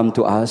 I come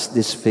to ask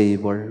this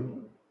favor.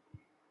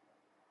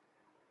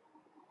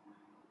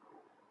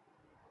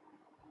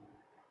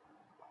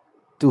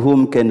 To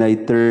whom can I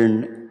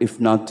turn if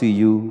not to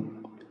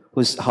you,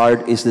 whose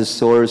heart is the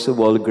source of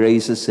all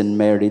graces and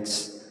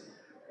merits?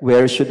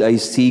 Where should I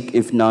seek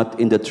if not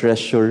in the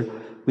treasure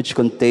which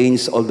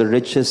contains all the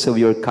riches of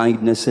your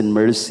kindness and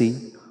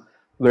mercy?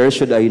 Where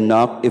should I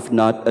knock if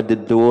not at the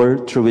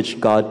door through which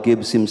God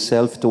gives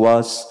himself to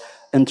us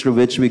and through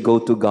which we go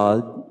to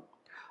God?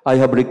 I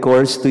have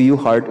recourse to you,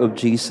 Heart of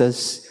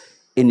Jesus.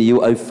 In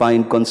you I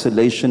find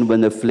consolation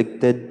when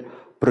afflicted,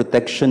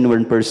 protection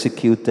when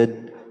persecuted,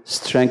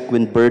 strength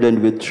when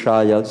burdened with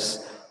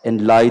trials,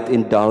 and light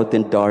in doubt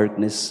and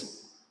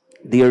darkness.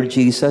 Dear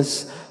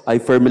Jesus, I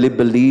firmly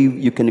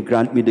believe you can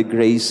grant me the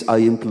grace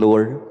I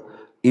implore,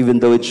 even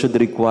though it should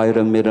require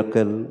a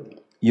miracle.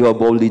 You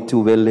have only to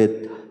will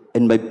it,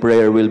 and my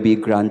prayer will be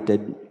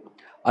granted.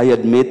 I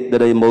admit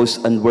that I am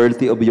most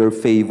unworthy of your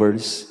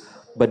favors,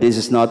 but this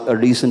is not a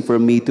reason for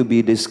me to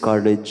be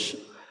discouraged.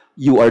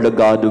 You are the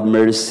God of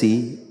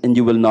mercy, and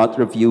you will not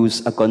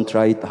refuse a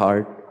contrite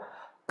heart.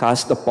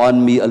 Cast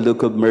upon me a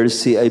look of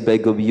mercy, I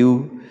beg of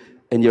you,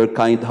 and your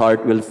kind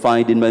heart will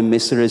find in my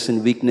miseries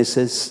and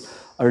weaknesses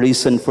a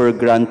reason for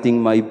granting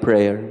my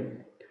prayer.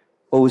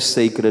 O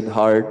Sacred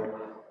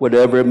Heart,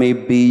 whatever may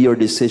be your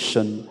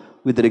decision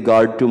with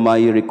regard to my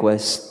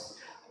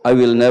request, I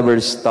will never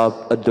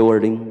stop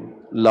adoring,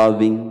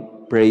 loving,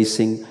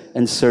 praising,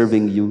 and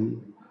serving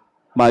you.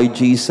 My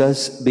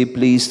Jesus, be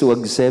pleased to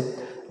accept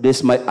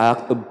this my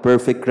act of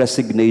perfect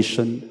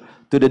resignation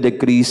to the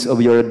decrees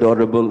of your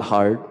adorable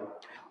heart,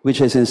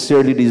 which I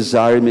sincerely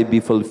desire may be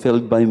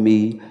fulfilled by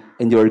me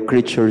and your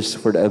creatures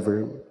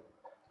forever.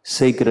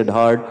 Sacred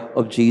Heart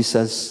of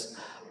Jesus,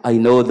 I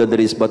know that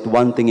there is but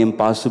one thing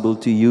impossible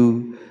to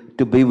you,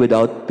 to be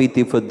without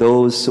pity for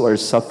those who are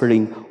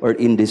suffering or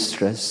in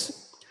distress.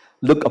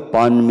 Look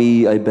upon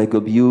me, I beg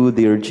of you,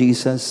 dear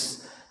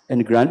Jesus,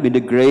 and grant me the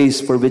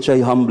grace for which I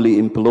humbly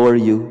implore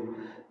you,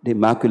 the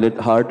Immaculate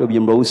Heart of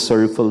your most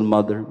sorrowful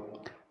Mother.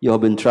 You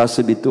have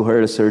entrusted me to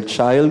her as her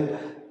child,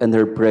 and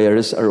her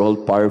prayers are all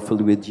powerful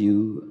with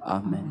you.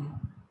 Amen.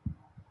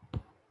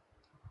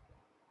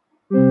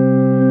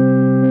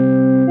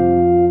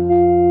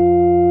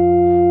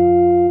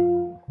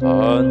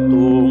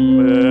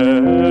 Tantum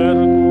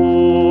ergo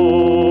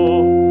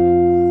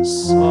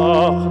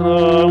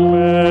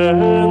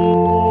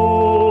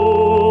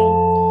sacramentum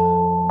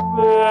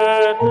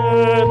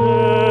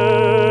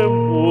venerem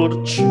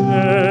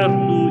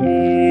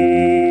urcerui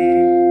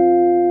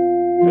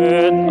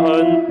et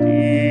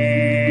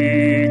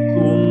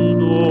antiquum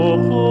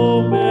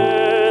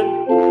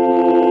documentum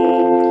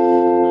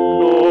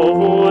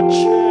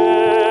nocedat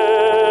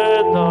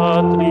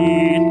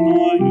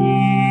ritui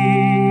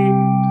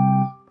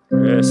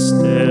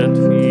estet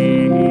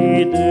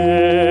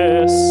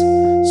fides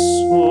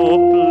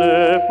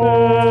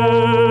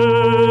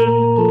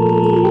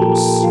supplementum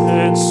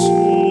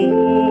sensum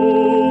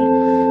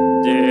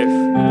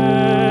defectui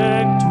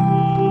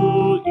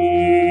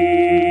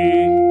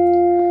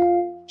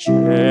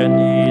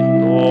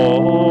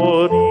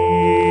genitoque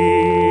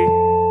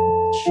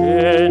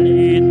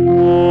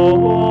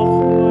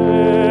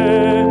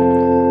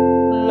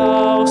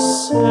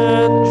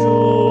lauset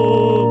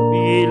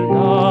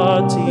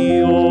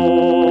jubilatio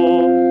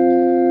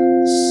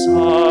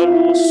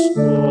salus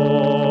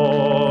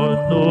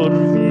honor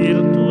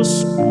virtus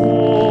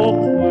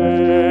quoque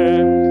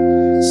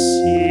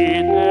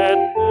sit et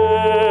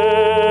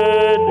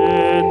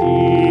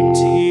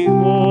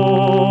benedictio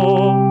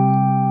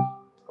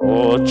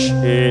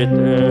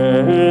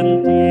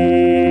procedenti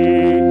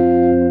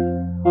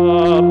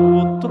ab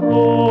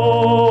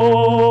utroque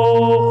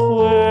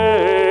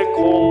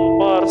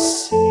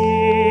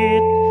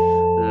comparsit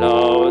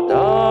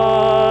laudatio.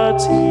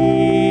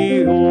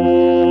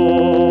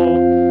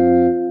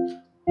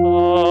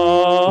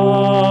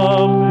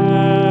 Amen.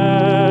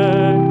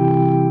 Amen.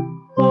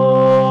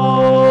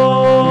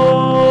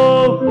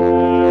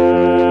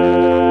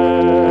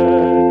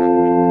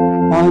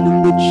 Panem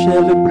de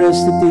cielo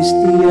prestitis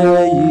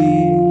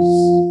Dieis,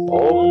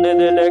 Omne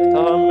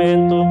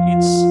delectamentum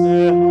ipse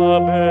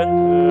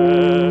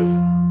habentem.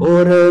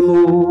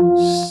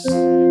 oremus.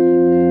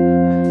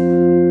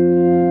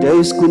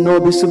 Deus qui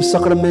nobis sub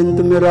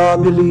sacramentum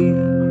mirabili,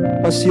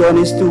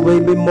 passionis tuae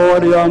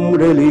memoriam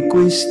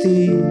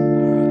reliquisti,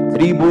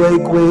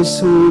 tribueque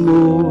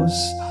unus,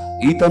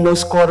 ita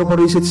nos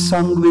corporis et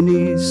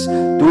sanguinis,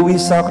 tui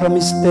sacra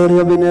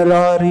mysteria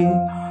venerari,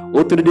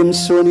 ut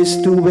redemptionis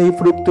tuae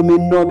fructum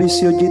in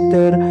nobis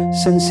iogiter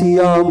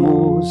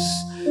sensiamus,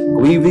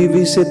 qui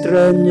vivis et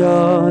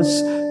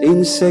regnas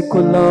in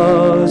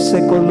saecula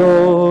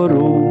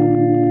saeculorum.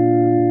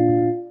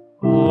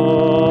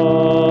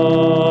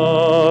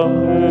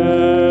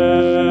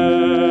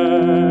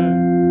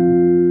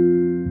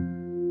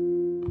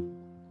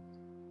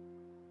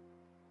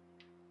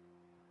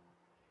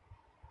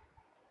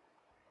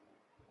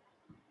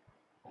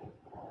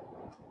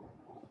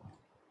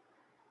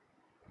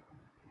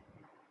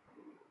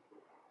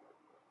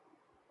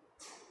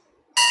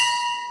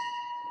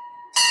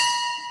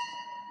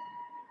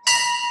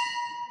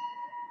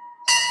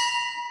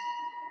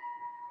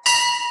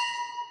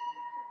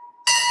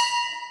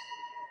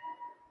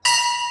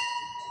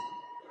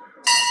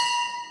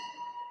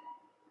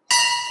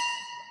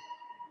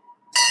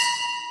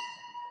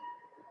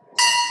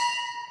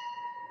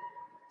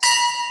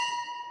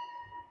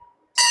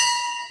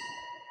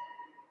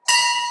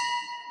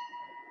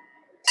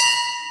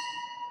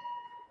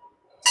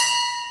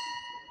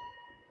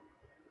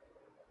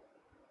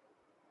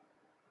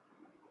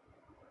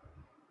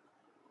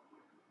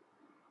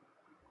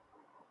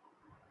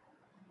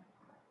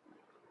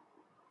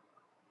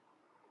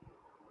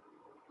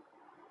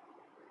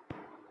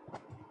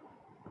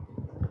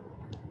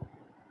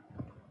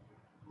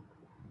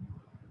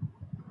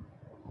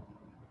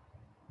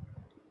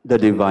 the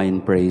divine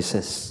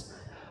praises.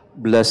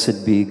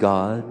 Blessed be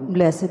God.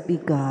 Blessed be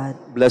God.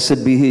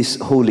 Blessed be his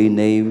holy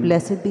name.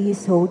 Blessed be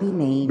his holy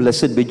name.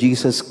 Blessed be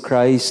Jesus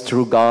Christ,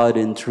 true God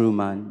and true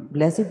man.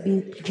 Blessed be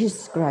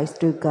Jesus Christ,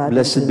 through God.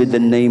 Blessed be the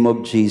name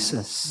of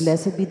Jesus.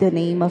 Blessed be the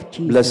name of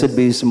Jesus. Blessed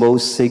be his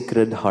most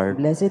sacred heart.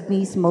 Blessed be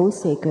his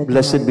most sacred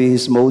Blessed heart. be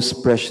his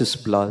most precious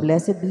blood.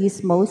 Blessed be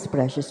his most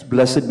precious blood.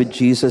 Blessed be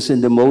Jesus in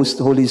the most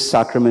holy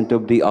sacrament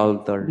of the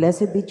altar.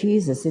 Blessed be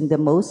Jesus in the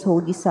most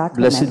holy sacrament.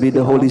 Blessed be of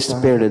the Holy altar.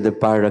 Spirit, the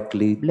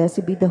Paraclete.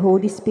 Blessed be the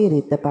Holy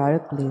Spirit, the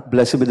Paraclete.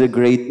 Blessed be the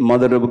great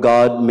Mother of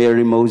God,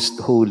 Mary most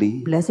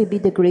holy. Blessed be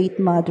the great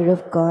Mother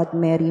of God,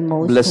 Mary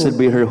most Blessed holy.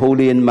 be her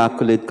holy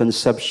immaculate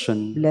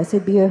conception.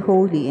 Blessed be her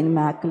holy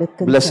immaculate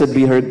conception. Blessed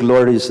be her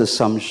glorious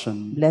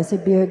assumption.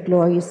 Blessed be her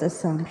glorious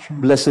assumption.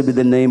 Blessed be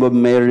the name of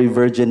Mary,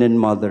 Virgin and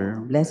Mother.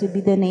 Blessed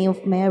be the name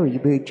of Mary,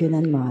 Virgin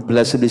and Mother.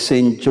 Blessed be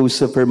Saint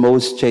Joseph, her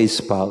most chaste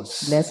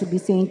spouse. Blessed be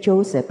Saint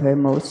Joseph, her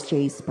most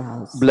chaste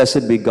spouse.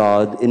 Blessed be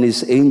God in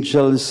his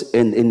angels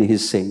and in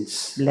his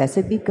saints.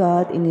 Blessed be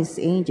God in his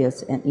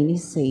angels and in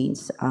his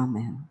saints.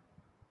 Amen.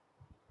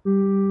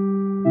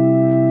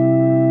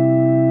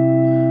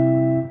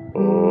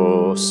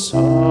 O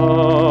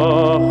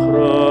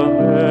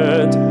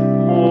sacrament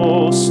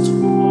most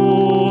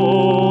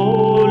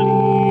holy,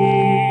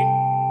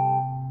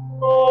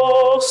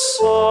 O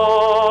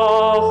sacrament